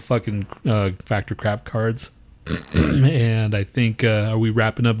hope to have the fucking Factor Crap cards. And I think, are we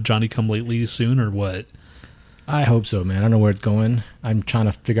wrapping up Johnny Come Lately soon or what? I hope so, man. I don't know where it's going. I'm trying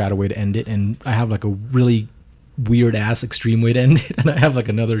to figure out a way to end it, and I have like a really weird ass extreme way to end it, and I have like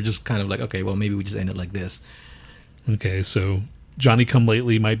another just kind of like, okay, well maybe we just end it like this. Okay, so Johnny Come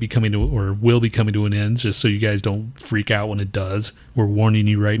Lately might be coming to, or will be coming to an end, just so you guys don't freak out when it does. We're warning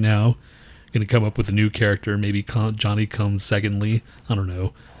you right now. Going to come up with a new character, maybe Johnny Comes Secondly. I don't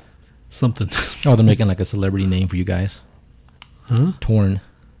know. Something. Oh, they're making like a celebrity name for you guys. Huh? Torn.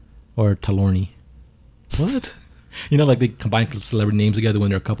 Or Talorny. What? Like they combine celebrity names together when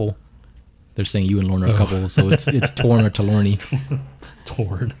they're a couple. They're saying you and Lauren are a couple, so it's Torn or Talorny.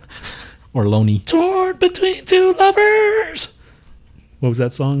 Torn. Or Loney. Torn between two lovers. What was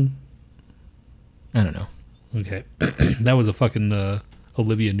that song? I don't know. Okay. That was a fucking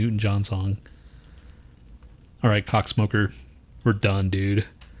Olivia Newton-John song. All right, Cocksmoker. We're done, dude.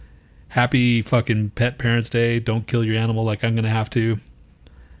 Happy fucking Pet Parents Day. Don't kill your animal like I'm going to have to.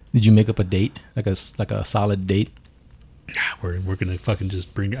 Did you make up a date? Like a solid date? We're going to fucking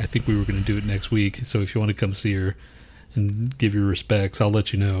just bring... I think we were going to do it next week. So if you want to come see her and give your respects, I'll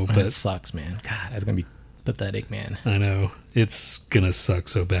let you know. But it sucks, man. God, that's going to be pathetic, man. I know. It's going to suck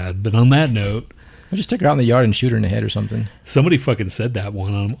so bad. But on that note... I'll just take her out in the yard and shoot her in the head or something. Somebody fucking said that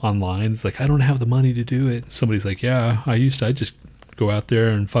one online. It's like, I don't have the money to do it. Somebody's like, yeah, I just go out there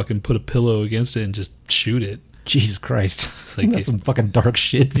and fucking put a pillow against it and just shoot it. Jesus Christ. It's like, that's some fucking dark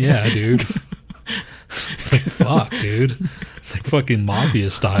shit. Yeah, dude. It's like, fuck, dude. It's like fucking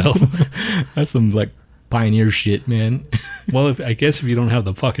mafia style. That's some like pioneer shit, man. Well, I guess if you don't have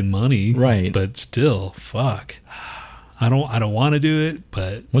the fucking money. Right. But still, fuck. I don't want to do it,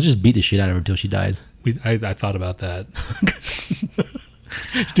 but... We'll just beat the shit out of her until she dies. I thought about that.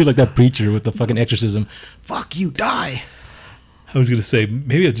 Just do like that preacher with the fucking exorcism. Fuck you, die. I was going to say,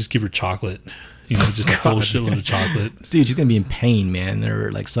 maybe I'll just give her chocolate. Just a whole shitload of chocolate. Dude, she's going to be in pain, man.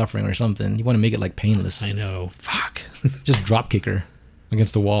 Or like suffering or something. You want to make it like painless. I know. Fuck. Just drop kick her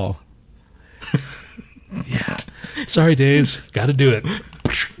against the wall. Yeah. Sorry, Days. Got to do it.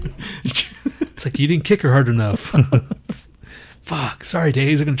 It's like, you didn't kick her hard enough. Fuck. Sorry,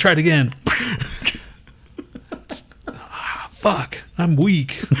 Days. I'm going to try it again. Fuck. I'm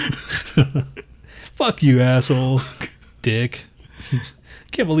weak. Fuck you, asshole. Dick.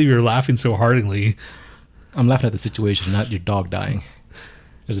 Can't believe you're laughing so heartily. I'm laughing at the situation, not your dog dying.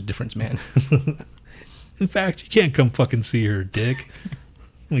 There's a difference, man. In fact, you can't come fucking see her, dick. I'm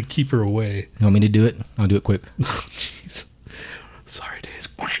going to keep her away. You want me to do it? I'll do it quick. Oh, jeez. Sorry, Days.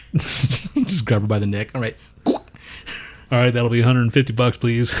 Just grab her by the neck. All right. All right, that'll be $150,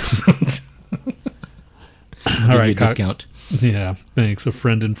 please. All right, discount. Yeah, thanks. A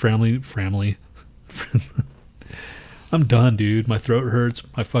friend and family. I'm done, dude. My throat hurts.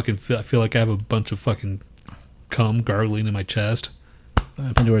 I feel like I have a bunch of fucking cum gargling in my chest.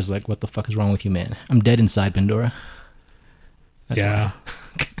 Pandora's like, what the fuck is wrong with you, man? I'm dead inside, Pandora. That's yeah.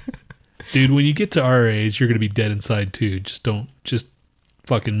 Dude, when you get to our age, you're going to be dead inside too. Just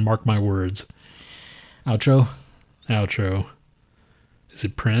fucking mark my words. Outro. Is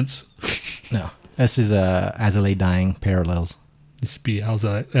it Prince? No. This is As I Lay Dying Parallels. This should be As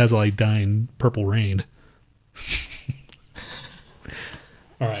I Dying Purple Rain.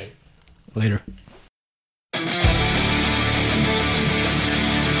 All right. Later.